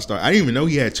walking 5-star. I didn't even know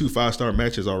he had 2 5-star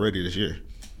matches already this year.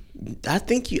 I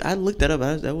think I looked that up.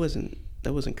 That wasn't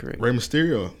correct. Rey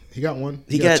Mysterio, he got one.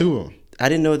 He got 2 of them. I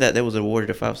didn't know that was awarded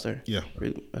a 5-star. Yeah,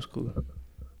 really, that's cool.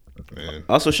 Man.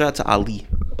 Also, shout out to Ali.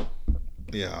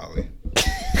 Yeah, Ali.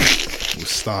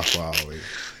 Mustafa Ali.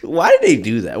 Why did they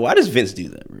do that? Why does Vince do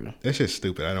that, bro? That shit's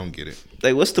stupid. I don't get it.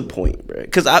 Like, what's the point, bro?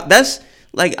 Because that's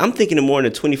like I'm thinking of more in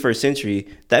the 21st century.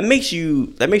 That makes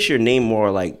your name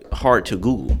more like hard to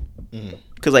Google.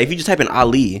 Because like if you just type in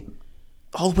Ali,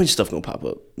 a whole bunch of stuff gonna pop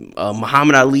up.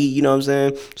 Muhammad Ali, you know what I'm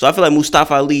saying? So I feel like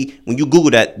Mustafa Ali. When you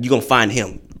Google that, you are gonna find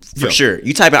him for sure.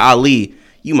 You type in Ali,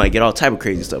 you might get all type of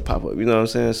crazy stuff pop up. You know what I'm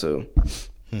saying? So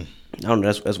I don't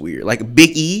know. That's weird. Like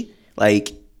Big E, like.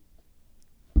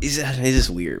 It's just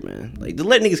weird, man. Like, to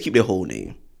let niggas keep their whole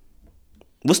name.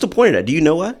 What's the point of that? Do you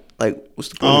know why? Like, what's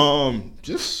the point?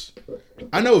 Just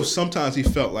I know sometimes he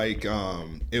felt like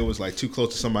it was like too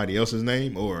close to somebody else's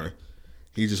name, or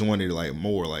he just wanted like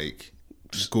more like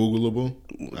Googleable.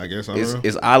 I guess I don't know.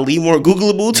 Is Ali more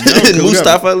Googleable than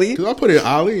Mustafa Ali? Because I put in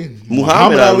Ali,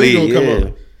 Muhammad Ali gonna come yeah.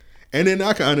 up. And then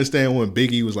I can understand when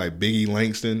Biggie was like Biggie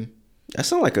Langston. That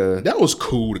sound like that was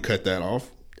cool to cut that off.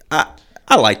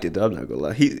 I liked it though. I'm not gonna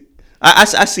lie. I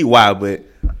see why, but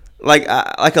like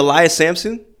Elias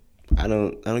Sampson, I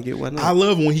don't get why not. I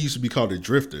love when he used to be called the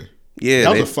Drifter. Yeah,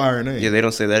 that was a fire name. Yeah, they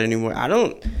don't say that anymore. I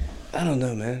don't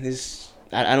know, man.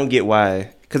 I don't get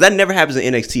why. Because that never happens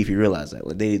in NXT. If you realize that,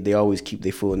 like they always keep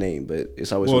their full name, but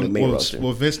it's always on the main roster.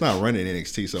 Well, Vince not running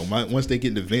NXT, so once they get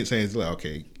into Vince hands, like,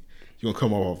 okay, you gonna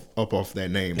come up off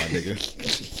that name, my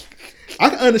nigga. I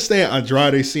can understand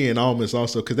Andrade seeing Almas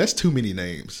also because that's too many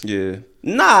names. Yeah.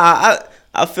 Nah,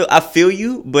 I feel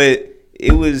you, but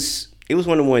it was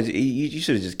one of the ones you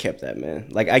should have just kept that, man.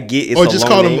 Like I get it's or a just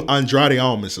long call name. him Andrade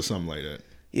Almas or something like that.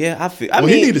 Yeah, I feel. I mean,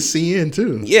 he need a CN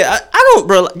too. Yeah, I don't,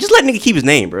 bro. Just let nigga keep his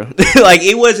name, bro. Like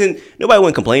it wasn't. Nobody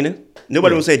wasn't complaining.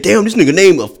 Nobody was saying, "Damn, this nigga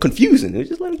name of confusing."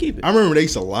 Just let him keep it. I remember they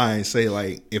used to lie and say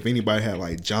like if anybody had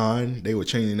like John, they would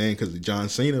change the name because of John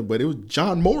Cena, but it was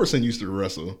John Morrison used to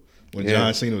wrestle when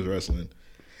John Cena was wrestling.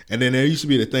 And then there used to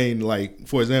be the thing, like,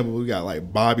 for example, we got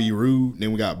like Bobby Roode,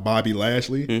 then we got Bobby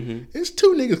Lashley. Mm-hmm. It's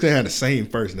 2 niggas that have the same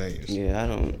first names. Yeah, I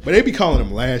don't. But they be calling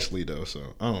him Lashley though, so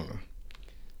I don't know.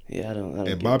 Yeah, I don't.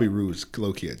 And Bobby Roode's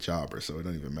low key a jobber, so it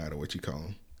don't even matter what you call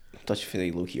him. I thought you feel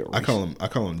like low key a racist. I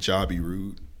call him Jobby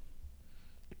Roode.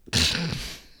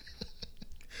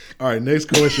 All right, next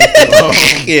question.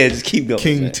 Yeah, just keep going.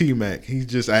 King T Mac. He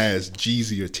just asked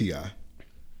Jeezy or T.I.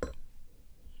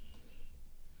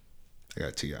 I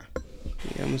got T.I. Yeah,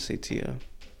 I'm gonna say T.I.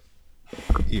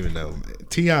 Even though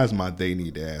T.I. is my they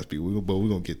need to ask people, but we're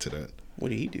gonna get to that. What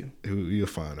did he do? You'll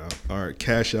find out. All right,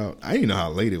 Cash Out. I didn't know how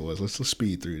late it was. Let's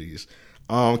speed through these.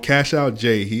 Cash Out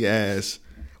Jay, he asks,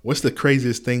 what's the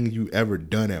craziest thing you ever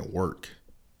done at work?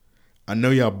 I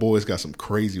know y'all boys got some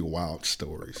crazy wild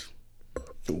stories.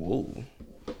 Whoa.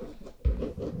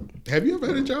 Have you ever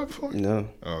had a job before? No.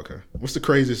 Oh, okay. What's the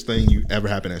craziest thing you ever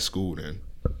happened at school then?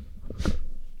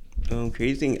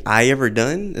 Crazy thing I ever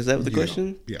done? Is that the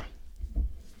question? Yeah.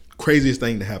 Craziest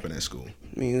thing to happen at school.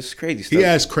 I mean, it's crazy stuff. He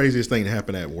asked craziest thing to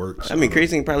happen at work. So I mean,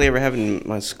 crazy thing probably ever happened in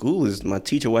my school is my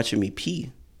teacher watching me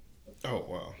pee. Oh,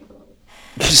 wow.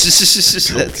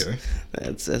 Okay.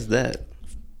 That's that.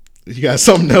 You got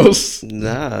something else?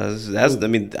 Nah, I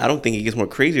mean, I don't think it gets more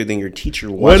crazier than your teacher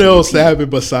watching. What else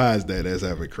happened besides that that's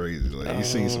happened crazy? Like you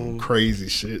seen some crazy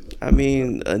shit. I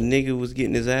mean, a nigga was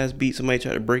getting his ass beat. Somebody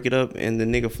tried to break it up, and the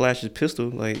nigga flashed his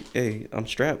pistol. Like, hey, I'm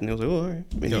strapped. And he was like, oh, all right.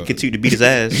 And he continued to beat his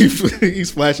ass.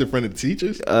 He's flashing in front of the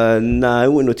teachers? Nah, it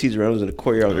wasn't no teacher. I was in the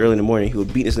courtyard early in the morning. He was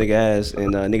beating this nigga ass,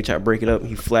 and nigga tried to break it up.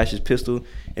 He flashed his pistol,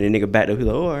 and the nigga backed up. He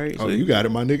was like, oh, all right. So, you got it,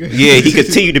 my nigga. Yeah, he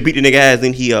continued to beat the nigga ass.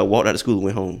 Then he walked out of school and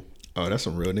went home. Oh, that's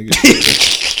some real nigga.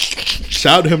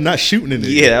 Shout out to him not shooting in it.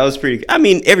 Yeah, that was pretty. I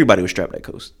mean, everybody was strapped at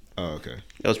Coast. Oh, okay.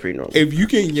 That was pretty normal. If you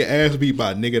getting your ass beat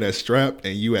by a nigga that's strapped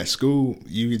and you at school,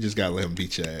 you just gotta let him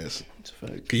beat your ass.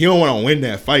 fact. Cause you don't want to win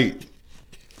that fight.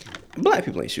 Black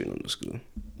people ain't shooting on the school.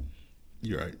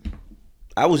 You're right.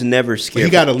 I was never But scared.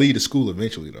 he got to lead the school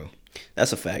eventually, though.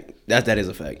 That's a fact. That is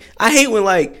a fact. I hate when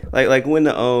like when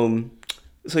the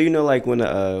so you know like when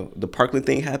the Parkland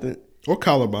thing happened. Or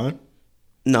Columbine.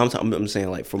 No, I'm saying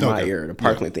like from my Okay. era, the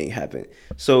Parkland thing happened.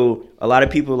 So a lot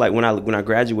of people like when I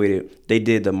graduated, they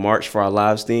did the March for Our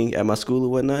Lives thing at my school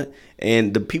and whatnot.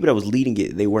 And the people that was leading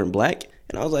it, they weren't black.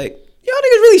 And I was like, y'all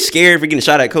niggas really scared for getting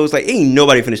shot at coast. Like ain't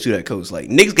nobody finna shoot at coast. Like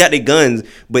niggas got their guns,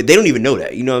 but they don't even know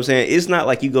that. You know what I'm saying? It's not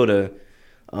like you go to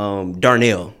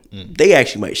Darnell. They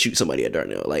actually might shoot somebody at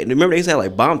Darnell. Like remember they had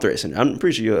like bomb threats, and I'm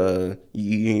pretty sure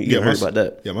you heard about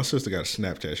that. Yeah, my sister got a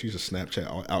Snapchat. She uses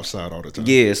Snapchat outside all the time.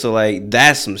 Yeah, so like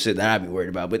that's some shit that I'd be worried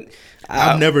about. But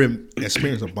I've never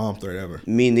experienced a bomb threat ever.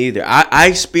 Me neither. I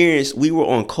experienced. We were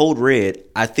on Code Red.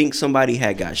 I think somebody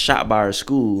had got shot by our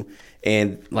school,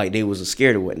 and like they was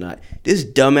scared or whatnot. This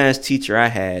dumbass teacher I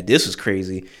had, this was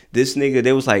crazy. This nigga,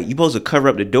 they was like, you supposed to cover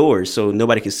up the doors so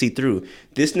nobody could see through.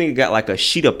 This nigga got like a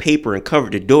sheet of paper and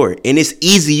covered the door, and it's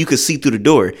easy you could see through the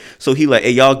door. So he like,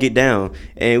 hey y'all get down,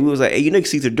 and we was like, hey you niggas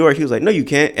see through the door. He was like, no you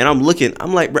can't. And I'm looking,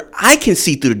 I'm like, bro, I can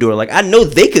see through the door. Like I know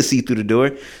they could see through the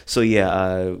door. So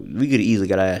yeah, we could have easily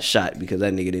got our ass shot because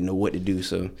that nigga didn't know what to do.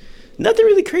 So nothing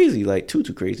really crazy, like too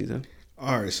crazy though.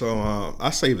 All right, so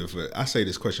I say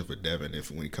this question for Devin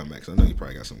when he come back. So I know he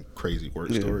probably got some crazy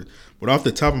work stories. But off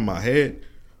the top of my head,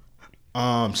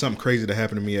 something crazy that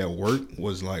happened to me at work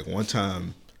was like one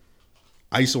time.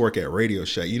 I used to work at Radio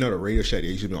Shack. You know the Radio Shack that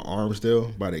used to be on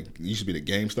Armsdale, used to be the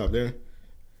GameStop there.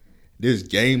 This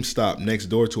GameStop next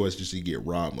door to us used to get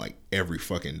robbed like every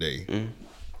fucking day.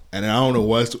 And I don't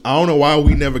know why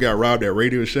we never got robbed at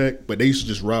Radio Shack, but they used to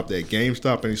just rob that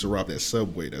GameStop and they used to rob that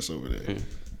Subway that's over there.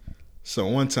 So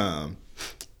one time,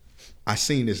 I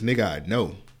seen this nigga I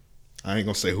know. I ain't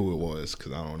gonna say who it was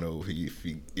because I don't know if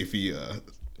he.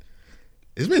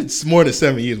 It's been more than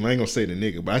 7 years. I ain't gonna say the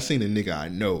nigga, but I seen a nigga I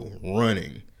know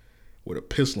running with a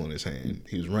pistol in his hand.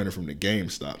 He was running from the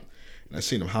GameStop, and I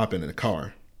seen him hop in the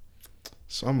car.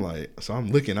 So I'm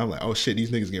looking. I'm like, oh shit,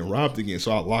 these niggas getting robbed again.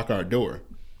 So I lock our door.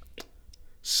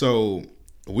 So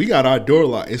we got our door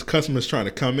locked. It's customers trying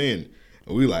to come in.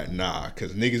 We like, nah,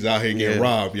 because niggas out here getting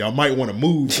robbed. Y'all might want to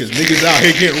move because niggas out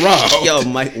here getting robbed. Y'all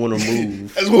might want to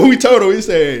move. That's what we told him. We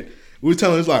said, we were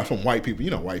telling us like from white people.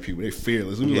 You know white people, they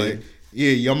fearless. We were like,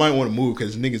 yeah, y'all might want to move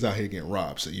because niggas out here getting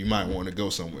robbed. So you might want to go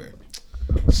somewhere.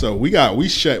 So we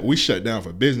shut down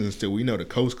for business till we know the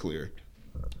coast clear.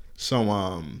 So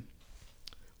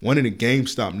one of the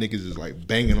GameStop niggas is like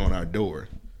banging on our door.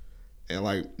 And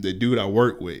like the dude I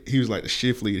work with, he was like the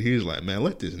shift leader. He was like, man,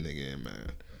 let this nigga in,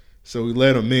 man. So we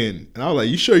let him in. And I was like,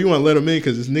 you sure you want to let him in?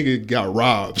 Because this nigga got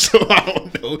robbed. So I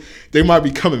don't know. They might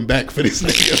be coming back for this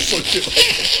nigga.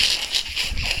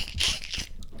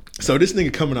 So this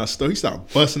nigga coming out store, he started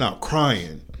busting out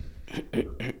crying.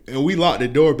 And we locked the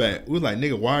door back. We was like,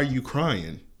 nigga, why are you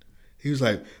crying? He was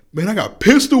like, man, I got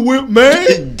pistol whipped,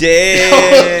 man. Damn.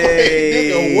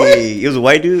 Nigga, what? It was a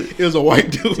white dude? It was a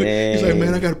white dude. Dang. He's like,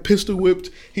 man, I got a pistol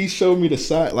whipped. He showed me the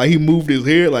side. Like, he moved his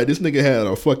hair. Like, this nigga had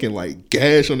a fucking, like,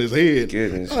 gash on his head.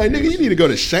 Goodness. I'm like, nigga, you need to go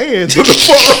to Shands. What the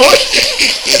fuck wrong?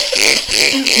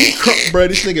 Bro,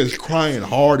 this nigga is crying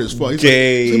hard as fuck. He's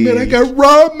like, man, I got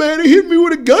robbed, man. They hit me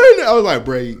with a gun. I was like,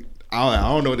 bro, I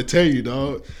don't know what to tell you,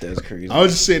 dog. That's crazy. I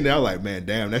was just sitting there, I was like, man,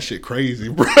 damn, that shit crazy,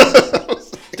 bro.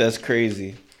 That's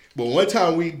crazy. But one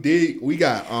time we didn't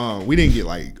get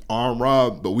like arm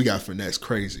robbed, but we got finesse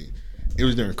crazy. It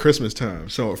was during Christmas time.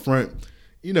 So up front,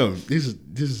 you know, this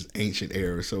is ancient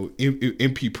era. So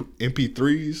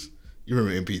MP3s, you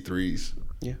remember MP3s?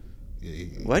 Yeah. Yeah.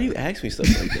 Why do you ask me stuff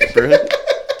like that, bro?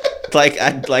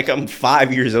 like I'm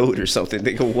 5 years old or something.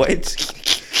 Nigga, what?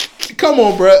 Come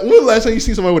on, bro. When was the last time you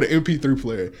seen somebody with an MP3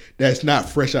 player that's not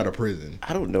fresh out of prison?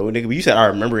 I don't know, nigga. But you said I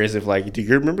remember as if like, do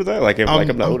you remember that? Like, I'm not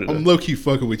old enough. I'm low key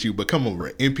fucking with you, but come on,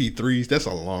 bro. MP3s, that's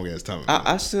a long ass time.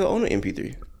 I still own an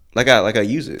MP3. Like I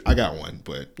use it. I got one,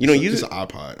 but you don't use it. It's an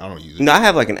iPod. I don't use it. No, I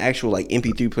have like an actual like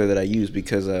MP3 player that I use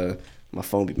because my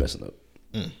phone be messing up.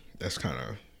 That's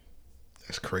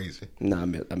crazy. Nah, I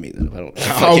made that up. I don't.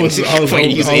 I was use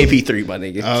MP3, my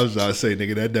nigga. I was about to say,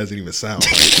 nigga, that doesn't even sound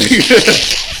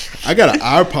right. I got an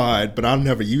iPod, but I'll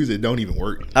never use it. It don't even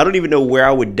work. I don't even know where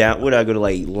I would would I go to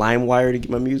like LimeWire to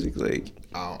get my music? Like,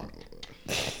 I don't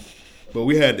know. But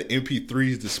we had the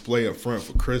MP3s display up front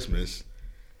for Christmas.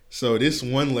 So this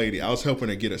one lady, I was helping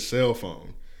her get a cell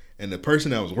phone, and the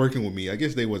person that was working with me, I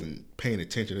guess they wasn't paying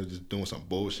attention. They was just doing some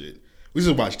bullshit. We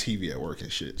just watch TV at work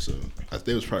and shit. So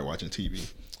they was probably watching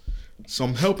TV. So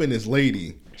I'm helping this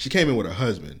lady. She came in with her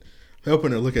husband,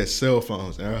 helping her look at cell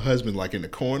phones, and her husband like in the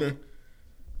corner.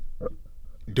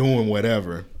 doing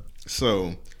whatever.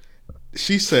 So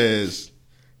she says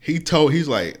he's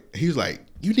like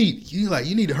you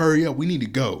need to hurry up. We need to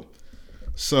go.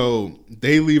 So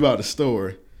they leave out the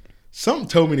store. Something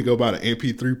told me to go buy the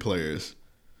MP3 players.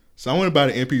 So I went to buy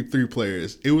the MP3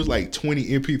 players. It was like 20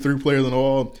 MP3 players and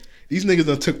all. These niggas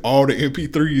done took all the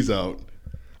MP3s out.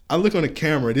 I look on the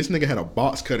camera. This nigga had a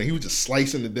box cutter. He was just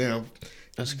slicing the damn,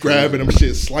 grabbing them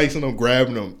shit, slicing them,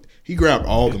 grabbing them. He grabbed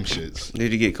all them shits.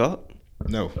 Did he get caught?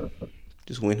 No.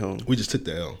 Just went home. We just took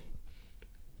the L.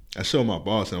 I showed my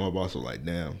boss, and my boss was like,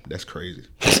 "Damn, that's crazy."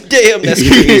 Damn, that's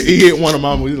crazy. He hit one of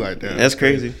my movies. He's like, "Damn, that's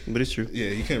crazy," but it's true.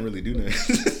 Yeah, you can't really do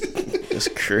that. That's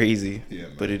crazy. Yeah,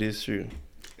 man. But it is true.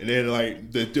 And then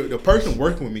like the person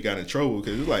working with me got in trouble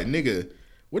because it was like, "Nigga,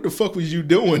 what the fuck was you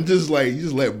doing? Just like you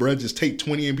just let bruh just take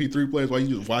 20 MP3 players while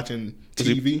you just watching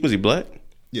TV." Was he black?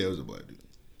 Yeah, it was a black dude.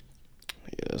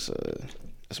 Yeah, that's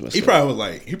messed He up. probably was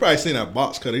like, he probably seen that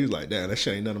box cutter. He was like, "Damn, that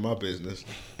shit ain't none of my business."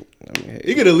 I mean, hey.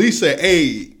 He could at least say,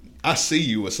 "Hey, I see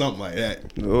you," or something like that.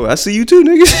 Oh, I see you too,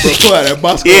 nigga. Bro, pull out that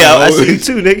box cutter. Yeah, I see you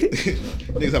too, nigga.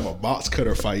 Niggas have a box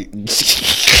cutter fight.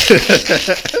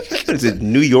 What is it,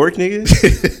 New York, nigga?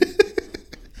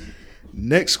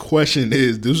 Next question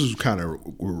is, this is kind of a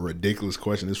ridiculous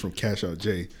question. This is from Cash Out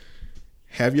J.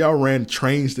 Have y'all ran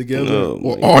trains together,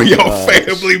 or are y'all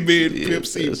family being Pimp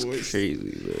C boys? That's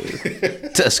crazy,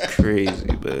 man. That's crazy,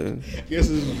 man. I guess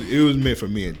it was meant for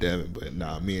me and Devin, but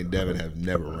nah, me and Devin have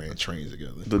never ran trains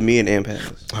together. But me and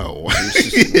Ampath. Oh,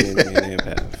 me and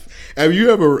Ampath. Have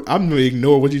you ever? I'm gonna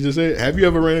ignore what you just said. Have you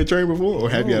ever ran a train before, or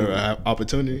have you had an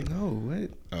opportunity? No, what?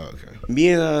 Oh, okay. Me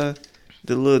and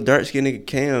the little dark skinned nigga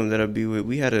Cam that I be with,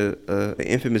 we had an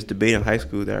infamous debate in high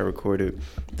school that I recorded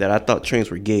that I thought trains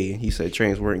were gay. He said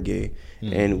trains weren't gay,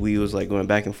 and we was like going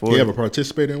back and forth. You ever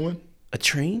participated in one? A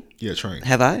train? Yeah, train.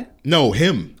 Have I? No,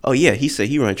 him. Oh yeah, he said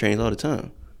he run trains all the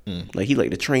time. Like he like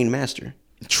the train master.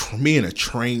 Me and a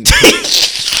train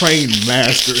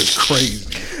master is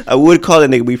crazy. I would call that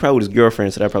nigga, but he probably with his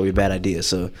girlfriend, so that'd probably be a bad idea.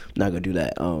 So I'm not gonna do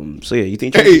that. So yeah, you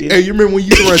think? Hey, you remember when you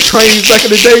used to run trains back in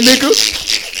the day, nigga?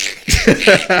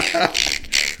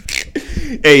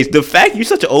 Hey, the fact you're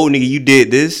such an old nigga, you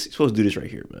did this. You're supposed to do this right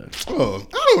here, man. Oh,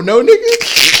 I don't know,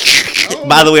 nigga.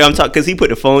 By the way, I'm talking because he put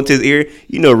the phone to his ear.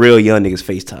 You know, real young niggas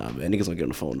FaceTime, man. Niggas don't get on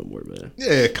the phone no more, man.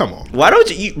 Yeah, come on. Why don't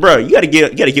you, bro? You gotta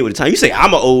get with the time. You say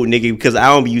I'm an old nigga because I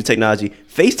don't use technology.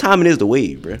 FaceTiming is the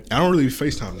wave, bro. I don't really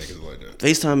FaceTime niggas like that.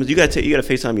 FaceTime is you gotta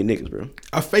FaceTime your niggas, bro.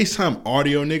 I FaceTime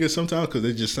audio niggas sometimes because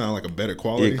they just sound like a better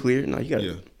quality. Yeah, clear. No, you gotta.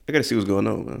 Yeah. I gotta see what's going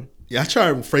on, man. Yeah, I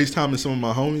tried FaceTiming some of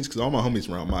my homies because all my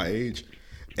homies around my age,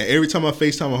 and every time I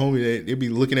FaceTime a homie, they be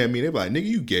looking at me. They be like, "Nigga,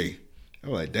 you gay." I'm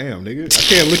like, "Damn, nigga,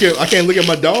 I can't look at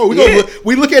my dog.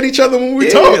 We look at each other when we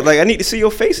talk. Like I need to see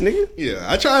your face, nigga." Yeah,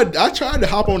 I tried to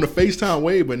hop on the FaceTime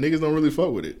wave, but niggas don't really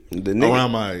fuck with it.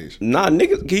 Around my age, nah,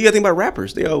 niggas. You gotta think about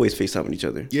rappers. They always FaceTiming each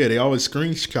other. Yeah, they always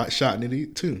screenshotting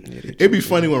it too. Yeah, it'd be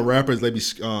funny when rappers they be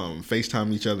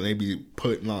FaceTiming each other and they be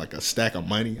putting like a stack of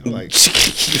money. I'm like,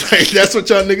 that's what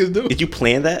y'all niggas do. Did you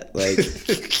plan that? Like,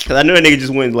 because I know that nigga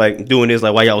just went like doing this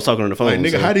like while y'all was talking on the phone. Like,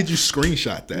 nigga, how did you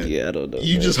screenshot that? Yeah, I don't know.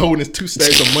 You just holding 2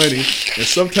 stacks of money, and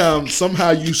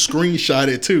somehow you screenshot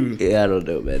it too. Yeah, I don't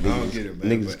know, man. Niggas, I don't get it,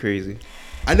 man. Niggas crazy.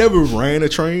 I never ran a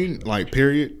train, like,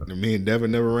 period. Me and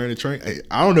Devin never ran a train.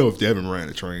 I don't know if Devin ran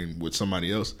a train with somebody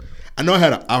else. I know I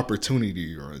had an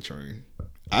opportunity to run a train.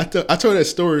 I told that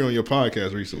story on your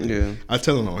podcast recently. Yeah. I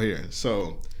tell it on here.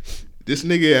 So, this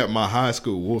nigga at my high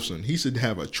school, Wolfson, he should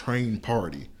have a train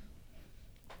party.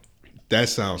 That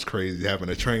sounds crazy, having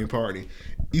a train party.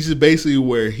 This is basically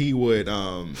where he would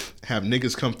have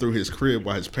niggas come through his crib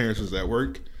while his parents was at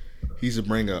work. He used to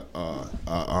bring a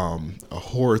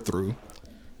whore through,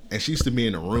 and she used to be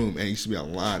in a room, and used to be a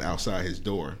line outside his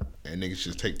door, and niggas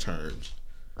just take turns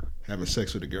having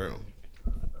sex with a girl.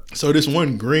 So this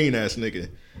one green ass nigga,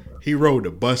 he rode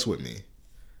the bus with me.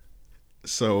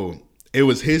 So it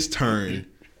was his turn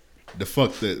to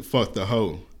fuck the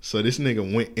hoe. So this nigga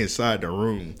went inside the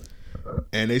room.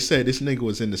 And they said this nigga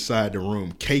was in the side of the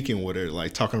room caking with her,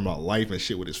 like talking about life and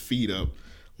shit with his feet up,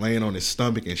 laying on his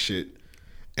stomach and shit.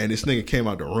 And this nigga came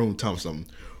out the room telling something.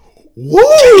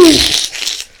 Woo!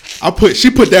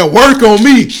 She put that work on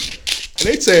me. And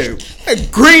they said, "That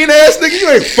green ass nigga, you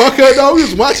ain't fuck her though. We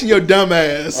was watching your dumb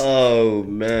ass." Oh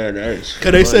man, that's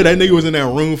cause they said that nigga was in that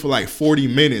room for like 40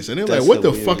 minutes. And they're like, what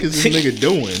the fuck is this nigga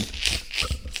doing?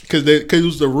 Cause it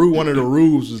was one of the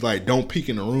rules was like don't peek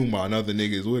in the room while another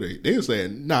nigga is with it. They were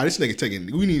saying, nah, this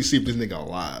nigga we need to see if this nigga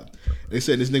alive. They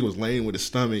said this nigga was laying on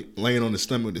the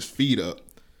stomach with his feet up,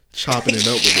 chopping it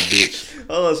up with the bitch.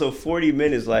 Oh, so 40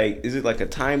 minutes, like, is it like a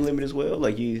time limit as well?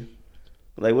 Like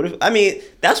Like, what if? I mean,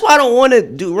 that's why I don't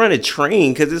want to run a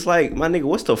train because it's like, my nigga,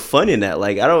 what's the fun in that?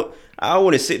 Like, I don't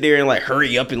want to sit there and like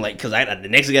hurry up and like, cause the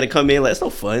next got to come in. Like, it's no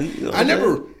fun. You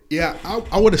know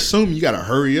I would assume you got to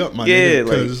hurry up, my nigga,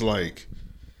 because like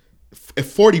at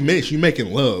 40 minutes you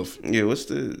making love. Yeah, what's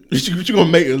the? What you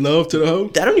gonna make love to the hoe?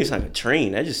 That don't even sound like a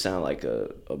train. That just sound like a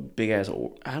big ass.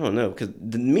 I don't know, because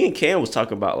me and Cam was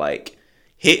talking about like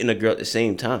hitting a girl at the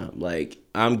same time. Like,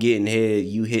 I'm getting head,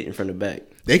 you hitting from the back.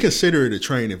 They consider it a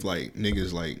train if like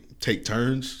niggas like take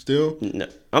turns still. No,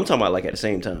 I'm talking about like at the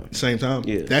same time. Same time?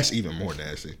 Yeah. That's even more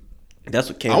nasty. That's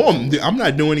what Cam. I'm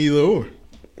not doing either or.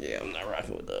 Yeah, I'm not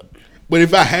rocking with that. But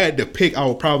if I had to pick, I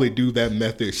would probably do that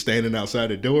method standing outside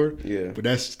the door. Yeah. But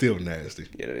that's still nasty.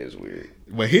 Yeah, that is weird.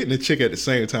 But hitting a chick at the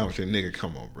same time with your nigga,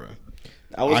 come on, bro.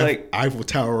 I was like Eiffel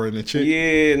Tower in the chick.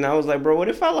 Yeah, and I was like, bro, what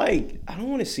if I don't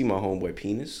want to see my homeboy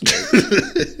penis? Like,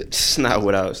 it's not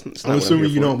what I was. I'm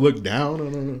assuming you don't look down. I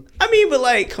don't know. I mean, but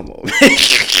like, come on,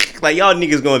 like y'all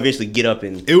niggas gonna eventually get up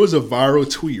and. It was a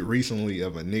viral tweet recently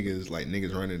of a niggas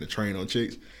running the train on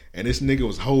chicks, and this nigga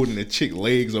was holding the chick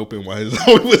legs open while his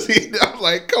homie was hitting. I was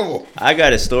like, come on. I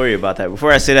got a story about that.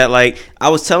 Before I say that, like, I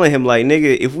was telling him, like,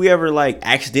 nigga, if we ever like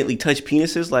accidentally touch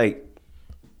penises, like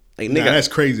nigga, that's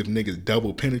crazy if niggas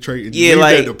double penetrate. Yeah,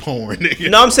 like the porn. Nigga.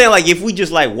 You know what I'm saying? Like, if we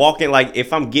just like walking, like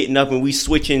if I'm getting up and we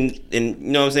switching, and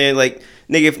you know what I'm saying? Like,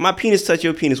 nigga, if my penis touch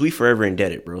your penis, we forever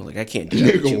indebted, bro. Like, I can't do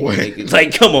that with you.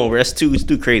 Like, come on, bro. It's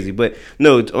too crazy. But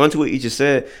no, onto what you just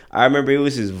said. I remember it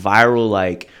was this viral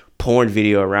like porn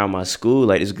video around my school.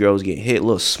 Like, this girl was getting hit,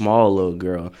 small little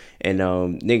girl, and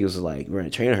niggas was like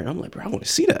running train her, and I'm like, bro, I want to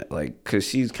see that, like, cause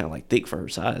she's kind of like thick for her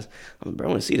size. I'm like, bro,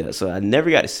 I want to see that. So I never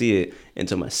got to see it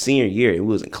until my senior year. It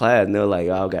was in class, and they were like,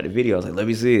 oh, I got the video. I was like, let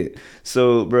me see it.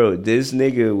 So, bro, this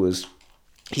nigga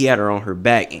he had her on her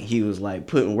back, and he was like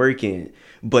putting work in.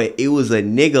 But it was a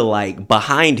nigga like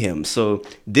behind him. So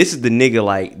this is the nigga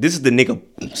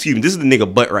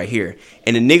butt right here.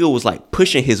 And the nigga was like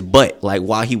pushing his butt like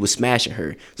while he was smashing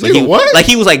her. So nigga,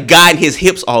 he was like guiding his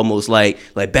hips almost like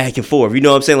back and forth. You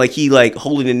know what I'm saying? Like he like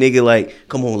holding the nigga like,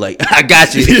 come on, like I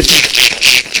got you.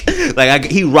 Like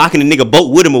he rocking the nigga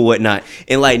boat with him or whatnot,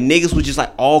 and like niggas was just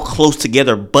like all close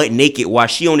together, butt naked, while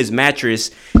she on his mattress,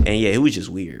 and yeah, it was just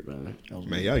weird, man.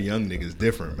 Man, y'all young niggas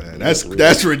different, man.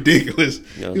 That's ridiculous.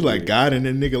 You like guiding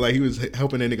that nigga like he was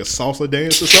helping that nigga salsa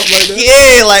dance or something like that.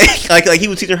 Yeah, like he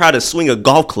was teaching her how to swing a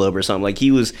golf club or something. Like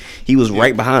he was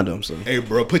right behind him. So hey,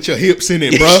 bro, put your hips in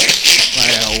it, bro.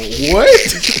 Like,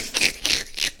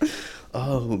 what?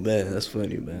 Oh man, that's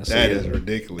funny, man. So, that is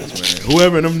ridiculous, man.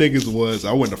 Whoever them niggas was,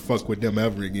 I wouldn't have fucked with them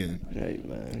ever again. Right,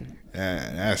 man.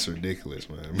 That's ridiculous,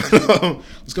 man.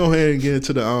 Let's go ahead and get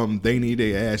into the they need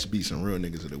their ass beat some real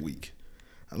niggas of the week.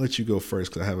 I'll let you go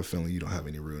first because I have a feeling you don't have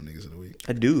any real niggas of the week.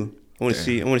 I do. I want to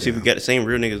see if we got the same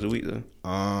real niggas of the week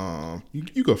though.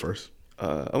 You go first.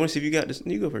 I want to see if you got this.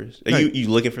 You go first. Are you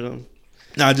looking for something?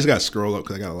 No, I just got to scroll up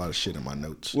because I got a lot of shit in my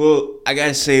notes. Well, I got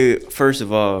to say, first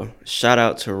of all, shout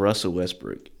out to Russell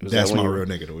Westbrook. That's my real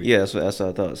nigga of the week. Yeah, that's what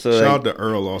I thought. So shout out to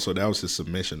Earl also. That was his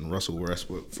submission. Russell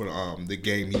Westbrook for the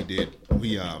game he did.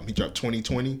 He dropped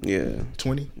 2020. Yeah.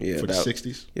 20? Yeah. For the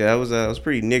 60s. Yeah, that was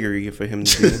pretty niggery for him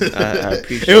to do. I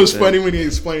appreciate it. It was funny when he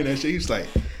explained that shit. He's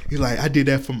like, I did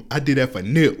that for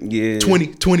Nip. Yeah.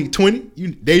 2020.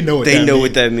 They know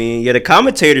what that means. Yeah, the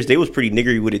commentators, they was pretty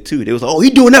niggery with it too. They was like, oh, he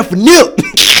doing that for Nip.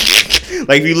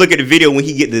 Like if you look at the video when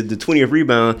he get the 20th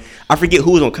rebound, I forget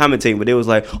who was on commentating, but they was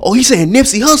like, oh, he's saying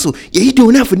Nipsey Hussle. Yeah, he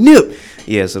doing that for Nip.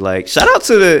 Yeah, so like shout out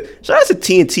to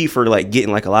TNT for like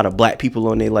getting like a lot of black people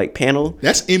on their like panel.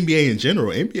 That's NBA in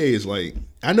general. NBA is like,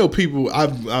 I know people,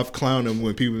 I've clowned them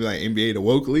when people be like NBA the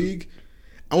woke league.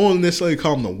 I won't necessarily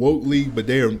call them the woke league, but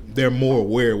they're more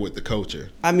aware with the culture.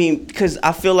 I mean, because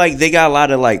I feel like they got a lot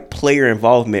of like player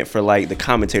involvement for like the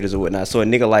commentators and whatnot. So a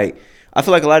nigga like, I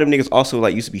feel like a lot of them niggas also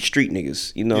like used to be street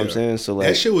niggas. You know what I'm saying? So like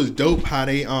that shit was dope. How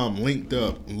they linked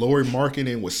up Lori Markin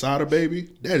and Wasada Baby.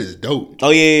 That is dope.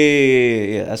 Oh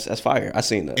yeah. That's fire. I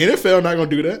seen that. NFL not gonna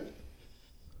do that.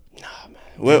 Nah, man.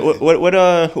 What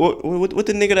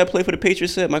the nigga that played for the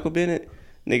Patriots said? Michael Bennett.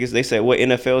 Niggas, they said what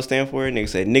NFL stand for. Niggas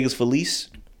said niggas felice.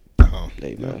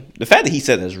 Hey, man. The fact that he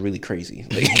said that is really crazy.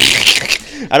 Like,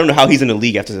 I don't know how he's in the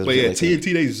league after this. But yeah, like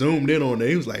TNT they zoomed in on it.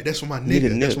 He was like, "That's for my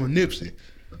nigga. That's for Nipsey."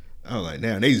 I was like,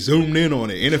 "Now they zoomed in on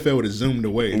it. NFL would have zoomed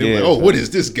away." And they were like, "Oh, what is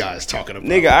this guy's talking about?"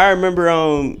 Nigga, I remember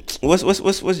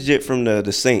what's Jit from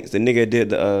the Saints? The nigga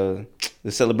did the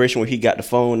celebration where he got the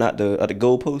phone out the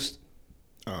goalpost.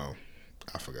 Oh,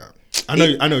 I forgot. I know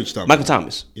what you're talking Michael about.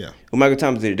 Thomas. Yeah. When Michael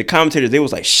Thomas did it, the commentators, they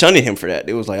was like shunning him for that.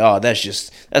 They was like, oh,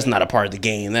 that's not a part of the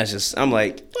game. That's just, I'm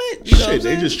like, what? You know what I'm Shit, they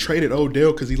saying? just traded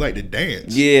Odell because he liked to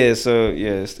dance. Yeah, so,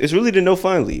 it's really the no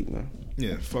fun league, man.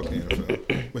 Yeah, fuck the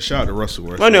NFL. But shout out to Russell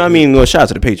Westbrook. I know, well, shout out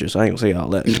to the Patriots. I ain't gonna say all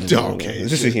that. Okay.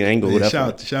 This is, I ain't gonna go that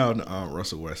far. Shout out to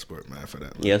Russell Westbrook, man, for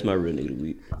that. Man. Yeah, that's my real nigga of the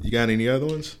week. You got any other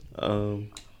ones?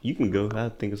 You can go. I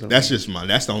think of something. That's just mine.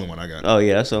 That's the only one I got. Oh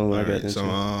yeah, that's the only one I got. Right,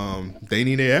 so they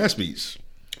need their ass beats.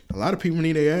 A lot of people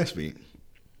need their ass beat.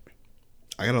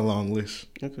 I got a long list.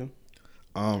 Okay.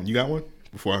 You got one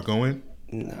before I go in?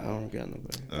 No, I don't got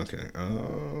nobody.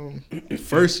 Okay.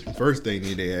 First they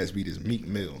need their ass beat is Meek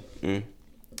Mill.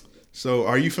 So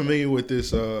are you familiar with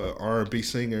this R&B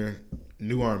singer,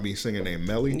 new R&B singer named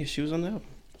Melly? Yeah, she was on the album.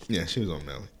 Yeah, she was on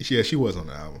Melly. Yeah, she was on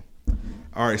the album.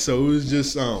 All right, so it was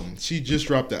just she just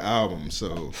dropped the album,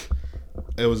 so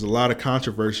there was a lot of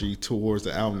controversy towards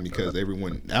the album because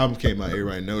the album came out,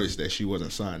 everybody noticed that she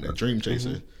wasn't signed to Dream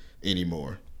Chaser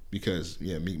anymore because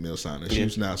Meek Mill signed her. She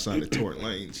was now signed to Tory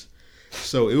Lanez.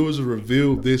 So it was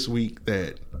revealed this week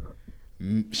that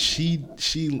she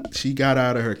got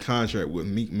out of her contract with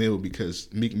Meek Mill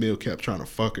because Meek Mill kept trying to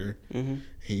fuck her.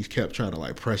 He kept trying to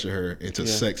like pressure her into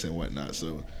sex and whatnot.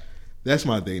 So that's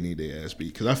my they need their ass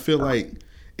beat because I feel like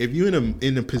if you're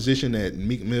in a position that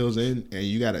Meek Mill's in and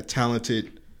you got a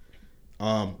talented,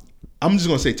 I'm just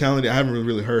gonna say talented. I haven't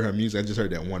really heard her music. I just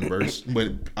heard that one verse,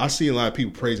 but I see a lot of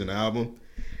people praising the album.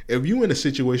 If you in a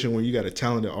situation where you got a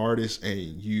talented artist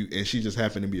and she just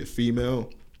happened to be a female,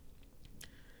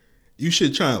 you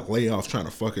should try and lay off trying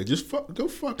to fuck her. Just go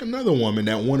fuck another woman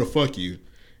that want to fuck you.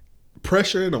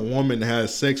 Pressuring a woman to have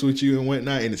sex with you and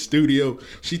whatnot in the studio.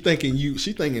 She thinking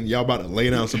y'all about to lay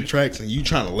down some tracks and you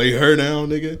trying to lay her down,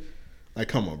 nigga. Like,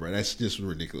 come on, bro. That's just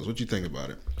ridiculous. What you think about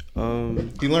it?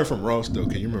 He learned from Ross though.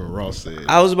 Can you remember Ross said?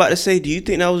 I was about to say, do you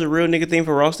think that was a real nigga thing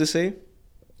for Ross to say?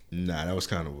 Nah, that was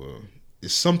kind of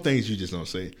it's some things you just don't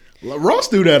say. Ross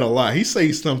do that a lot. He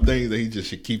says some things that he just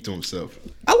should keep to himself.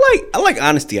 I like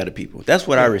honesty out of people. That's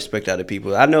what I respect out of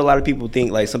people. I know a lot of people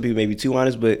think like some people may be too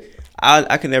honest, but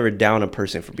I can never down a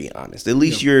person for being honest. At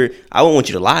least I won't want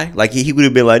you to lie. Like he would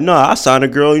have been like, no, I signed a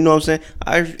girl. You know what I'm saying?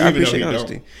 I appreciate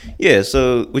honesty. Don't. Yeah.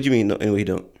 So what do you mean? No, anyway, he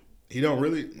don't. He don't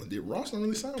really. Ross don't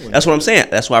really sign women. That's what I'm saying.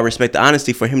 That's why I respect the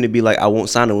honesty for him to be like, I won't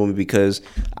sign a woman because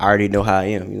I already know how I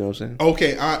am. You know what I'm saying?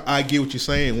 Okay, I get what you're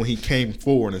saying when he came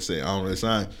forward and said I don't really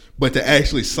sign, but to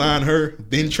actually sign her,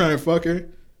 then try and fuck her.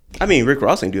 I mean, Rick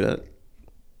Ross ain't do that.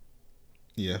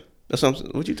 Yeah. That's what I'm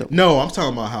saying. What you talking? No, I'm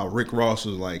talking about how Rick Ross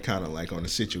was like kind of like on a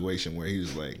situation where he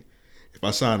was like, if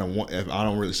I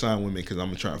don't really sign women because I'm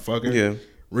gonna try and fuck her. Yeah.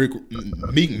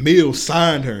 Meek Mill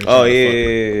signed her. Oh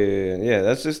yeah.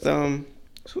 That's just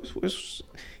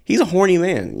he's a horny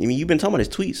man. I mean, you've been talking about his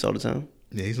tweets all the time.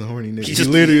 Yeah, he's a horny nigga. He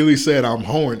literally said, "I'm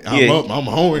horny. I'm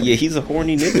horny." Yeah, he's a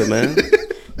horny nigga, man.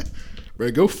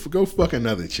 Bro, go fuck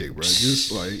another chick, bro.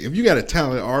 Just like if you got a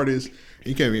talented artist.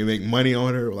 You can't even make money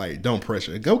on her. Like, don't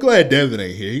pressure. I'm glad Devin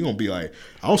ain't here. He gonna be like,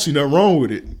 I don't see nothing wrong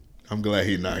with it. I'm glad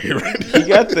he's not here right now. He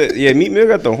got Meek Mill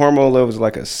got the hormone levels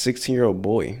like a 16-year-old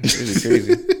boy. This is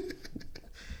crazy.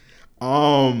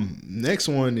 Next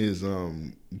one is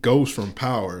Ghost from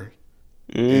Power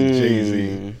and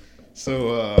Jay-Z.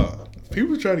 So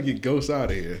people trying to get Ghost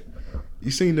out of here. You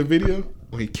seen the video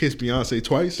when he kissed Beyonce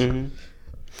twice?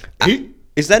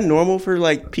 Is that normal for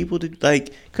like people to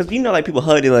like? Because you know, like people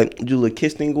hug, they like do a little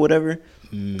kiss thing or whatever.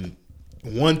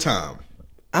 One time.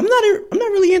 I'm not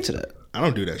really into that. I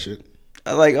don't do that shit.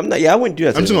 I wouldn't do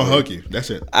that. I'm just gonna hug you. That's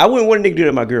it. I wouldn't want a nigga do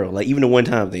that to my girl. Like even the one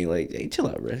time thing. Like, hey, chill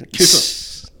out, bro.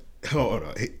 Kiss her. Hold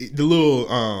on. The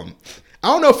little I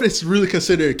don't know if it's really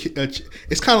considered.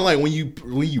 It's kind of like when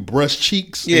you brush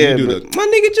cheeks. Yeah, and you do my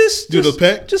nigga just the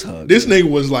peck. Just hug. This nigga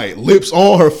was like lips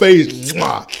on her face,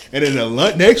 and then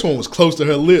the next one was close to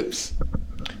her lips.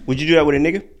 Would you do that with a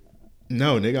nigga?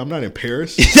 No, nigga, I'm not in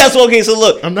Paris. That's okay. So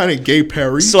look, I'm not in gay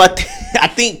Paris. So I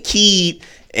think Keed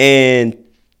and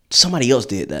somebody else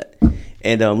did that,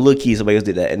 and Lil Keed, somebody else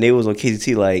did that, and they was on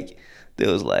KZT like they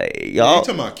was like y'all. Yeah, you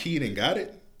talking about Keed and Got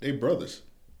It? They brothers.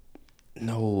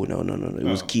 No. It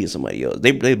was Keed and somebody else.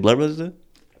 They blood brothers though?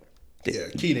 Yeah,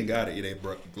 Keed and Got It. It ain't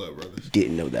blood brothers.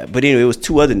 Didn't know that. But anyway, it was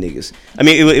two other niggas. I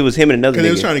mean, it was him and another nigga. Because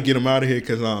they was trying to get him out of here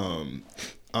because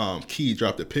Keed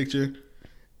dropped a picture.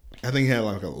 I think he had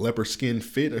like a leopard skin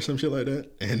fit or some shit like that.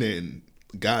 And then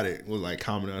Got It was like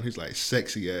commenting on, he's like,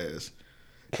 sexy ass.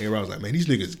 And everybody was like, man, these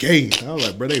niggas gay. I was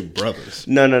like, bro, they brothers.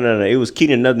 No. It was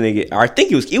Keed and another nigga. I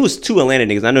think it was two Atlanta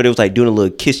niggas. I know they was like doing a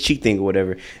little kiss cheek thing or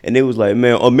whatever. And they was like,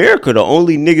 man, America, the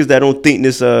only niggas that don't think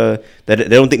this that they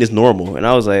don't think this normal. And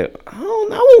I was like, I don't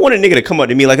wouldn't want a nigga to come up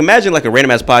to me. Like, imagine like a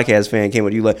random ass podcast fan came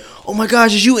up to you like, oh my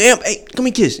gosh, is you Amp? Hey, come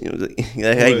here, kiss. You know, like,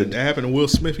 that happened to Will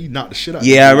Smith. He knocked the shit out.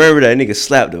 Yeah, I remember that nigga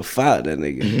slapped the fire out that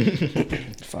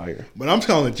nigga. Fire. But I'm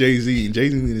calling Jay-Z, and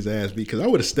Jay-Z needed his ass beat because I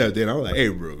would have stepped in. I was like, hey,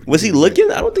 bro. Was he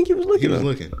looking? I don't think he was looking. He was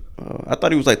looking. I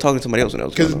thought he was like talking to somebody else.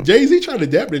 Because Jay-Z tried to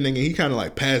dap the nigga, and he kind of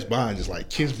like passed by and just like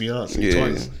kissed Beyonce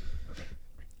twice.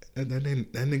 That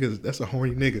nigga, that's a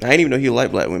horny nigga. I didn't even know he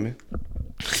liked black women.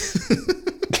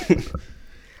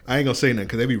 I ain't gonna say nothing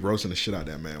because they be roasting the shit out of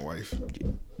that man wife.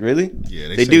 Really? Yeah,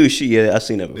 they do. Yeah, I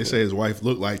seen that before. They say his wife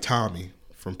looked like Tommy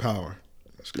from Power.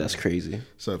 That's crazy.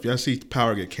 So if y'all see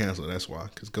Power get canceled, that's why.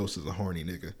 Because Ghost is a horny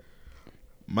nigga.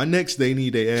 My next they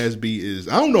need their ass beat is,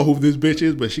 I don't know who this bitch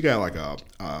is, but she got like a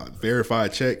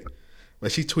verified check.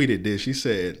 But she tweeted this. She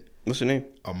said, what's her name?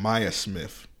 Amaya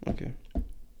Smith. Okay.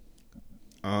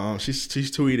 She's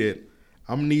tweeted,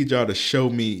 I'm gonna need y'all to show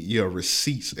me your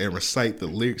receipts and recite the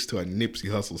lyrics to a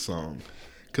Nipsey Hussle song.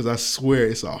 Cause I swear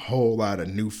it's a whole lot of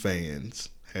new fans.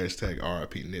 Hashtag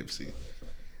RIP Nipsey.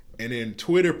 And then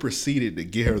Twitter proceeded to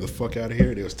get her the fuck out of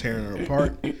here. They was tearing her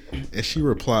apart. And she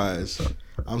replies,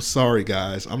 I'm sorry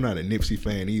guys, I'm not a Nipsey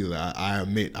fan either. I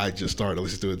admit I just started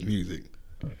listening to his music.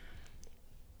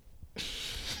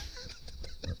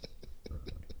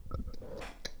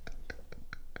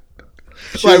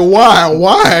 Like,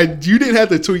 why? You didn't have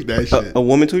to tweet that shit. A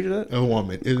woman tweeted that? A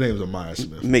woman. His name was Amaya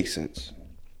Smith. Makes sense.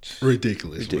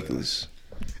 Ridiculous.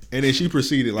 And then she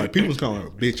proceeded, like, people was calling her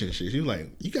a bitch and shit. She was like,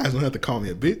 you guys don't have to call me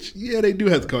a bitch. Yeah, they do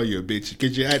have to call you a bitch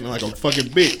because you're acting like a fucking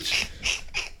bitch.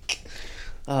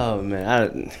 Oh,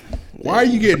 man. Why are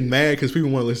you getting mad because people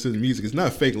want to listen to the music? It's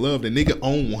not fake love. The nigga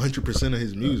own 100% of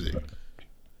his music.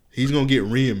 He's going to get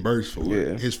reimbursed for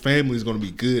it. His family's going to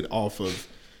be good off of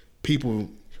people,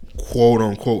 quote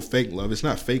unquote, fake love. It's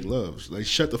not fake love. Like,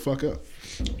 shut the fuck up.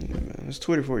 Yeah, man. That's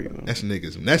Twitter for you, man. That's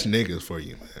niggas for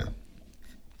you, man.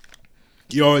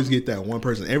 You always get that one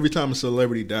person. Every time a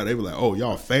celebrity die, they be like, oh,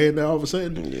 y'all a fan now all of a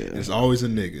sudden? Yeah. It's always a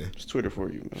nigga. It's Twitter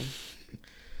for you, man.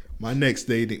 My last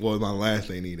they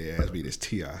need to ask me is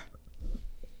T.I.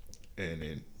 And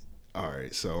then, all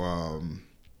right, so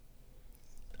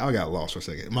I got lost for a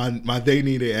second. My they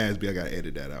need to ask me, I got to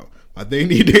edit that out. My they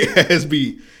need to ask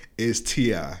me is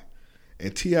T.I.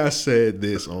 And T.I. said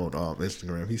this on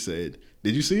Instagram. He said,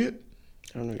 did you see it?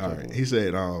 I don't know. All right. He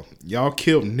said, y'all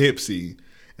killed Nipsey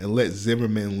and let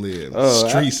Zimmerman live.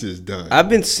 Streets is done. I've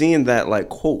been seeing that like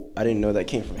quote. I didn't know that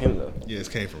came from him though. Yeah, it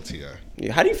came from T.I.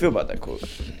 Yeah, how do you feel about that quote?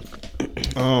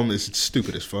 It's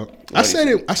stupid as fuck. I said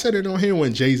it on here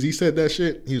when Jay-Z said that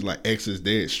shit. He was like, X is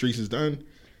dead, streets is done.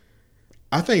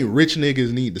 I think rich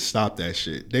niggas need to stop that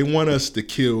shit. They want us to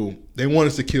kill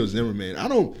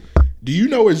Zimmerman. Do you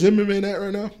know where Zimmerman at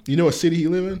right now? You know what city he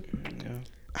live in? Yeah.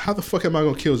 How the fuck am I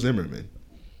gonna kill Zimmerman?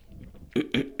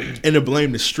 And to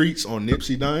blame the streets on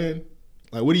Nipsey dying?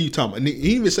 Like, what are you talking about? He didn't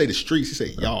even say the streets. He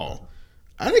said y'all.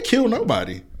 I didn't kill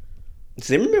nobody.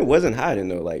 Zimmerman wasn't hiding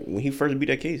though. Like when he first beat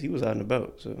that case, he was out and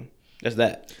about. So that's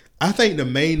that. I think the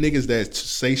main niggas that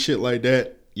say shit like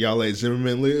that, y'all let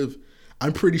Zimmerman live.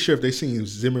 I'm pretty sure if they seen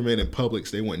Zimmerman in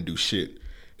Publix, they wouldn't do shit.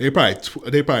 They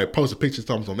probably post a picture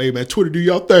talking some, hey man, Twitter do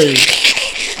y'all thing.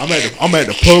 I'm at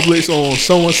the Publix on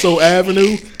so and so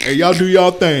Avenue, and y'all do y'all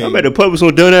thing. I'm at the Publix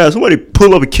on Dundas. Somebody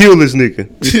pull up and kill this nigga.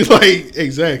 Like,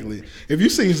 exactly. If you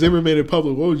seen Zimmerman in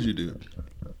public, what would you do?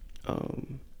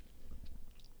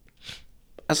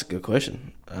 That's a good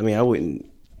question. I mean, I wouldn't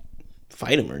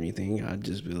fight him or anything. I'd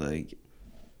just be like,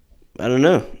 I don't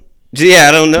know. Yeah,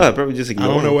 I don't know. I'd probably just ignore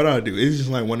him. I don't know what I'd do. It's just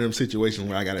like one of them situations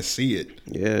where I gotta see it.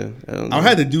 Yeah, I don't know. I'll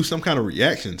have to do some kind of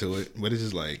reaction to it, but it's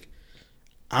just like,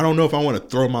 I don't know if I want to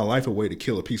throw my life away to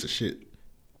kill a piece of shit.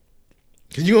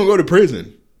 Cause you're gonna go to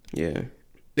prison. Yeah.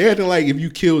 They acting like if you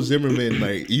kill Zimmerman,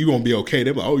 like you gonna be okay.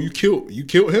 They're like, oh, you killed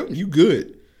him, you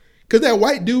good. Cause that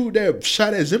white dude that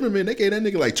shot at Zimmerman, they gave that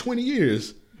nigga like 20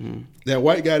 years. Mm. That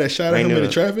white guy that shot at him in the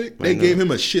traffic, they gave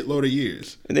him a shitload of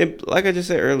years. And then, like I just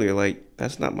said earlier, like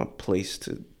that's not my place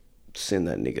to send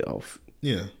that nigga off.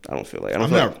 Yeah, I don't feel like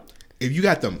if you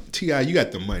got the T.I., you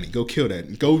got the money. Go kill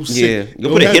that. Go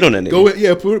put a hit on that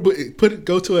nigga.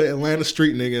 Go to an Atlanta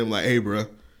street nigga and like, hey, bro,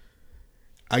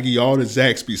 I give you all the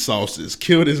Zaxby sauces.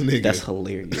 Kill this nigga. That's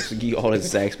hilarious. I give you all the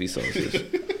Zaxby sauces.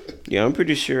 Yeah, I'm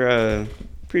pretty sure.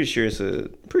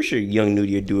 Young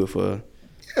Nudie would do it for.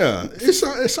 Yeah,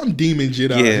 it's some demon shit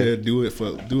out here. Do it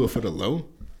for the low.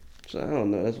 So I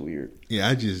don't know. That's weird. Yeah,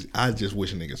 I just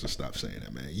wish niggas would stop saying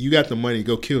that, man. You got the money,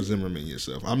 go kill Zimmerman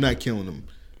yourself. I'm not killing him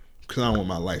because I don't want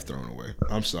my life thrown away.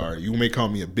 I'm sorry. You may call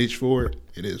me a bitch for it.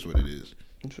 It is what it is.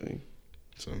 Okay.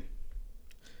 So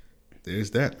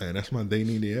there's that, man. That's my they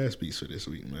need the ass beats for this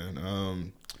week,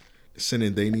 man. The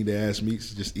sending They Need to Ask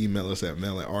Meeks, just email us at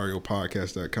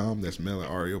mail@ariopodcast.com. That's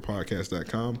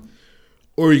mail@ariopodcast.com.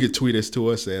 Or you can tweet us to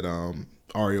us at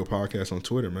Ario Podcast on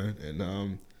Twitter, man.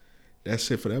 And that's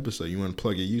it for the episode. You want to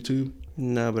plug your YouTube?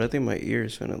 Nah, but I think my ear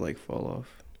is gonna like fall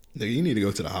off. Nigga, you need to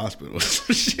go to the hospital or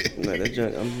some shit. Nah, that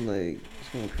junk, I'm like, it's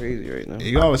going crazy right now.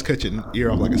 You always cut your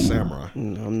ear off like a samurai.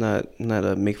 No, I'm not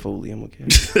a Mick Foley. I'm okay.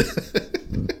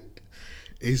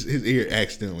 His ear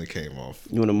accidentally came off.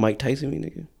 You want to Mike Tyson me,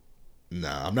 nigga?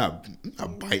 Nah, I'm not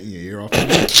biting your ear off.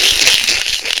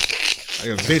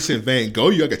 Like a Vincent Van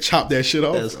Gogh, I could chop that shit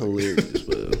off. That's hilarious,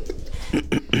 bro.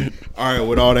 All right,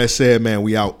 with all that said, man,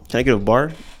 we out. Can I get a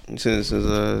bar? Since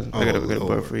I got a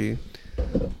bar for you.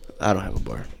 I don't have a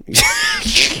bar.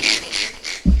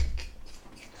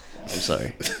 I'm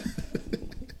sorry.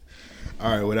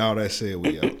 All right, with all that said,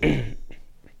 we out.